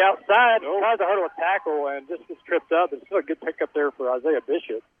 Breaks it to the outside. Tries to hurdle a tackle and just gets tripped up. It's still a good pickup there for Isaiah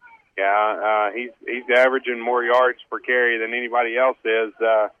Bishop. Yeah, he's averaging more yards per carry than anybody else is.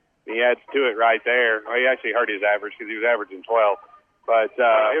 He adds to it right there. Well, he actually hurt his average because he was averaging 12. But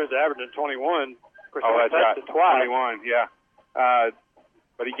he was averaging 21. Oh, that's right. 21, yeah.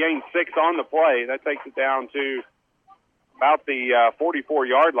 but he gained 6 on the play. That takes it down to about the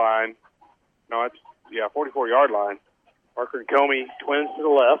 44-yard line. No, it's 44-yard line. Parker and Comey, twins to the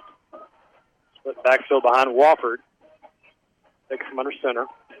left. Split backfield behind Wofford. Takes him under center.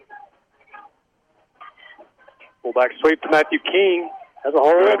 Fullback sweep to Matthew King. Has a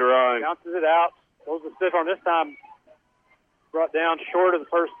hole. Good run. Bounces it out. Goes the stiff arm. This time brought down short of the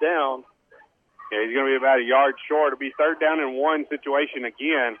first down. Yeah, he's going to be about a yard short. It'll be 3rd down and 1 situation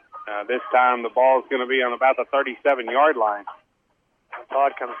again. This time the ball's going to be on about the 37-yard line.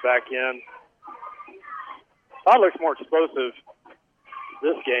 Todd comes back in. Todd looks more explosive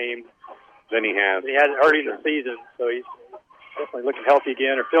this game than he has. He had early in the season, so he's definitely looking healthy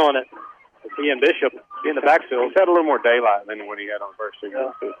again, or feeling it. As he and Bishop in the backfield. He's had a little more daylight than what he had on the first 2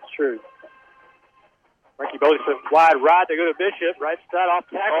 games. Yeah, it's true. Frankie Bowley slips wide right. They go to Bishop. Right side off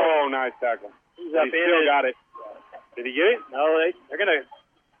tackle. Oh, nice tackle. He's up he in still it. got it. Did he get it? No, they're gonna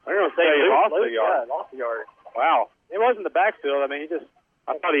say he lost the yard. Yeah, lost the yard. Wow. It wasn't the backfield. I mean,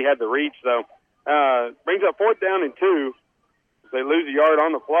 I thought he had the reach, though. Brings up 4th down and 2. They lose a yard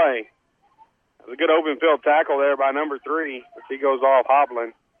on the play. It was a good open field tackle there by number 3, as he goes off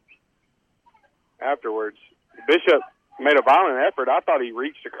hobbling afterwards. Bishop made a violent effort. I thought he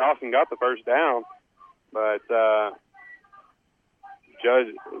reached across and got the first down, but the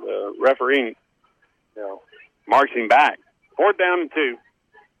referee, marks him back. 4th down and 2.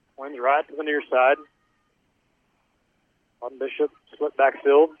 Twins right to the near side. On Bishop, split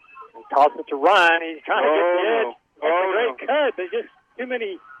backfield. And toss it to Ryan. He's trying to get the edge. That's a great cut. There's just too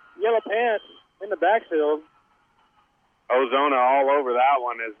many yellow pants in the backfield. Ozona all over that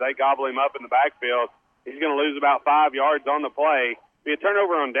one as they gobble him up in the backfield. He's going to lose about 5 yards on the play. Be a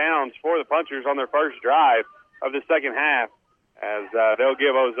turnover on downs for the Punchers on their first drive of the second half, as they'll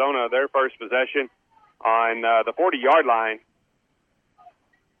give Ozona their first possession on the 40-yard line.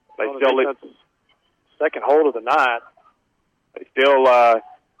 They still lead. Second hold of the night. They still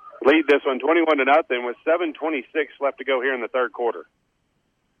lead this one 21-0 with 7:26 left to go here in the third quarter.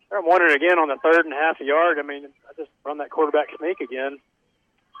 I'm wondering again on the 3rd and half a yard. I mean, I just run that quarterback sneak again.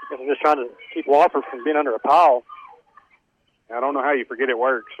 I'm just trying to keep Wofford from being under a pile. I don't know how you forget it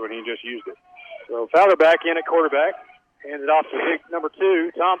works when he just used it. So Fowler back in at quarterback. Hands it off to big number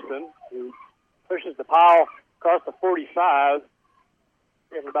 2, Thompson, who pushes the pile across the 45.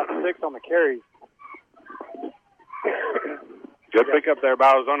 He has about 6 on the carry. Good pickup there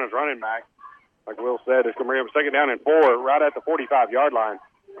by Ozona's running back. Like Will said, it's going to bring up 2nd down and 4 right at the 45-yard line.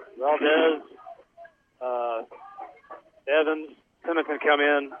 Valdez, Evans, Simonton come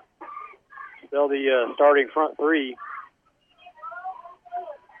in. Still the starting front 3.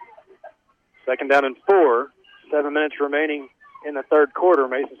 2nd down and 4. 7 minutes remaining in the third quarter.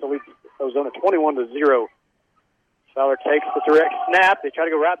 Mason so leads Ozona 21-0. Fowler takes the direct snap. They try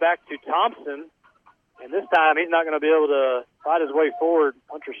to go right back to Thompson. And this time he's not going to be able to fight his way forward.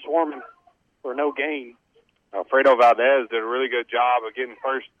 Puncher swarming for no gain. Alfredo Valdez did a really good job of getting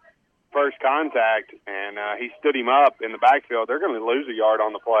first contact, and he stood him up in the backfield. They're going to lose a yard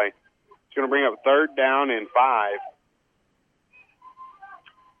on the play. It's going to bring up 3rd down and 5.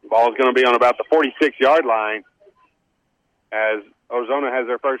 The ball is going to be on about the 46-yard line as Ozona has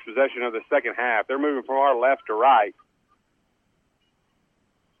their first possession of the second half. They're moving from our left to right.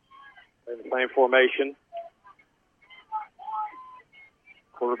 In the same formation.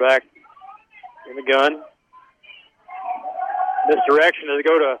 Quarterback in the gun. Misdirection as they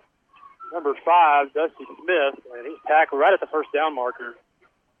go to number 5, Dusty Smith, and he's tackled right at the first down marker.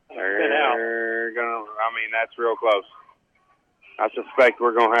 They're gonna. I mean, that's real close. I suspect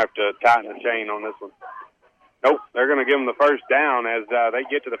we're going to have to tighten the chain on this one. Nope, they're going to give them the first down as they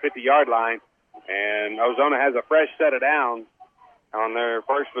get to the 50-yard line, and Ozona has a fresh set of downs on their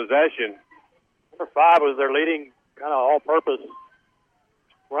first possession. Number 5 was their leading kind of all-purpose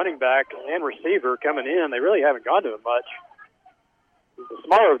running back and receiver coming in. They really haven't gone to him much. He's the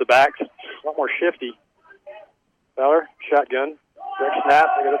smaller of the backs, a lot more shifty. Feller, shotgun, direct snap.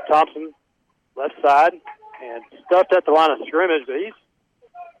 They go to Thompson, left side, and stuffed at the line of scrimmage. But he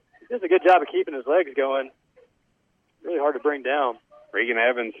does a good job of keeping his legs going. Really hard to bring down. Regan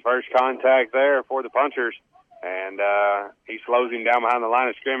Evans' first contact there for the Punchers. And he slows him down behind the line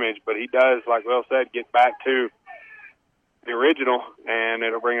of scrimmage, but he does, like Will said, get back to the original, and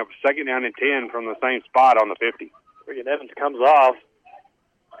it'll bring up 2nd down and 10 from the same spot on the 50. Regan Evans comes off,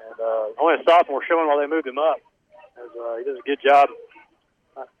 and only a sophomore showing while they moved him up. As, he does a good job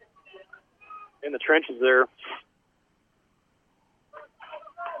in the trenches there.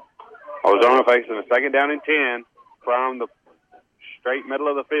 Ozona facing a 2nd down and 10 from the straight middle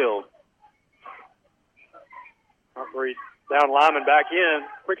of the field. Down Lyman back in.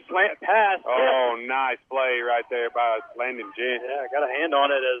 Quick slant pass. Oh, nice play right there by Landon Gent. Yeah, got a hand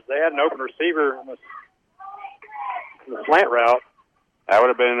on it as they had an open receiver on the slant route. That would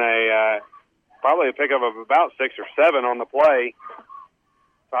have been probably a pickup of about 6 or 7 on the play.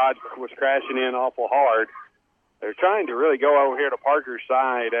 Todd was crashing in awful hard. They're trying to really go over here to Parker's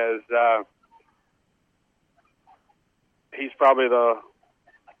side as he's probably the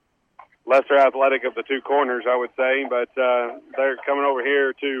lesser athletic of the two corners, I would say, but they're coming over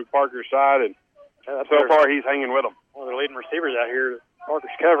here to Parker's side, and so far he's hanging with them. One of their leading receivers out here,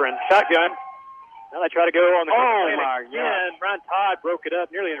 Parker's covering. Shotgun. Now they try to go on the my God. again. Ryan Todd broke it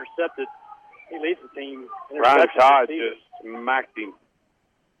up, nearly intercepted. He leads the team. Ryan Todd just smacked him.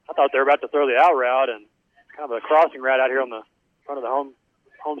 I thought they were about to throw the out route and kind of a crossing route out here on the front of the home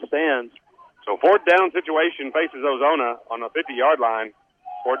stands. So 4th down situation faces Ozona on the 50-yard line.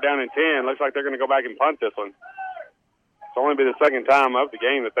 4th down and 10. Looks like they're going to go back and punt this one. It's only be the second time of the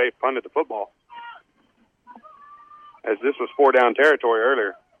game that they've punted the football, as this was 4-down territory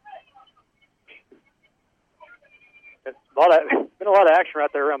earlier. Been a lot of action right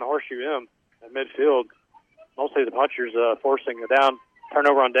there around the Horseshoe M at midfield. Mostly the punchers forcing a down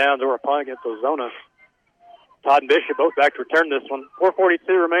turnover on downs or a punt against Ozona. Todd and Bishop both back to return this one. 4:42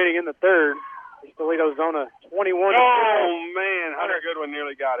 remaining in the third. They still lead Ozona 21. Oh, man. Hunter Goodwin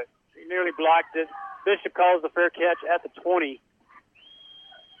nearly got it. He nearly blocked it. Bishop calls the fair catch at the 20.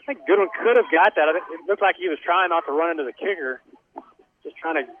 I think Goodwin could have got that. It looked like he was trying not to run into the kicker, just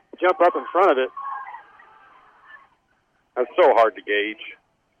trying to jump up in front of it. That's so hard to gauge.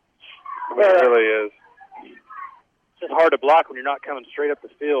 It really is. It's just hard to block when you're not coming straight up the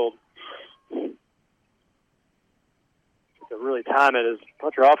field. To really time it as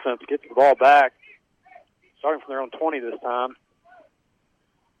puncher offense gets the ball back, starting from their own 20 this time.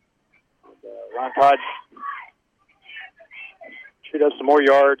 And, Ron Todd shoot up some more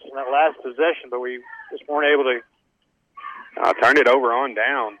yards in that last possession, but we just weren't able to turn it over on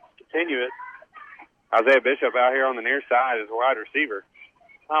down. Continue it. Isaiah Bishop out here on the near side is a wide receiver.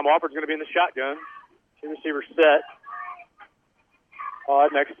 Tom Wofford's going to be in the shotgun. Two receivers set.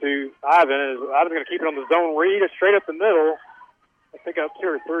 Next to Ivan. Ivan's going to keep it on the zone read. It's straight up the middle. I pick up 2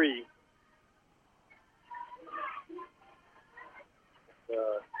 or 3.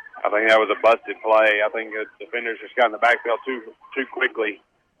 I think that was a busted play. I think the defenders just got in the backfield too quickly.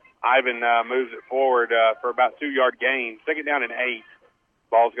 Ivan moves it forward for about 2-yard gain. 2nd down and 8.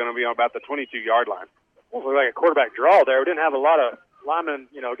 Ball's going to be on about the 22-yard line. Almost looked like a quarterback draw there. We didn't have a lot of linemen,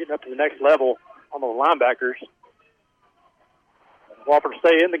 getting up to the next level on the linebackers. Wofford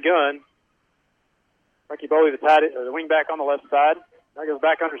stay in the gun. Frankie Boley, the wingback on the left side. Now goes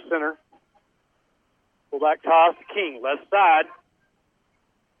back under center. Fullback toss to King, left side.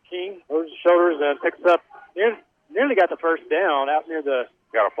 King moves his shoulders and picks up. Nearly got the first down out near the.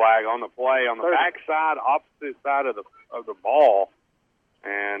 Got a flag on the play on the backside, opposite side of the ball,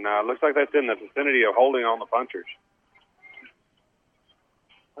 and looks like that's in the vicinity of holding on the punchers.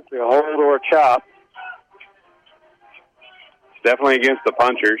 Must be a hold or a chop. Definitely against the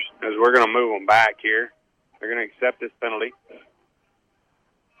punchers, as we're going to move them back here. They're going to accept this penalty.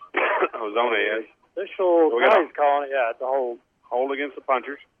 Ozona is. Official, he's calling it, it's a hold. Hold against the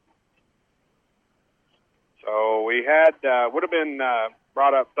punchers. So we had, would have been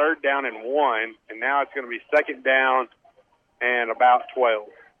brought up 3rd down and 1, and now it's going to be 2nd down and about 12.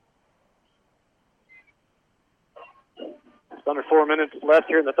 It's under 4 minutes left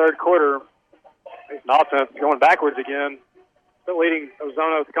here in the third quarter. Mason offense going backwards again. Still leading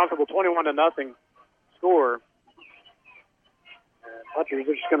Ozona with a comfortable 21-0 score. And punchers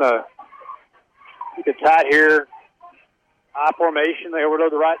are just going to keep it tight here. High formation. They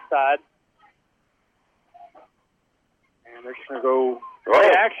overload the right side. And they're just going to go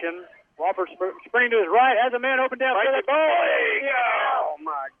play action. Wofford sprinting to his right. Has a man open down. Oh,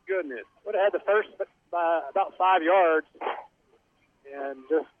 my goodness. Would have had the first by about 5 yards. And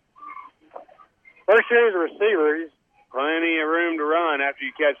just first year as a receiver, he's plenty of room to run after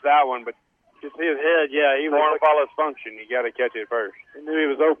you catch that one, but you see his head, he was follows function. You got to catch it first. He knew he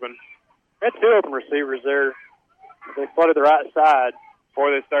was open. Had 2 open receivers there. They flooded the right side.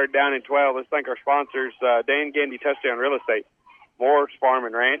 For this 3rd down and 12, let's thank our sponsors, Dan Gandy Touchdown Real Estate, Moore's Farm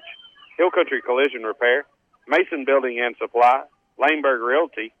and Ranch, Hill Country Collision Repair, Mason Building and Supply, Laneburg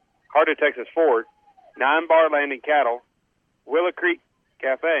Realty, Carter Texas Ford, 9 Bar Land and Cattle, Willow Creek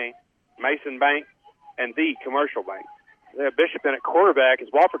Cafe, Mason Bank, and The Commercial Bank. They have Bishop in at quarterback as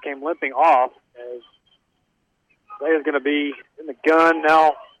Wofford came limping off. As They is going to be in the gun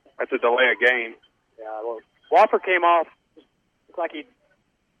now. That's a delay of game. Yeah, well, Wofford came off. Looked like he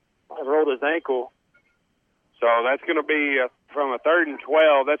rolled his ankle. So that's going to be from a 3rd and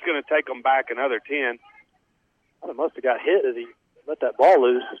 12. That's going to take them back another 10. Well, it must have got hit as he let that ball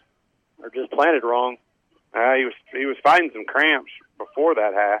loose, or just planted wrong. He was fighting some cramps before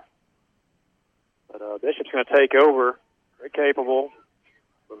that half. But Bishop's going to take over. Very capable.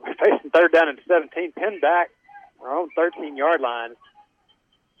 We're facing 3rd down and 17, pinned back our own 13-yard line.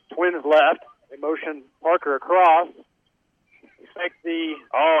 Twins left. They motion Parker across. Expect the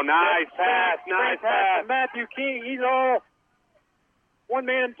nice pass from Matthew King. He's all 1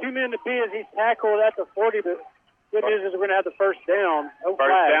 man, 2 men to beat as he's tackled at the 40. But good news is we're going to have the first down. No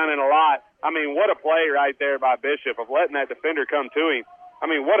first flag. Down and a lot. I mean, what a play right there by Bishop of letting that defender come to him. I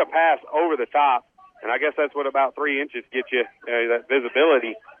mean, what a pass over the top. And I guess that's what about 3 inches gets you, that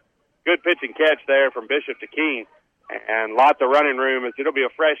visibility. Good pitch and catch there from Bishop to King. And lots of running room as it'll be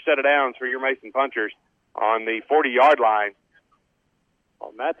a fresh set of downs for your Mason Punchers on the 40-yard line.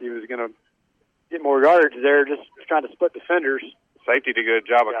 Well, Matthew is going to get more yardage there, just trying to split defenders. Safety did a good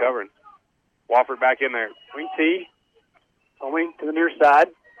job of covering. Wofford back in there. Wing T, coming to the near side.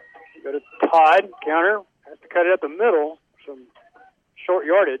 Go to Todd, counter, has to cut it up the middle, some short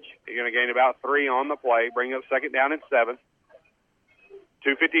yardage. You're going to gain about 3 on the play, bring up 2nd down and 7.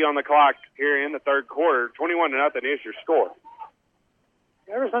 2:50 on the clock here in the 3rd quarter. 21-0 is your score.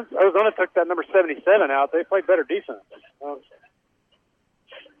 Ever since Ozona took that number 77 out, they played better defense.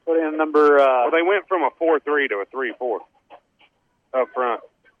 Put in number... well, they went from a 4-3 to a 3-4 up front.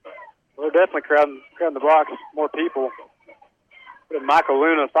 Well, they're definitely crowding the box, more people. Put in Michael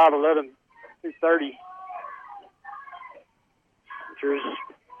Luna, 5'11", 230. Pitchers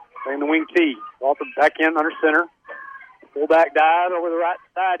playing the wing T. Walter back in under center. Fullback dive over the right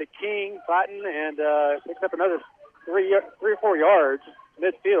side to King, fighting, and picks up another 3 or 4 yards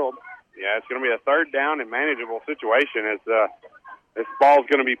midfield. Yeah, it's going to be a 3rd down and manageable situation as this ball's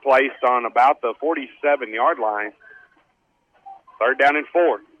going to be placed on about the 47-yard line. 3rd down and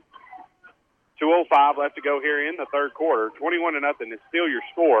 4. 2:05 left to go here in the 3rd quarter. 21-0 is still your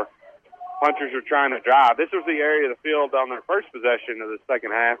score. Punchers are trying to drive. This was the area of the field on their first possession of the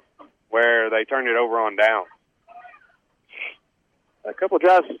second half where they turned it over on down. A couple of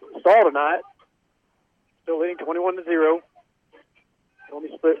drives stalled tonight. Still leading 21-0. Only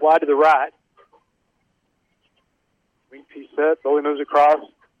split wide to the right. Wing T set. Bowley moves across.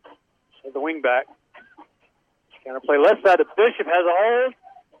 Has the wing back. Counter play left side to Bishop. Has a hold.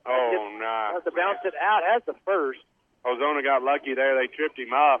 Nice. Has to bounce it out. Has the first. Ozona got lucky there. They tripped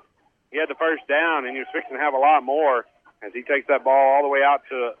him up. He had the first down, and he was fixing to have a lot more as he takes that ball all the way out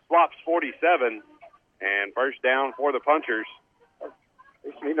to Slops 47. And first down for the Punchers.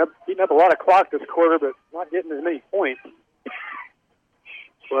 He's eating up a lot of clock this quarter, but not getting as many points.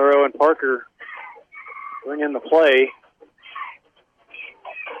 Floro and Parker bring in the play.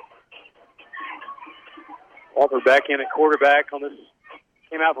 Walker back in at quarterback on this.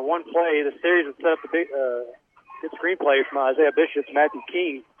 Came out for one play. The series would set up the big, good screenplay from Isaiah Bishop to Matthew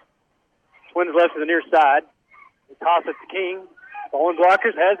King. Twins left to the near side. They toss it to King. Fallen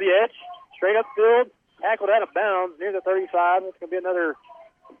blockers has the edge. Straight up field. Tackled out of bounds near the 35. It's going to be another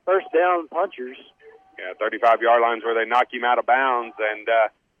first down Punchers. Yeah, 35-yard lines where they knock him out of bounds. And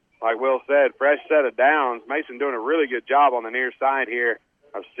like Will said, fresh set of downs. Mason doing a really good job on the near side here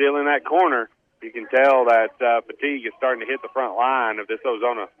of sealing that corner. You can tell that fatigue is starting to hit the front line of this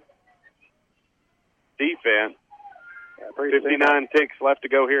Ozona defense. Yeah, 59 ticks left to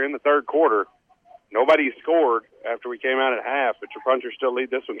go here in the 3rd quarter. Nobody scored after we came out at half, but your Punchers still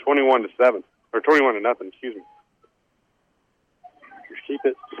lead this one 21-7. Or 21-0, excuse me. Just keep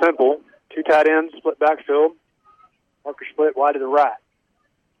it simple. 2 tight ends, split backfield. Parker split wide to the right.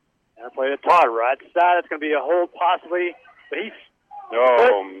 And play to Todd right side. That's going to be a hold possibly. But he's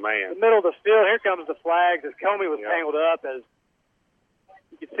man. In the middle of the field. Here comes the flags as Comey was tangled up. As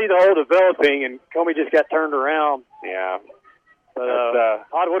you could see the hole developing, and Comey just got turned around. Yeah. But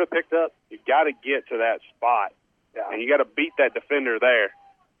Todd would have picked up. You got to get to that spot. Yeah. And you got to beat that defender there.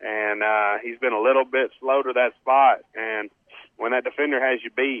 And he's been a little bit slow to that spot. And when that defender has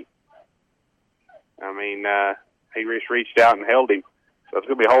you beat, I mean, he just reached out and held him. So it's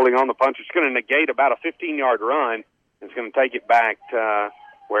going to be holding on the punch. It's going to negate about a 15-yard run. It's going to take it back to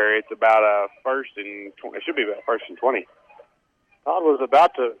where it's about a 1st and 20. It should be about 1st and 20. Todd was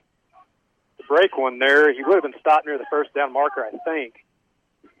about to break one there. He would have been stopped near the first down marker, I think.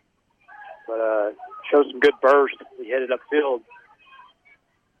 But showed some good burst. He headed upfield.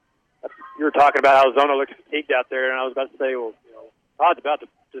 You were talking about how Ozona looks fatigued out there, and I was about to say, well, Todd's about to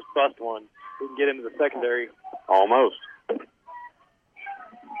just bust one. We can get into the secondary. Almost.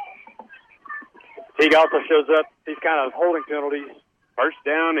 Fatigue also shows up these kind of holding penalties. First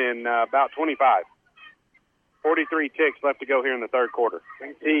down in about 25. 43 ticks left to go here in the third quarter.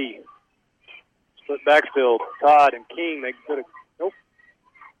 T. Split backfield. Todd and King. They could have. Nope.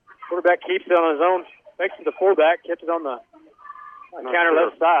 Quarterback keeps it on his own. Makes it the fullback. Kept it on the counter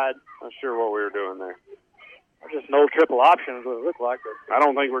left side. Not sure what we were doing there. Just an old triple option is what it looked like. But I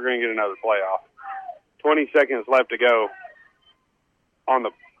don't think we're going to get another playoff. 20 seconds left to go on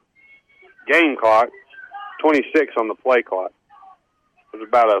the game clock. 26 on the play clock. There's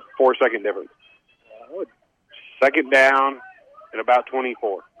about a 4-second difference. Second down at about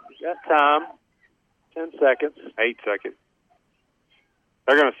 24. Got time. 10 seconds. 8 seconds.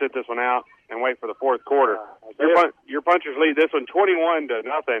 They're going to sit this one out and wait for the fourth quarter. Your Punchers lead this one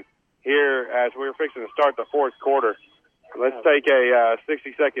 21-0 here as we're fixing to start the fourth quarter. Let's take a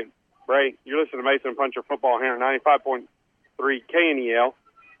 60-second break. You're listening to Mason Puncher Football here on 95.3 KNEL,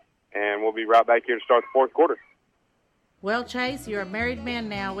 and we'll be right back here to start the fourth quarter. Well, Chase, you're a married man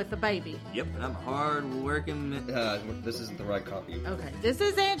now with a baby. Yep, and I'm hard-working. This isn't the right copy. Okay, this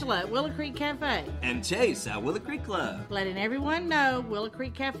is Angela at Willow Creek Cafe. And Chase at Willow Creek Club. Letting everyone know Willow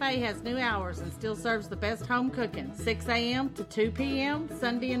Creek Cafe has new hours and still serves the best home cooking. 6 a.m. to 2 p.m.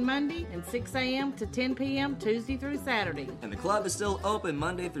 Sunday and Monday, and 6 a.m. to 10 p.m. Tuesday through Saturday. And the club is still open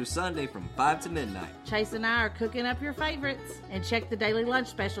Monday through Sunday from 5 to midnight. Chase and I are cooking up your favorites. And check the daily lunch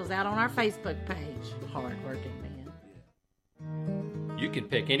specials out on our Facebook page. Hard-working man. You can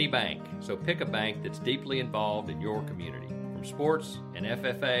pick any bank, so pick a bank that's deeply involved in your community. From sports and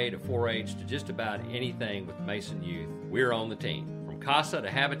FFA to 4-H to just about anything with Mason Youth, we're on the team. From CASA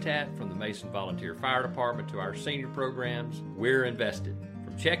to Habitat, from the Mason Volunteer Fire Department to our senior programs, we're invested.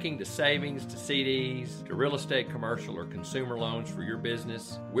 From checking to savings to CDs to real estate, commercial, or consumer loans for your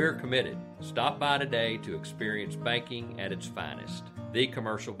business, we're committed. Stop by today to experience banking at its finest. The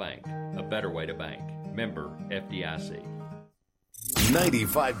Commercial Bank, a better way to bank. Member FDIC.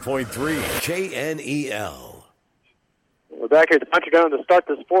 95.3 KNEL. We're back here at the Puncher Dome to start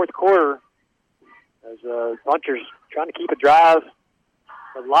this fourth quarter as Punchers trying to keep a drive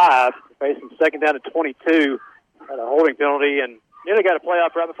alive, facing second down at 22. Had a holding penalty and nearly got a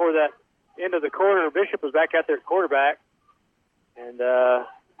playoff right before that end of the quarter. Bishop was back out there at quarterback, and I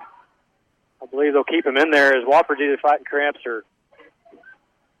believe they'll keep him in there as Wofford's either fighting cramps or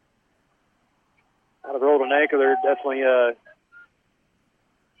out of rolled an ankle. They're definitely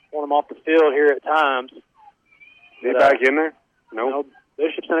want him off the field here at times. Is he back in there? No.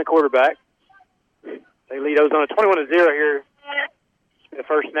 Bishop's in a quarterback. They lead Ozona 21-0 here. The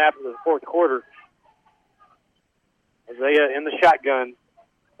first snap of the fourth quarter. Isaiah in the shotgun.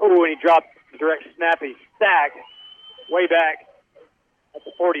 Oh, and he dropped the direct snap. He sacked way back at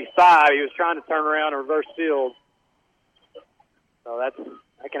the 45. He was trying to turn around and reverse field. So that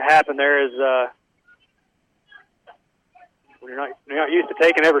can happen there as when you're not used to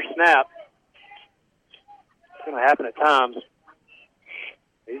taking every snap. It's going to happen at times.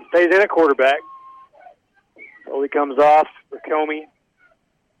 He stays in at quarterback. So he comes off for Comey.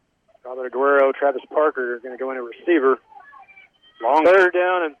 Robert Aguero, Travis Parker are going to go in a receiver. Long third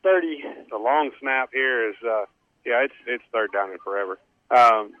down and 30. The long snap here is, it's third down and forever.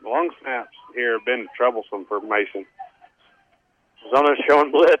 Long snaps here have been troublesome for Mason. Arizona's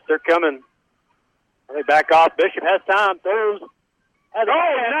showing blitz. They're coming. They back off. Bishop has time. Throws. Nice.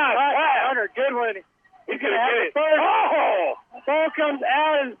 Hunter Goodwin. He's going to get it. Oh! Ball comes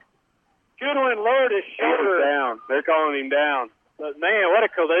out and Goodwin lowered his shoulder. Down. They're calling him down. But, man, what a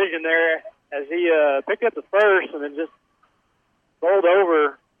collision there as he picked up the first and then just rolled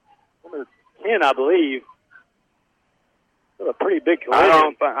over number 10, I believe. It was a pretty big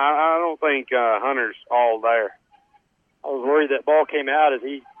collision. I don't think Hunter's all there. I was worried that ball came out as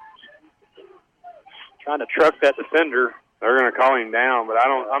he trying to truck that defender. They're going to call him down, but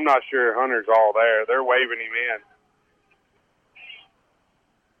I'm not sure Hunter's all there. They're waving him in.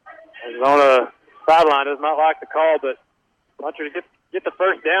 Arizona sideline does not like the call, but Puncher to get the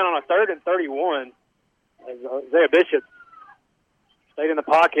first down on a 3rd and 31. As Isaiah Bishop stayed in the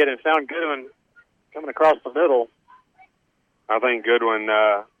pocket and found Goodwin coming across the middle. I think Goodwin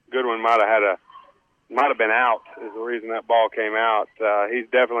might have been out is the reason that ball came out. He's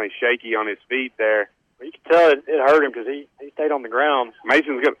definitely shaky on his feet there. You can tell it hurt him because he stayed on the ground.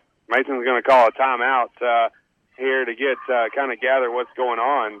 Mason's going to call a timeout here to get kind of gather what's going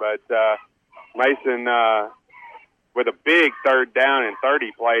on. But Mason with a big third down and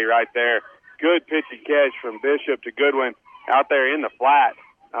 30 play right there. Good pitch and catch from Bishop to Goodwin out there in the flat.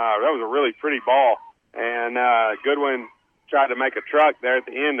 That was a really pretty ball. And Goodwin tried to make a truck there at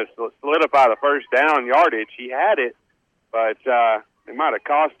the end to solidify the first down yardage. He had it, but it might have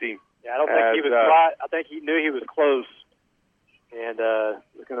cost him. Yeah, I don't think he was right. I think he knew he was close and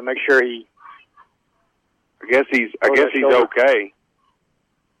was going to make sure he I guess he's okay.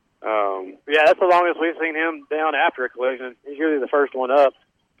 Yeah, that's the longest we've seen him down after a collision. He's usually the first one up,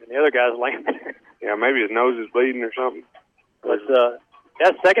 and the other guy's laying there. Yeah, maybe his nose is bleeding or something. But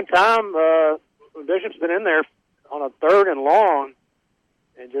that's the second time Bishop's been in there on a 3rd and long,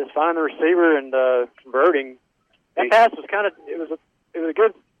 and just finding the receiver and converting. That pass was it was a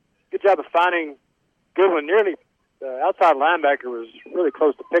good job of finding Goodwin. Nearly the outside linebacker was really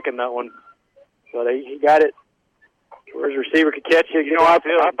close to picking that one, but he got it where his receiver could catch it. I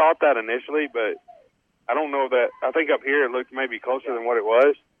thought that initially, but I don't know that. I think up here it looked maybe closer than what it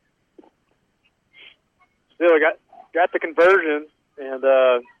was. Still, got the conversion, and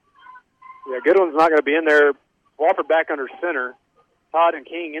Goodwin's not going to be in there. Wofford back under center. Todd and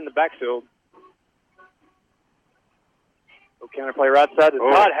King in the backfield. Counterplay right side.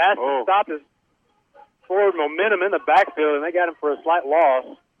 Todd has to stop his forward momentum in the backfield, and they got him for a slight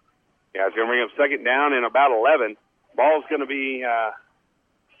loss. Yeah, it's going to bring up 2nd down and about 11. Ball's going to be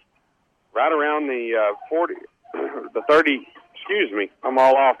right around the 40, the 30. Excuse me, I'm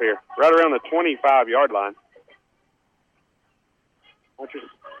all off here. Right around the 25-yard line. Which is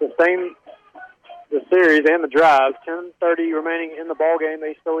sustain the series and the drive. 10:30 remaining in the ball game.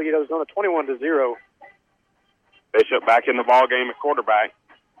 They still get Arizona 21-0. Bishop back in the ball game at quarterback.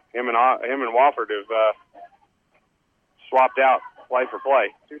 Him and Wofford have swapped out play for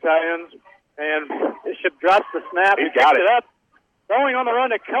play. 2 tight ends, and Bishop drops the snap. He's got it up. Throwing on the run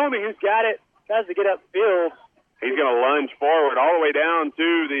to Comey, who's got it. Tries to get upfield. He's going to lunge forward all the way down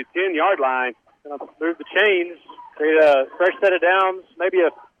to the 10-yard line. Going to move the chains, create a fresh set of downs, maybe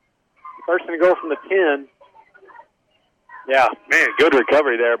a first and goal from the 10. Yeah. Man, good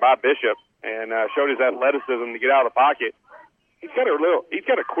recovery there by Bishop, and showed his athleticism to get out of the pocket. He's got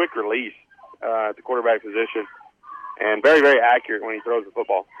a quick release at the quarterback position, and very, very accurate when he throws the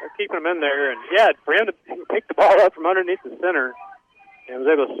football. They're keeping him in there, and for him to pick the ball up from underneath the center, and was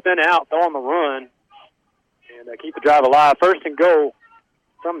able to spin out, throw on the run, and keep the drive alive. First and goal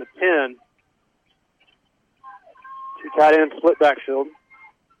from the 10. 2 tight ends, split backfield.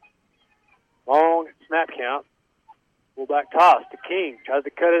 Long snap count. Fullback toss to King. Tries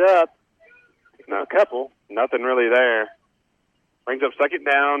to cut it up. A couple. Nothing really there. Brings up 2nd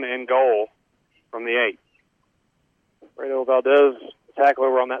down and goal from the 8. Fredo Valdez tackle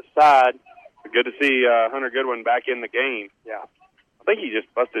over on that side. Good to see Hunter Goodwin back in the game. Yeah. I think he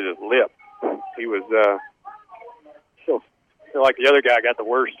just busted his lip. He was feel like the other guy got the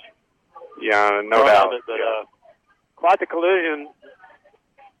worst. Yeah, no doubt. But quite the collision.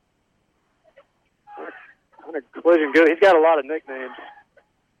 Hunter Collision good. He's got a lot of nicknames.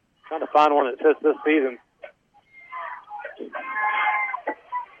 Trying to find one that fits this season.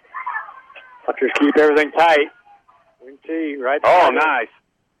 Hunters keep everything tight. Wing T right. Nice.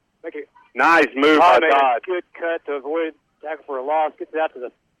 Nice move by Todd. Good cut to avoid tackle for a loss. Gets it out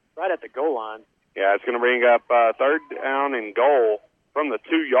to right at the goal line. Yeah, it's going to bring up 3rd down and goal from the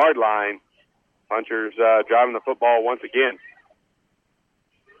 2-yard line. Punchers driving the football once again.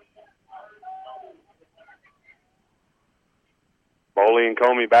 Boley and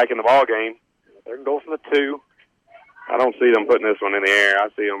Comey back in the ball game. 3rd and goal from the 2. I don't see them putting this one in the air. I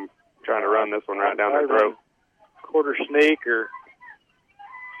see them trying to run this one right down their throat. Quarter sneak or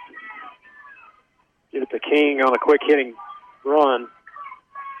give it to King on a quick hitting run.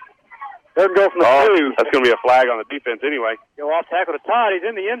 3rd and goal from the 2. That's going to be a flag on the defense anyway. Go off tackle to Todd. He's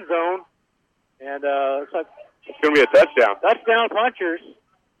in the end zone. And looks like it's going to be a touchdown. Touchdown Punchers.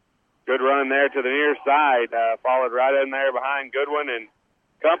 Good run there to the near side. Followed right in there behind Goodwin and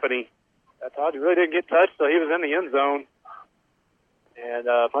company. Todd really didn't get touched, so he was in the end zone. And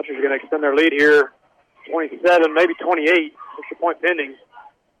Punchers are going to extend their lead here. 27, maybe 28. Extra point pending.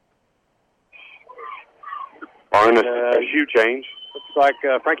 Barring a shoe change. Looks like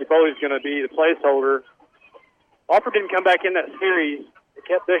Frankie Boley's going to be the placeholder. Wofford didn't come back in that series. They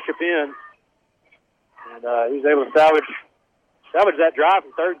kept Bishop in. And he was able to salvage that drive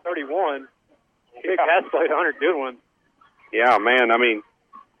from 3rd and 31. Big pass play to Hunter Goodwin. Yeah, man. I mean,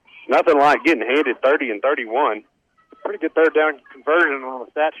 nothing like getting handed 30 and 31. Pretty good 3rd down conversion on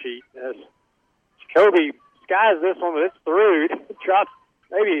the stat sheet. As Jacoby skies this one, but it's through. It dropped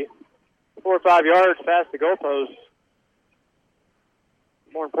maybe 4 or 5 yards past the goalpost.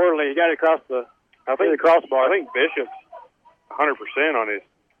 More importantly, he got it across the crossbar. I think Bishop's 100% on his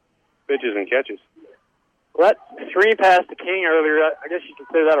pitches and catches. Well, that screen pass to King earlier, I guess you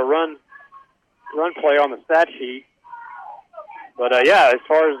consider that a run play on the stat sheet. But, as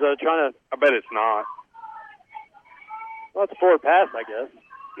far as trying to... I bet it's not. Well, it's a forward pass, I guess.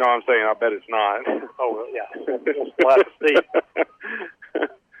 No, I'm saying I bet it's not. Oh, well, yeah. We'll have to see.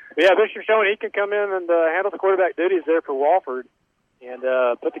 Yeah, Bishop showing he can come in and handle the quarterback duties there for Wofford and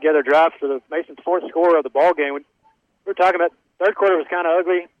put together a drive for the Mason's fourth score of the ball game. We were talking about third quarter was kind of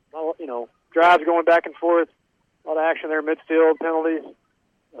ugly. You know, drives going back and forth, a lot of action there, midfield penalties.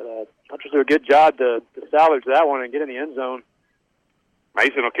 But Punchers do a good job to salvage that one and get in the end zone.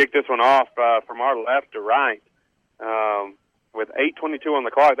 Mason will kick this one off from our left to right with 8:22 on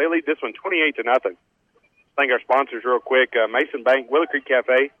the clock. They lead this one 28-0. Thank our sponsors real quick. Mason Bank, Willow Creek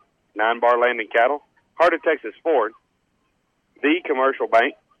Cafe, 9 Bar Landing Cattle, Heart of Texas Ford, The Commercial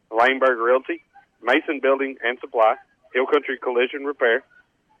Bank, Laneburg Realty, Mason Building and Supply, Hill Country Collision Repair,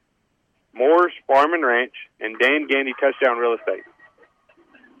 Moore's Farm and Ranch, and Dan Gandy Touchdown Real Estate.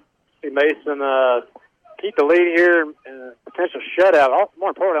 See Mason keep the lead here and potential shutout. More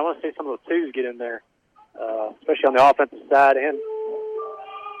importantly, I want to see some of the twos get in there, especially on the offensive side, and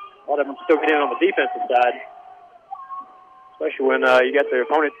a lot of them still get in on the defensive side, especially when you got the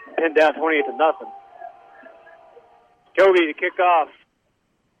opponent pinned down 28-0. Kobe to kick off.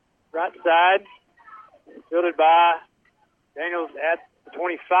 Right side, fielded by Daniels at the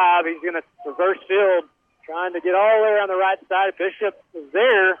 25. He's going to reverse field, trying to get all the way around the right side. Bishop is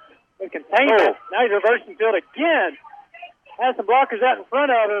there. They contain it. Now he's reversing field again. Has some blockers out in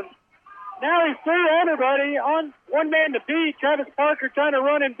front of him. Now he's through everybody on one man to beat. Travis Parker trying to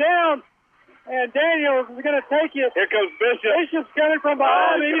run him down. And Daniels is going to take it. Here comes Bishop. Bishop's coming from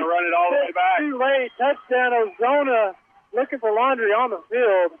behind. He's going to run it all the way back. Too late. Touchdown, Ozona. Looking for Laundry on the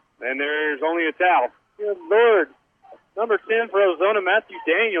field. And there's only a towel. Good Lord. Number 10 for Ozona, Matthew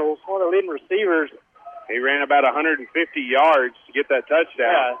Daniels, one of the leading receivers. He ran about 150 yards to get that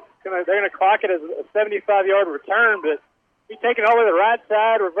touchdown. Yeah, they're going to clock it as a 75-yard return, but he's taking it all the way to the right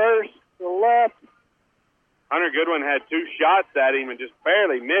side, reverse to the left. Hunter Goodwin had 2 shots at him and just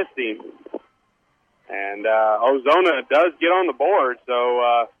barely missed him. And Ozona does get on the board,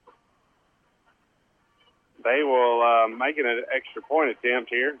 so they will make it an extra point attempt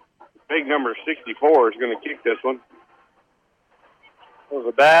here. Big number 64 is going to kick this one. It was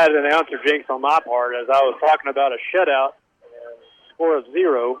a bad announcer jinx on my part as I was talking about a shutout and score of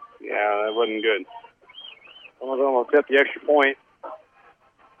 0. Yeah, that wasn't good. Someone's almost at the extra point.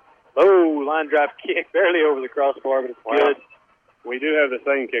 Low line drive kick, barely over the crossbar, but it's good. We do have the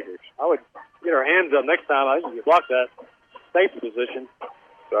same kickers. I would get our hands up next time. I think you block that safety position.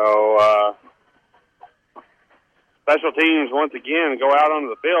 So, special teams once again go out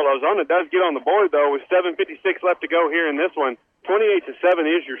onto the field. Ozona does get on the board, though, with 7:56 left to go here in this one.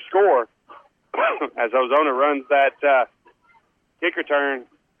 28-7 is your score as Ozona runs that kick return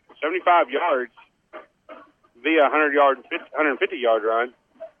 75 yards via 150-yard run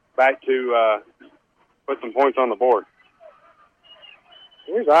back to put some points on the board.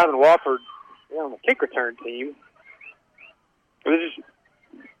 Here's Ivan Wofford on the kick return team.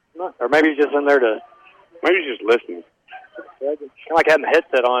 Or maybe he's just in there to... Maybe he's just listening. Kind of like having the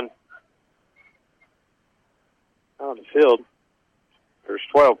headset on the field. There's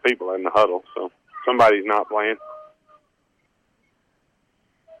 12 people in the huddle, so somebody's not playing.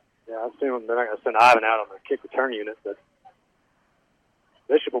 Yeah, I assume they're not going to send Ivan out on the kick return unit, but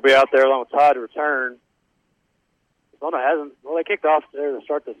Bishop will be out there along with Todd to return. They kicked off there to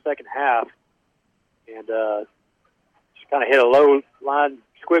start the second half, and just kind of hit a low line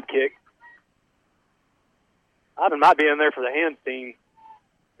squib kick. Ivan might be in there for the hands team,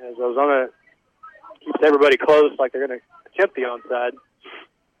 as Ozona keeps everybody close like they're going to attempt the onside.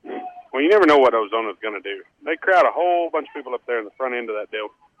 Well, you never know what Ozona's going to do. They crowd a whole bunch of people up there in the front end of that deal.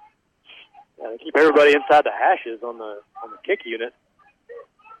 Yeah, they keep everybody inside the hashes on the kick unit.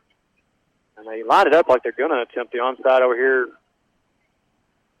 And they line it up like they're going to attempt the onside over here.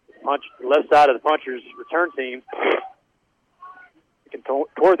 The left side of the Punchers return team. Looking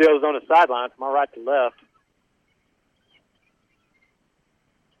toward the Ozona sideline from our right to left.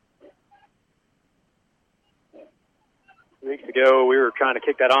 Weeks ago, we were trying to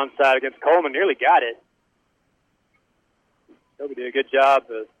kick that onside against Coleman. Nearly got it. Toby did a good job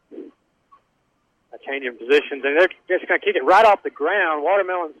of changing positions. And they're just going to kick it right off the ground,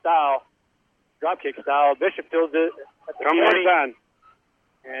 watermelon style, drop kick style. Bishop fields it at the 20.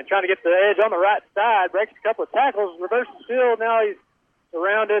 And trying to get the edge on the right side. Breaks a couple of tackles, reverses field. Now he's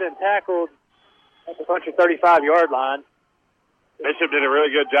surrounded and tackled at the Puncher 35-yard line. Bishop did a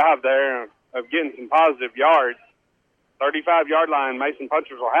really good job there of getting some positive yards. 35-yard line, Mason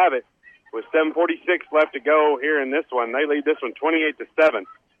Punchers will have it with 7:46 left to go here in this one. They lead this one 28-7.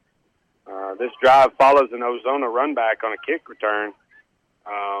 This drive follows an Ozona run back on a kick return.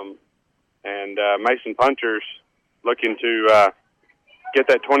 And Mason Punchers looking to get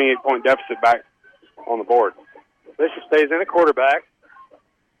that 28-point deficit back on the board. Bishop stays in at quarterback.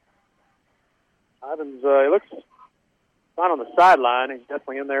 Ivans, he looks fine on the sideline. He's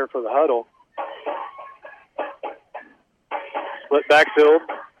definitely in there for the huddle. Split backfield.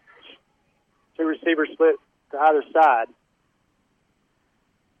 2 receivers split to either side.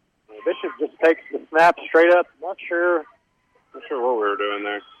 Bishop just takes the snap straight up. Not sure what we were doing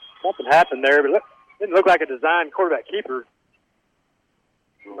there. Something happened there, but it didn't look like a designed quarterback keeper.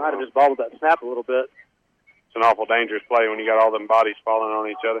 Might have just bobbled that snap a little bit. It's an awful dangerous play when you got all them bodies falling on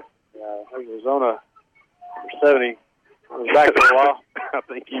each other. Yeah, Arizona, number 70, was back for a while. I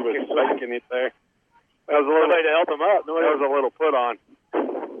think he was faking it there. That was a little way to help him up. That was a little put on.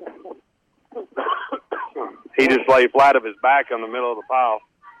 He just lay flat of his back on the middle of the pile.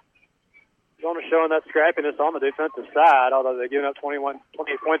 Arizona showing that scrappiness on the defensive side, although they're giving up 28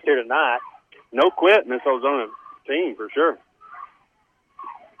 points here tonight. No quit in this Arizona team for sure.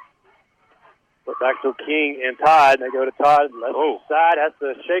 But back to King and Todd. They go to Todd. Left side has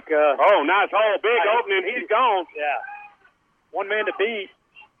to shake a... Oh, nice hole. Big opening. He's gone. Yeah. One man to beat.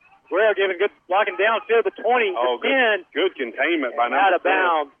 Guerrero giving good blocking downfield to 20 to 10. Good containment by number 10. Out of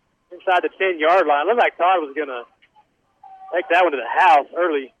bounds inside the 10-yard line. Looked like Todd was going to take that one to the house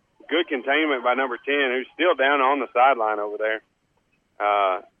early. Good containment by number 10, who's still down on the sideline over there.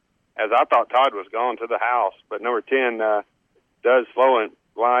 As I thought Todd was gone to the house, but number 10 does slow it.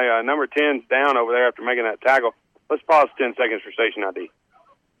 Why number 10's down over there after making that tackle. Let's pause 10 seconds for station ID.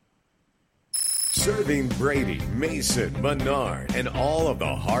 Serving Brady, Mason, Menard, and all of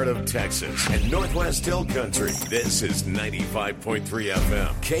the heart of Texas and Northwest Hill Country. This is 95.3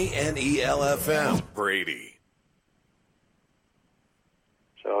 FM, KNEL-FM, Brady.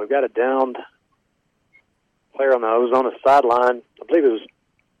 So we've got a downed player on the Arizona sideline. I believe it was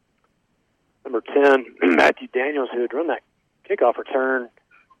number 10, Matthew Daniels, who had run that kickoff return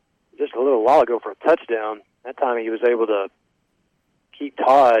just a little while ago for a touchdown. That time he was able to keep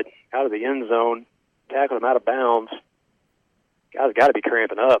Todd out of the end zone, tackle him out of bounds. Guy's got to be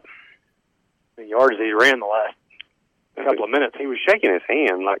cramping up. The yards he ran the last couple of minutes. He was shaking his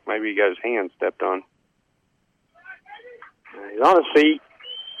hand like maybe he got his hand stepped on. He's on his feet.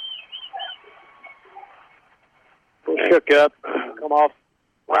 Shook up, come off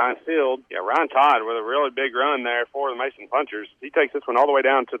Ryan Field. Yeah, Ryan Todd with a really big run there for the Mason Punchers. He takes this one all the way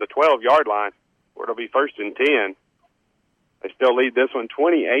down to the 12-yard line, where it'll be 1st and 10. They still lead this one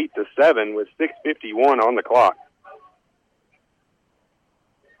 28-7 with 6:51 on the clock.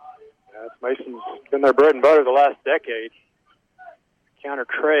 Mason's been their bread and butter the last decade. Counter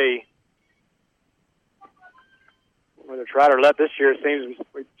Cray. Whether it's right or left this year,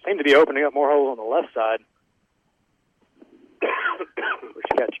 we seem to be opening up more holes on the left side.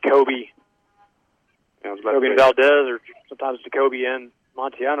 We've got Jacoby and Valdez, or sometimes Jacoby and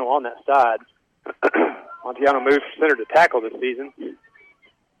Montiano on that side. Montiano moved center to tackle this season.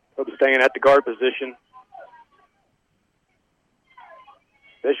 He'll be staying at the guard position.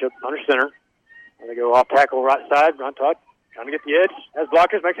 Bishop under center. And they go off tackle right side. Ron Todd trying to get the edge. Has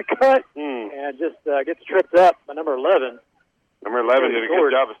blockers, makes a cut, and just gets tripped up by number 11. Number 11 did a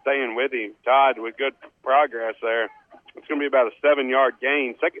good job of staying with him. Todd with good progress there. It's going to be about a 7-yard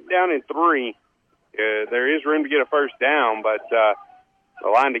gain. 2nd down and 3. There is room to get a 1st down, but the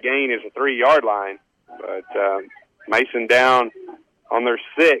line to gain is a 3-yard line. But Mason down on their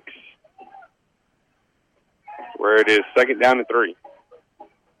 6, where it is 2nd down and 3.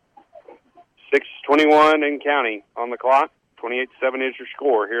 6:21 and counting on the clock. 28-7 is your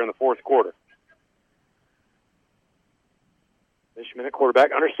score here in the 4th quarter. Michigan at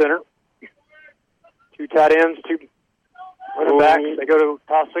quarterback under center. 2 tight ends, 2 running backs. They go to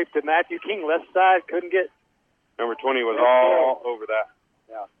toss sweep to Matthew King, left side. Couldn't get. Number 20 was all over that.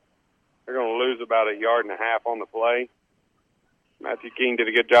 Yeah. They're going to lose about 1.5 yards on the play. Matthew King did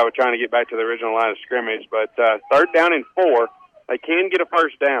a good job of trying to get back to the original line of scrimmage, but 3rd down and 4, they can get a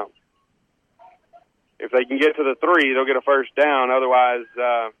 1st down. If they can get to the 3, they'll get a 1st down. Otherwise,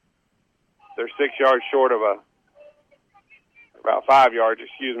 they're 6 yards short of about 5 yards,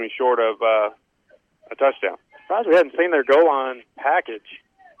 short of a touchdown. Surprised we hadn't seen their goal line package.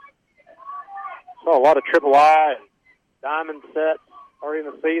 Saw a lot of triple I and diamond sets already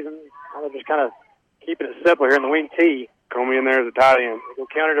in the season. They're just kind of keeping it simple here in the wing T. Comey in there as a tight end. They go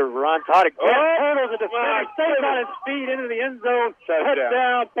counter to Ron Todd. Turtles, a defender, stays on his feet into the end zone.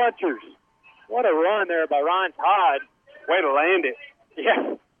 Touchdown Punchers. What a run there by Ron Todd. Way to land it.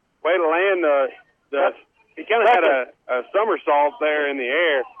 Yeah. Way to land he kind of had a somersault there in the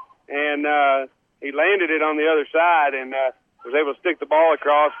air, and he landed it on the other side and was able to stick the ball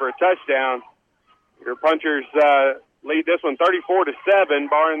across for a touchdown. Your Punchers lead this one 34-7,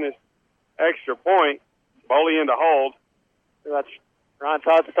 barring this extra point. Boley in to hold. That's Ryan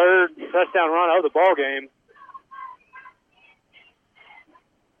Todd's third touchdown run of the ball game.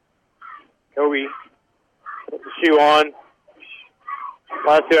 Kobe put the shoe on.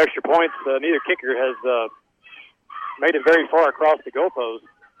 Last 2 extra points, neither kicker has made it very far across the goalpost.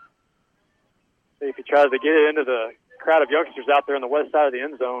 See if he tries to get it into the crowd of youngsters out there on the west side of the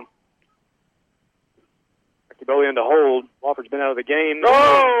end zone. Akiboli to hold. Wofford's been out of the game.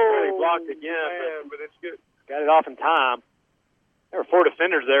 Oh! Really blocked again, Man, but it's good. Got it off in time. There were 4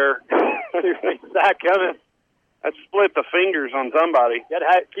 defenders there. Sack coming. That split the fingers on somebody. You got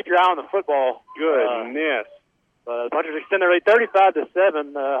to keep your eye on the football. Goodness. The Punchers extend their lead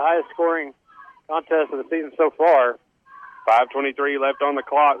 35-7, the highest scoring contest of the season so far. 5:23 left on the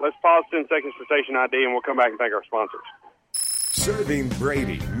clock. Let's pause 10 seconds for station ID, and we'll come back and thank our sponsors. Serving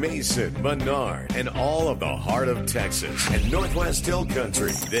Brady, Mason, Menard, and all of the heart of Texas and Northwest Hill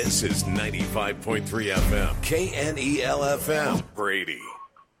Country. This is 95.3 FM, KNEL-FM, Brady.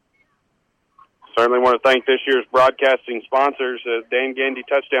 Certainly want to thank this year's broadcasting sponsors, Dan Gandy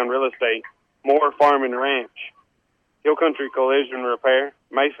Touchdown Real Estate, Moore Farm and Ranch, Hill Country Collision Repair,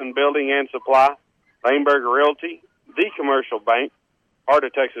 Mason Building and Supply, Laneburg Realty, The Commercial Bank, Heart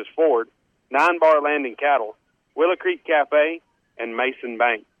of Texas Ford, 9 Bar Land and Cattle, Willow Creek Cafe, and Mason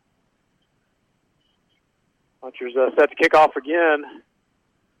Bank. Punchers set to kick off again.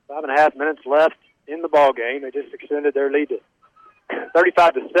 5.5 minutes left in the ball game. They just extended their lead to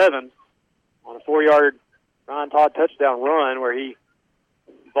 35-7 on a 4-yard Ryan Todd touchdown run where he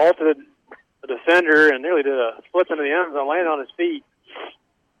vaulted the defender and nearly did a flip into the end zone, landed on his feet.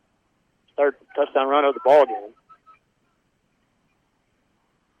 Third touchdown run of the ball game.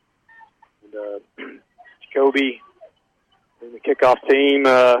 And Jacoby and the kickoff team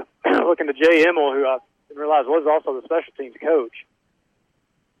looking to Jay Emmel, who I didn't realize was also the special teams coach,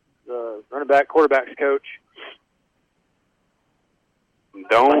 the running back quarterback's coach.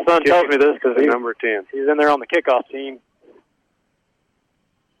 Don't My son tells me this because number 10. He's in there on the kickoff team.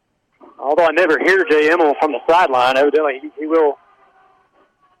 Although I never hear Jay Emmel from the sideline, evidently he will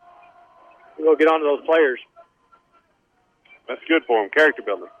get onto those players. That's good for him, character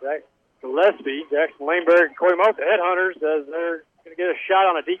building. Jack Gillespie, Jackson Laneburg, and Corey Moak, the headhunters, as they're going to get a shot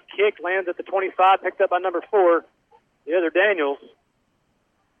on a deep kick, lands at the 25, picked up by number 4, the other Daniels,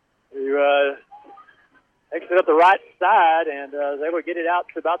 who exited up the right side and is able to get it out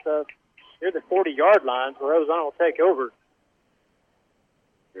to about near the 40-yard line, where Ozona will take over.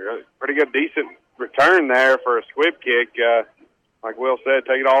 Pretty good, decent return there for a squib kick. Like Will said,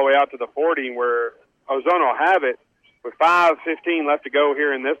 take it all the way out to the 40, where Ozona will have it with 5:15 left to go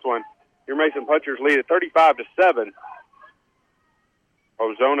here in this one. Your Mason Punchers lead at 35-7.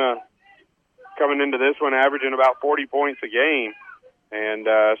 Ozona coming into this one averaging about 40 points a game, and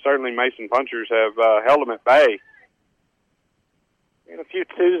certainly Mason Punchers have held them at bay. And a few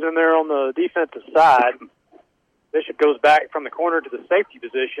twos in there on the defensive side. Bishop goes back from the corner to the safety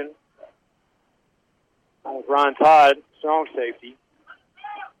position. Ryan Todd, strong safety.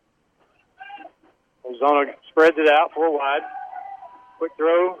 Ozona spreads it out 4 wide. Quick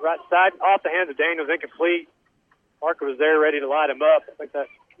throw, right side, off the hands of Daniels, incomplete. Parker was there ready to light him up. I think that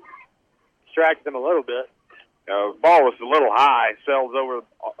distracted him a little bit. Ball was a little high, sails over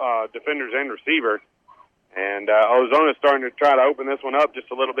defenders and receiver. And Ozona's starting to try to open this one up just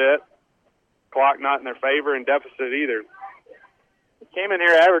a little bit. Clock not in their favor and deficit either. He came in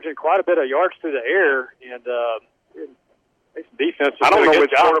here averaging quite a bit of yards through the air, and defense. I don't know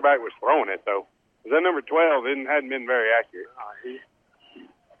which quarterback was throwing it, though. That number 12 hadn't been very accurate.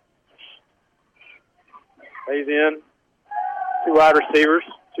 Plays in. 2 wide receivers,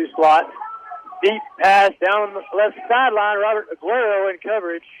 2 slots. Deep pass down on the left sideline. Robert Aguero in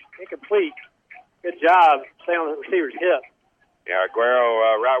coverage. Incomplete. Good job staying on the receiver's hip. Yeah,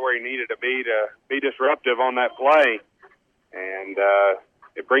 Aguero right where he needed to be disruptive on that play. And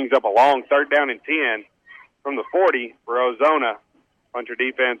it brings up a long 3rd down and 10 from the 40 for Ozona. Puncher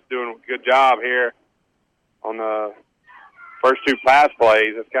defense doing a good job here on the first 2 pass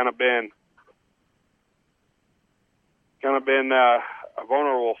plays. It's kind of been a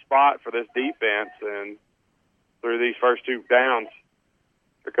vulnerable spot for this defense, and through these first 2 downs,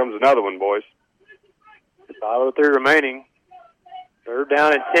 here comes another one, boys. 5:03 remaining. 3rd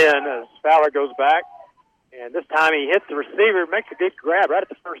down and 10 as Fowler goes back. And this time he hits the receiver, makes a good grab right at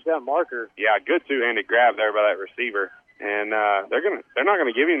the 1st down marker. Yeah, good 2-handed grab there by that receiver. And they're not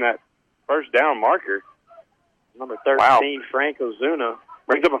gonna give him that 1st down marker. Number 13, Frank Ozuna.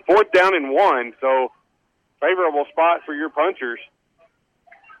 Brings up a 4th down and 1, so favorable spot for your Punchers.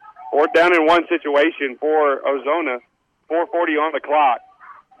 4th down and 1 situation for Ozona. 4:40 on the clock.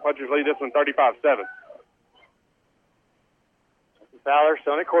 Punchers lead this one 35-7. Fowler,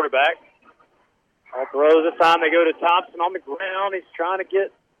 still at quarterback. All throws this time. They go to Thompson on the ground. He's trying to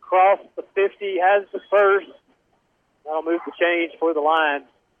get across the 50. Has the first. That'll move the change for the Lions.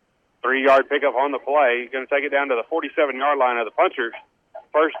 3-yard pickup on the play. He's going to take it down to the 47-yard line of the Punchers.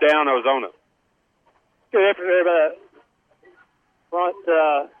 First down, Ozona. Good effort there by the front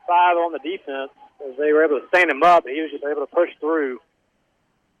five on the defense as they were able to stand him up, and he was just able to push through.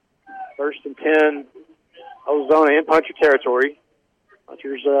 First and 10, Ozona in Puncher territory.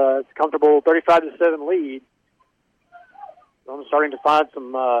 Punchers comfortable 35-7 lead. Ozona starting to find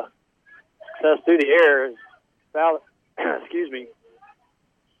some success through the air. As Fowler, excuse me.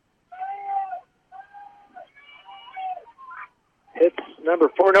 Hits number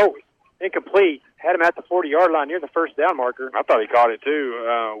 4, no, incomplete. Had him at the 40-yard line near the first down marker. I thought he caught it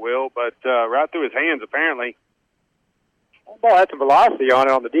too, Will, but right through his hands apparently. The ball had some velocity on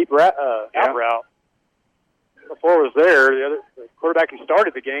it on the deep out route. Before it was there, the quarterback who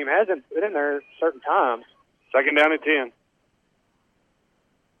started the game hasn't been in there certain times. Second down at 10.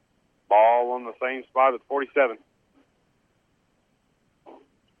 Ball on the same spot at 47.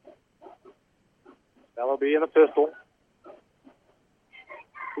 That'll be in the pistol.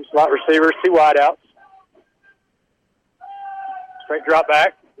 2 slot receivers, 2 wideouts. Straight drop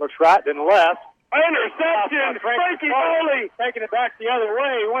back. Looks right, then left. Interception! Frankie Boley taking it back the other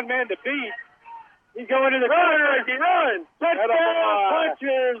way. 1 man to beat. He's going to the corner. He runs. Touchdown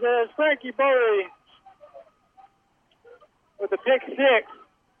Punchers as Frankie Boley with the pick 6.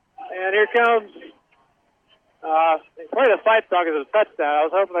 And here comes, they play the fight song as a touchdown. I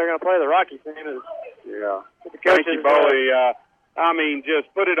was hoping they were going to play the Rocky theme. Yeah. Frankie Boley, just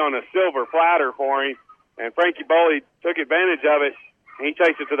put it on a silver platter for him. And Frankie Boley took advantage of it. And he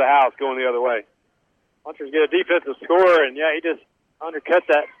takes it to the house going the other way. Punchers get a defensive score, and, he just undercut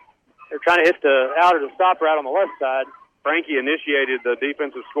that. They're trying to hit the out or the stop route on the left side. Frankie initiated the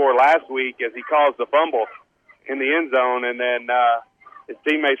defensive score last week as he caused the fumble in the end zone, and then his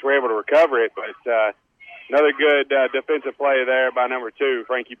teammates were able to recover it. But another good defensive play there by number 2,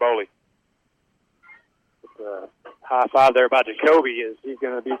 Frankie Boley. High five there by Jacoby as he's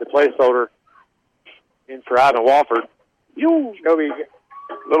going to be the placeholder in for Ivan Walford. Jacoby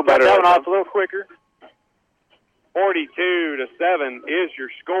a little better. That one off a little quicker. 42-7 is your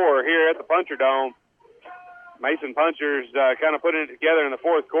score here at the Puncher Dome. Mason Punchers kind of putting it together in the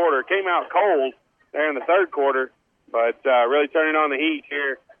fourth quarter. Came out cold there in the third quarter, but really turning on the heat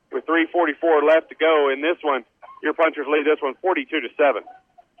here with 3:44 left to go in this one. Your Punchers lead this one 42-7.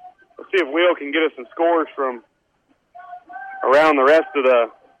 Let's see if Will can get us some scores from around the rest of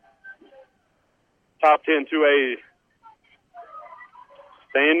the top 10 2A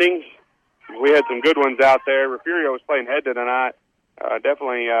standings. We had some good ones out there. Refugio was playing head to tonight.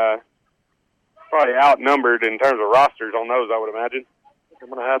 Definitely probably outnumbered in terms of rosters on those, I would imagine. I'm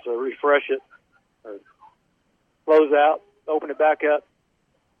going to have to refresh it or close out, open it back up.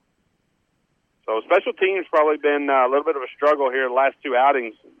 So special teams probably been a little bit of a struggle here the last 2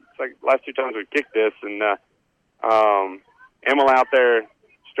 outings. It's like last 2 times we kicked this, and Emil out there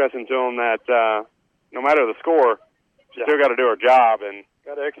stressing to them that no matter the score, still got to do our job and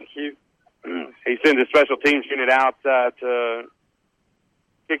got to execute. He sends his special teams unit out to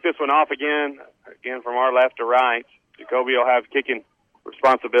kick this one off again from our left to right. Jacoby will have kicking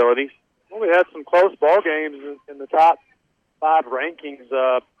responsibilities. Well, we had some close ball games in the top 5 rankings.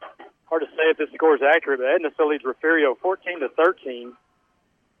 Hard to say if this score is accurate, but Edna still leads Refugio 14-13.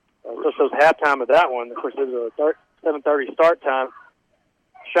 Just shows halftime of that one. Of course, it was a 7:30 start time.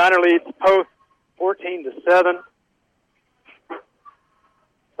 Shiner leads Poth 14-7.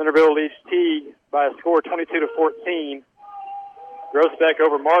 Centerville leads T by a score 22-14. Groesbeck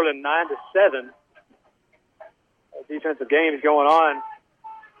over Marlin 9-7. Defensive games going on.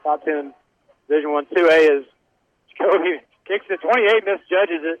 Top 10 Division I 2A is Jacoby kicks it 28,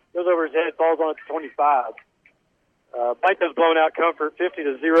 misjudges it, goes over his head, falls on it to 25. Blanco's blown out Comfort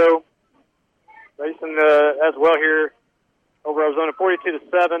 50-0. Mason as well here over Ozona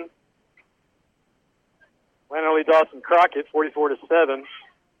 42-7. Atlanta leads Austin Crockett 44-7.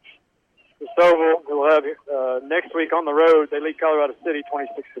 Stovall, who will have next week on the road, they lead Colorado City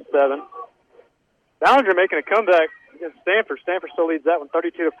 26-7. Ballinger making a comeback against Stanford. Stanford still leads that one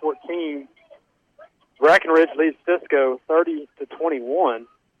 32-14. Breckenridge leads Cisco 30-21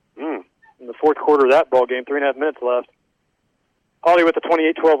 in the fourth quarter of that ball game. 3.5 minutes left. Pauley with a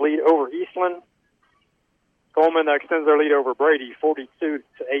 28-12 lead over Eastland. Coleman extends their lead over Brady 42-18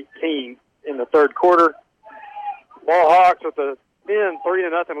 in the third quarter. Ball Hawks with a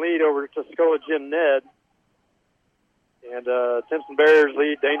 3-0 lead over Tuscola Jim Ned. And Simpson Bears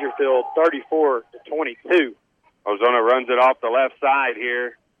lead Dangerfield 34-22. Ozona runs it off the left side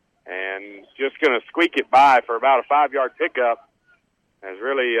here and just going to squeak it by for about a 5-yard pickup. As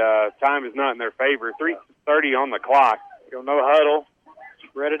really time is not in their favor. 3:30 on the clock. Go no huddle.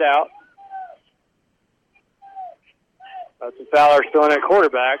 Spread it out. Hudson Fowler still in at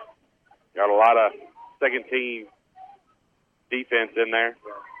quarterback. Got a lot of second-team defense in there.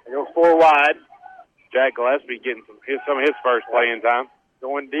 They go 4 wide. Jack Gillespie getting some of his first playing time.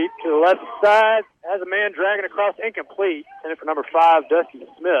 Going deep to the left side. Has a man dragging across, incomplete. Sent it for number 5, Dusty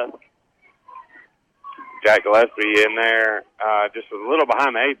Smith. Jack Gillespie in there, just a little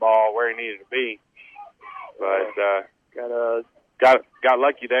behind the 8 ball where he needed to be. But got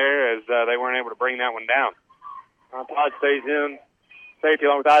lucky there as they weren't able to bring that one down. Todd stays in. Safety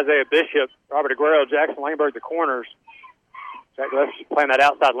along with Isaiah Bishop, Robert Aguero, Jackson Langberg, the corners. Jack Gillespie playing that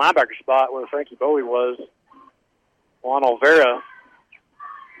outside linebacker spot where Frankie Bowie was. Juan Olvera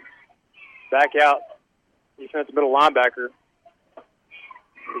back out, defensive middle linebacker.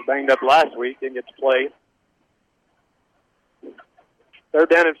 He was banged up last week, didn't get to play. 3rd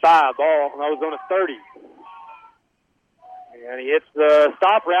down and 5, ball on Ozona 30. And he hits the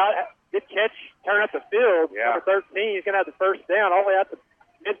stop route. Good catch, turn up the field. Yeah. Number 13, he's going to have the first down all the way out to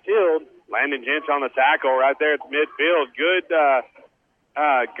midfield. Landon Gents on the tackle right there at the midfield.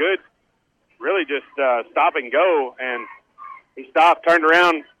 Good, really just stop and go. And he stopped, turned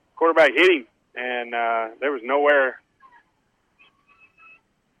around, quarterback hit him, and there was nowhere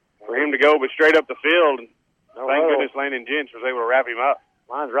for him to go but straight up the field. Thank goodness Landon Gents was able to wrap him up.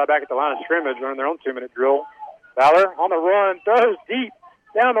 Lions right back at the line of scrimmage running their own 2-minute drill. Fowler on the run, throws deep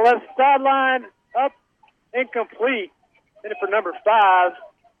down the left sideline, up, incomplete. Hit it for number 5.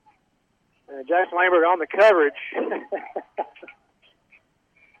 And Jackson Langberg on the coverage.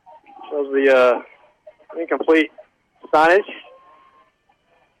 Shows the incomplete signage.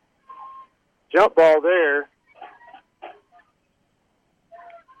 Jump ball there.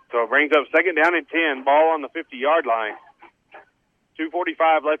 So it brings up 2nd down and 10, ball on the 50-yard line.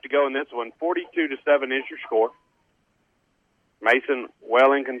 2:45 left to go in this one. 42-7 is your score. Mason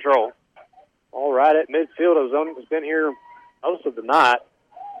well in control. All right, at midfield, Ozona has been here most of the night.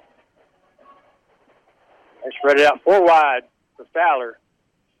 They spread it out 4 wide for Fowler.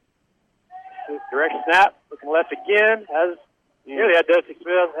 Direct snap, looking left again. Nearly had Dusty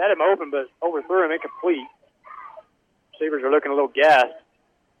Smith. Had him open, but overthrew him, incomplete. Receivers are looking a little gassed.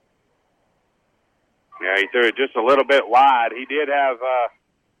 Yeah, he threw it just a little bit wide. He did have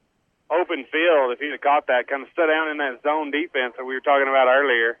open field. If he'd have caught that, kind of stood down in that zone defense that we were talking about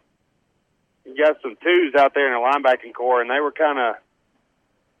earlier. He got some 2s out there in the linebacking core, and they were kind of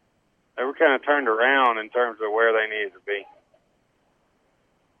turned around in terms of where they needed to be.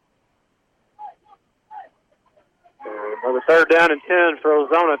 Another 3rd down and 10 for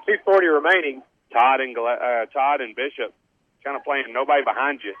Ozona. 2:40 remaining. Todd and Bishop kind of playing nobody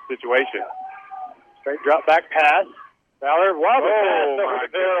behind you situation. Straight drop back pass. Fowler, wild pass over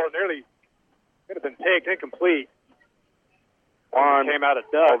the middle. Nearly could have been picked, incomplete. One came out of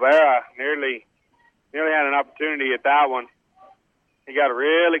duck. Olvera nearly had an opportunity at that one. He got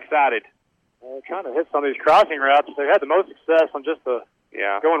real excited. They're trying to hit some of these crossing routes. They had the most success on just the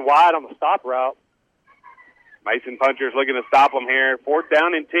going wide on the stop route. Mason Punchers looking to stop them here. 4th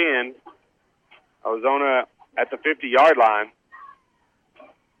down and 10. Ozona at the 50-yard line.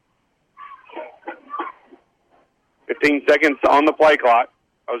 15 seconds on the play clock.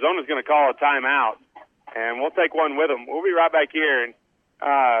 Ozona's going to call a timeout, and we'll take one with them. We'll be right back here in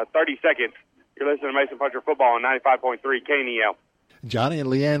 30 seconds. You're listening to Mason Puncher Football on 95.3 KNEL. Johnny and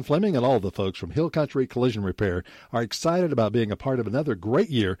Leanne Fleming and all the folks from Hill Country Collision Repair are excited about being a part of another great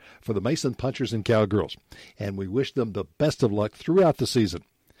year for the Mason Punchers and Cowgirls, and we wish them the best of luck throughout the season.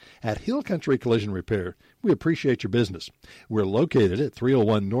 At Hill Country Collision Repair, we appreciate your business. We're located at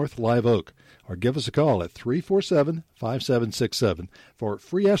 301 North Live Oak, or give us a call at 347-5767 for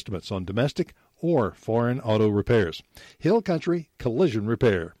free estimates on domestic or foreign auto repairs. Hill Country Collision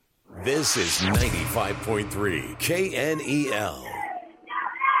Repair. This is 95.3 KNEL.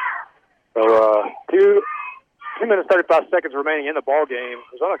 So 2 minutes, 35 seconds remaining in the ball game.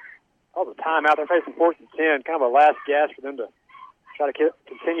 There's all the time out there facing 4th and 10, kind of a last gasp for them to try to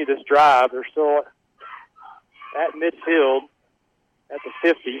continue this drive. They're still at midfield at the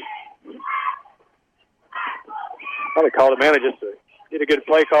 50. Probably called it mainly just to get a good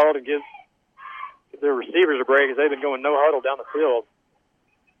play called and give their receivers a break as they've been going no huddle down the field.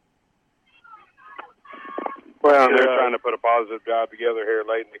 Well, they're trying to put a positive job together here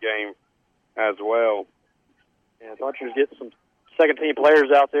late in the game as well. Yeah, Punchers get some second-team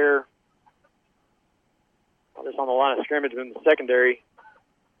players out there. Not just on the line of scrimmage, but in the secondary.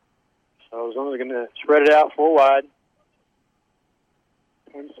 Arizona's going to spread it out full wide.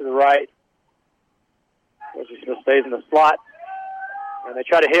 Twins to the right. Just stays in the slot. And they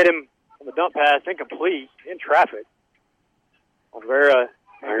try to hit him on the dump pass, incomplete, in traffic. Olvera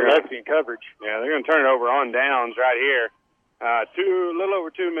and Gillespie in coverage. Yeah, they're going to turn it over on downs right here. A little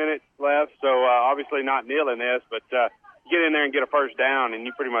over 2 minutes left, so obviously not kneeling this, but get in there and get a first down, and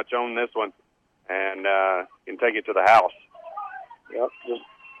you pretty much own this one, and can take it to the house. Yep, just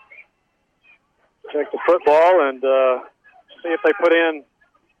check the football and see if they put in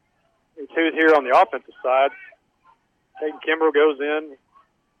twos here on the offensive side. Peyton Kimbrough goes in.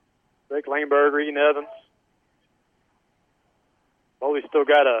 Rick Langberg, Regan Evans. Bowley's still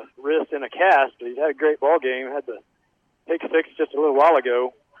got a wrist and a cast, but he's had a great ball game. Had the pick six just a little while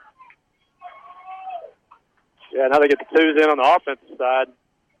ago. Yeah, now they get the twos in on the offensive side.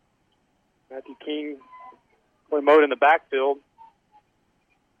 Matthew King, Clay Mote in the backfield.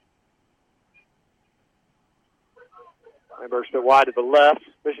 Langberg spit wide to the left.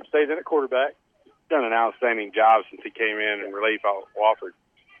 Bishop stays in at quarterback. Done an outstanding job since he came in relief of Wofford.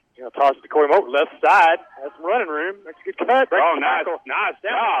 You know, toss it to Corey Mote, left side. Has some running room. That's a good cut. Nice down job.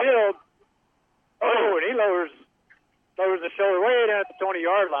 the field. Oh, and he lowers the shoulder way down at the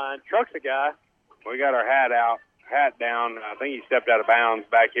 20-yard line. Trucks a guy. We got our hat down. I think he stepped out of bounds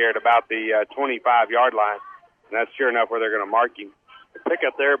back here at about the 25-yard line. And that's sure enough where they're going to mark him. The pick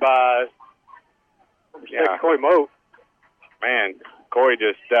up there by Corey Mote. Man, Corey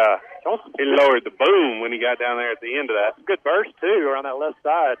just he lowered the boom when he got down there at the end of that. Good burst, too, around that left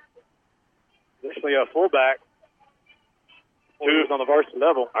side. Additionally, a fullback. Two on the varsity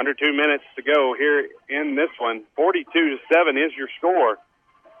level. Under 2 minutes to go here in this one. 42-7 is your score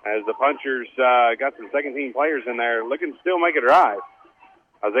as the Punchers got some second-team players in there looking to still make a drive.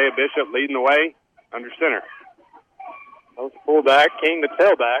 Isaiah Bishop leading the way under center. Both fullback, King the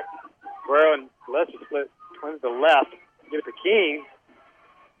tailback. Guerrero and Gillespie split twins to the left. Give it to King.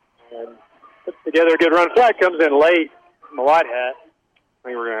 And puts together a good run. Flag comes in late from the white hat. I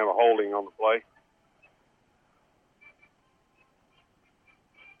think we're going to have a holding on the play.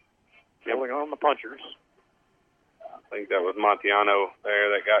 Holding on the Punchers. I think that was Montiano there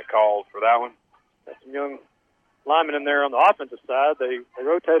that got called for that one. Got some young linemen in there on the offensive side. They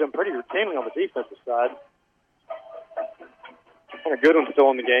rotate them pretty routinely on the defensive side. Kind of good one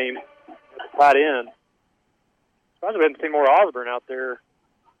still in the game. Tight end. Surprised we hadn't seen more Osborne out there.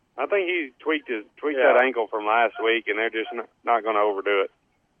 I think he tweaked that ankle from last week, and they're just not going to overdo it.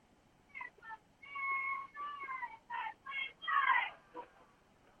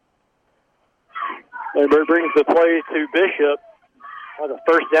 Langberg brings the play to Bishop. The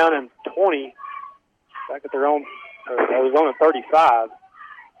first down and 20. Back at their own, Arizona 35.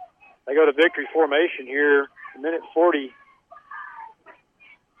 They go to victory formation here. A minute 40.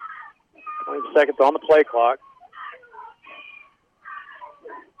 20 seconds on the play clock.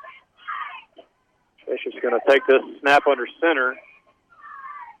 Bishop's going to take this snap under center.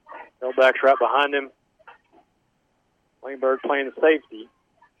 Tailback's right behind him. Langberg playing the safety.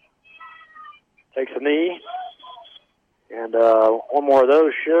 Takes a knee. And one more of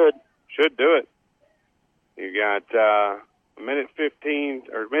those should do it. You got a minute 15,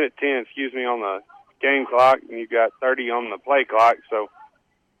 or minute 10, on the game clock, and you got 30 on the play clock. So,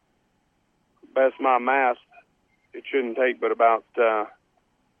 best my math, it shouldn't take but about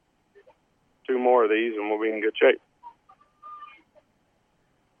 2 more of these, and we'll be in good shape.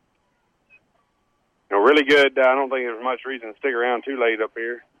 Really good. I don't think there's much reason to stick around too late up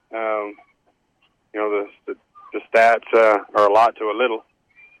here. The stats are a lot to a little.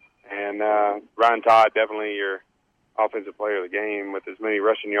 And Ryan Todd, definitely your offensive player of the game with as many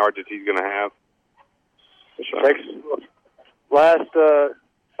rushing yards as he's going to have. Takes last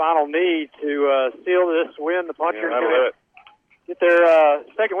final knee to seal this win. The Punchers get their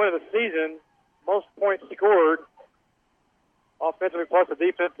second win of the season, most points scored, offensively plus a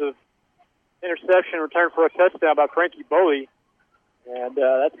defensive interception return for a touchdown by Frankie Bowley. And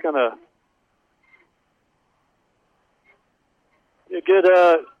that's going to be a good,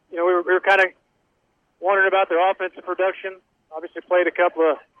 we were kind of wondering about their offensive production. Obviously played a couple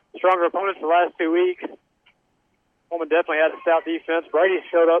of stronger opponents the last 2 weeks. Coleman definitely had a stout defense. Brady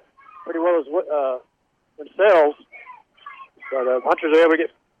showed up pretty well as themselves. But Punchers are able to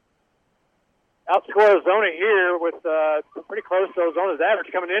outscore Arizona here with pretty close to Arizona's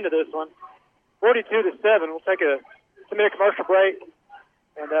average coming into this one. 42-7. We'll take a 2-minute commercial break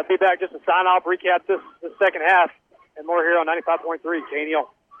and be back just to sign off, recap this second half, and more here on 95.3 KNEL.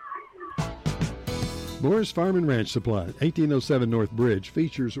 Moore's Farm and Ranch Supply, 1807 North Bridge,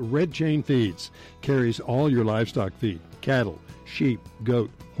 features Red Chain Feeds. Carries all your livestock feed, cattle, sheep, goat,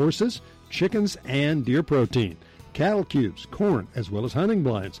 horses, chickens and deer protein, cattle cubes, corn, as well as hunting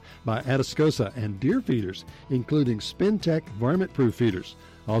blinds by Atascosa, and deer feeders, including Spintech varmint-proof feeders.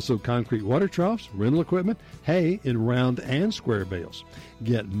 Also concrete water troughs, rental equipment, hay in round and square bales.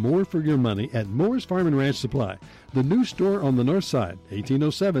 Get more for your money at Moore's Farm and Ranch Supply, the new store on the north side,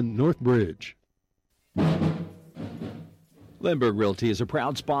 1807 North Bridge. Lindbergh Realty is a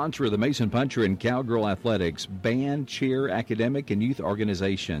proud sponsor of the Mason Puncher and Cowgirl Athletics, band, cheer, academic, and youth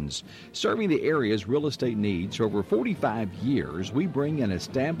organizations. Serving the area's real estate needs for over 45 years, we bring an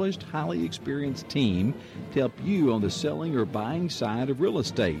established, highly experienced team to help you on the selling or buying side of real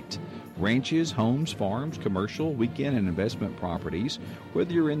estate. Ranches, homes, farms, commercial, weekend, and investment properties.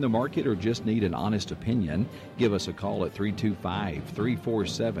 Whether you're in the market or just need an honest opinion, give us a call at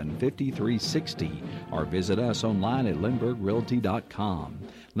 325-347-5360 or visit us online at lindberghrealty.com.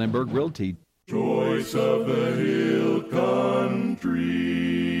 Lindbergh Realty. Choice of the Hill Country.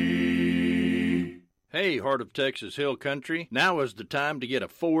 Hey, Heart of Texas Hill Country, now is the time to get a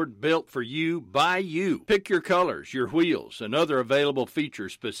Ford built for you by you. Pick your colors, your wheels, and other available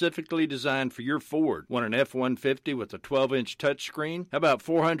features specifically designed for your Ford. Want an F-150 with a 12-inch touchscreen? How about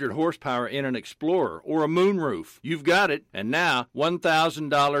 400 horsepower in an Explorer or a moonroof? You've got it. And now,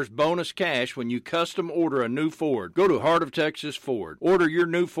 $1,000 bonus cash when you custom order a new Ford. Go to Heart of Texas Ford. Order your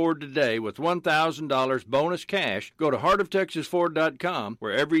new Ford today with $1,000 bonus cash. Go to heartoftexasford.com,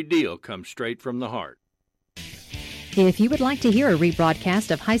 where every deal comes straight from the heart. If you would like to hear a rebroadcast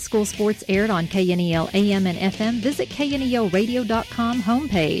of high school sports aired on KNEL AM and FM, visit KNELradio.com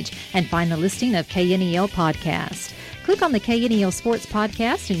homepage and find the listing of KNEL podcast. Click on the KNEL Sports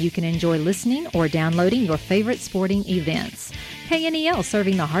Podcast and you can enjoy listening or downloading your favorite sporting events. KNEL,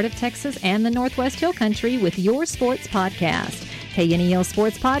 serving the heart of Texas and the Northwest Hill Country with your sports podcast. KNEL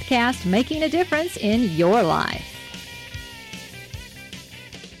Sports Podcast, making a difference in your life.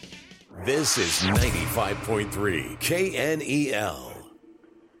 This is 95.3 KNEL.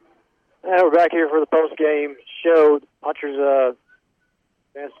 We're back here for the post-game show. The Punchers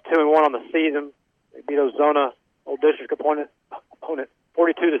advanced 2-1 on the season. They beat Ozona, Old District opponent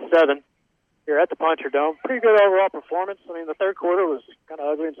 42-7 here at the Puncher Dome. Pretty good overall performance. I mean, the third quarter was kind of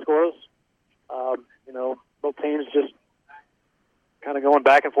ugly and scoreless. Both teams just kind of going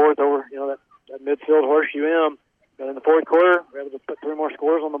back and forth over, that midfield horseshoe M. But in the fourth quarter, we were able to put 3 more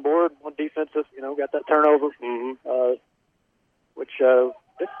scores on the board. One defensive, got that turnover, which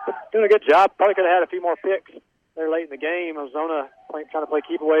doing a good job. Probably could have had a few more picks there late in the game. Ozona trying to play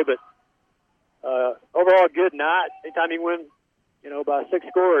keep away, but overall, good night. Anytime you win, by 6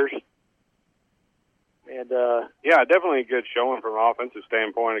 scores. And definitely a good showing from an offensive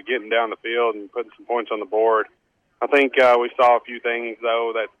standpoint of getting down the field and putting some points on the board. I think we saw a few things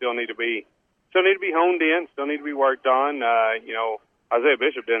though that still need to be honed in, still need to be worked on. Isaiah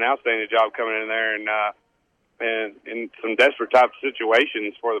Bishop did an outstanding job coming in there and in some desperate type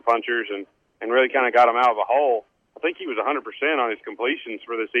situations for the Punchers and really kind of got them out of a hole. I think he was 100% on his completions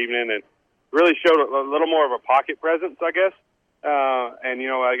for this evening and really showed a little more of a pocket presence, I guess.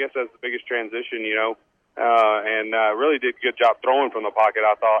 I guess that's the biggest transition, and really did a good job throwing from the pocket,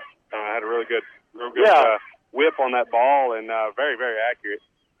 I thought. Had a real good whip on that ball and very, very accurate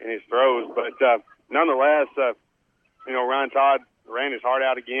in his throws. But nonetheless, Ryan Todd ran his heart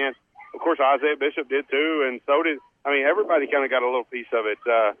out again. Of course, Isaiah Bishop did too, and so did, everybody kind of got a little piece of it.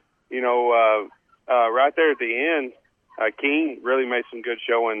 Right there at the end, King really made some good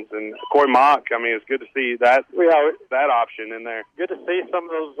showings, and Coy Mock, it's good to see that option in there. Good to see some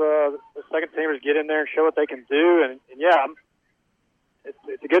of those the second teamers get in there and show what they can do, and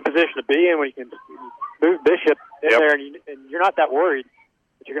it's a good position to be in when you can move Bishop in there, and you're not that worried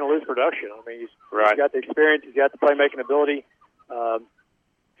that you're going to lose production. He's got the experience, he's got the playmaking ability.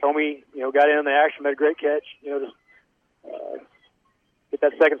 Comey, got in the action, made a great catch. Get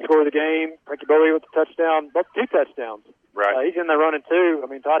that second score of the game. Frankie Bowie with the touchdown, both 2 touchdowns. Right. He's in there running too.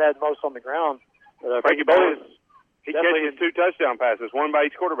 Todd had most on the ground. Frankie Bowie, he catches 2 touchdown passes, one by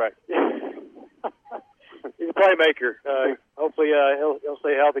each quarterback. He's a playmaker. Hopefully he'll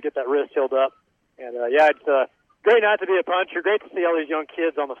stay healthy, get that wrist healed up. And it's a great night to be a Puncher. Great to see all these young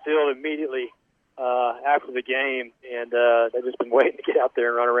kids on the field immediately after the game, and they've just been waiting to get out there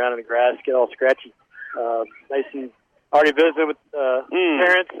and run around in the grass, get all scratchy. Mason already visited with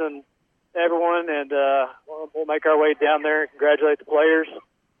parents and everyone, and we'll make our way down there and congratulate the players.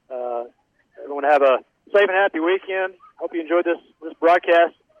 Everyone have a safe and happy weekend. Hope you enjoyed this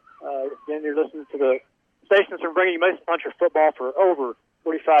broadcast. Again, you're listening to the station that's been bringing you Mason Puncher football for over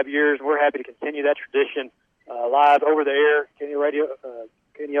 45 years, and we're happy to continue that tradition live over the air, KNEL Radio,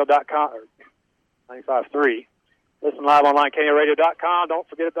 KNEL.com, or 95.3. Listen live online, KNELradio.com. Don't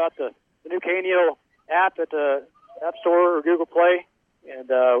forget about the new KNEL app at the App Store or Google Play, and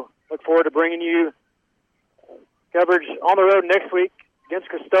look forward to bringing you coverage on the road next week against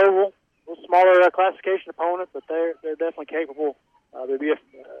Cristobal. A little smaller classification opponent, but they're definitely capable. It'll be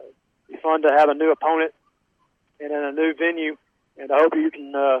fun to have a new opponent and in a new venue, and I hope you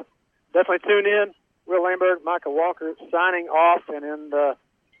can definitely tune in. Will Lamberg, Michael Walker signing off, and in the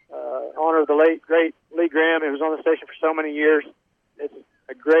honor of the late, great Lee Graham, who was on the station for so many years. It's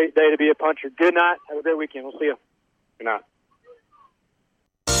a great day to be a puncher. Good night. Have a great weekend. We'll see you. Good night.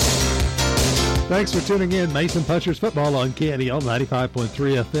 Thanks for tuning in. Mason Punchers Football on KNEL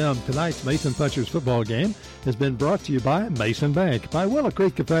 95.3 FM. Tonight's Mason Punchers Football game has been brought to you by Mason Bank, by Willow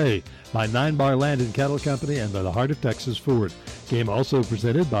Creek Cafe, by 9 Bar Land and Cattle Company, and by the Heart of Texas Ford. Game also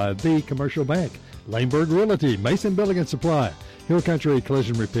presented by The Commercial Bank, Laneburg Realty, Mason Building and Supply, Hill Country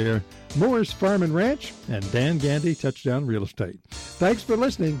Collision Repair, Moore's Farm and Ranch, and Dan Gandy Touchdown Real Estate. Thanks for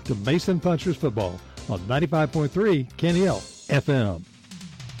listening to Mason Punchers Football on 95.3 KNEL FM.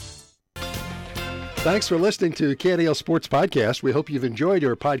 Thanks for listening to KNEL Sports Podcast. We hope you've enjoyed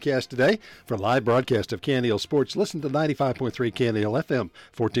your podcast today. For a live broadcast of KNEL Sports, listen to 95.3 KNEL FM,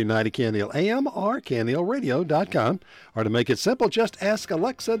 1490 KNEL AM, or KNELradio.com. Or to make it simple, just ask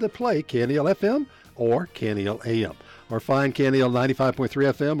Alexa to play KNEL FM or KNEL AM. Or find KNEL 95.3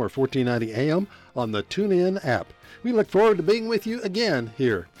 FM or 1490 AM on the TuneIn app. We look forward to being with you again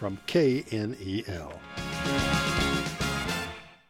here from KNEL.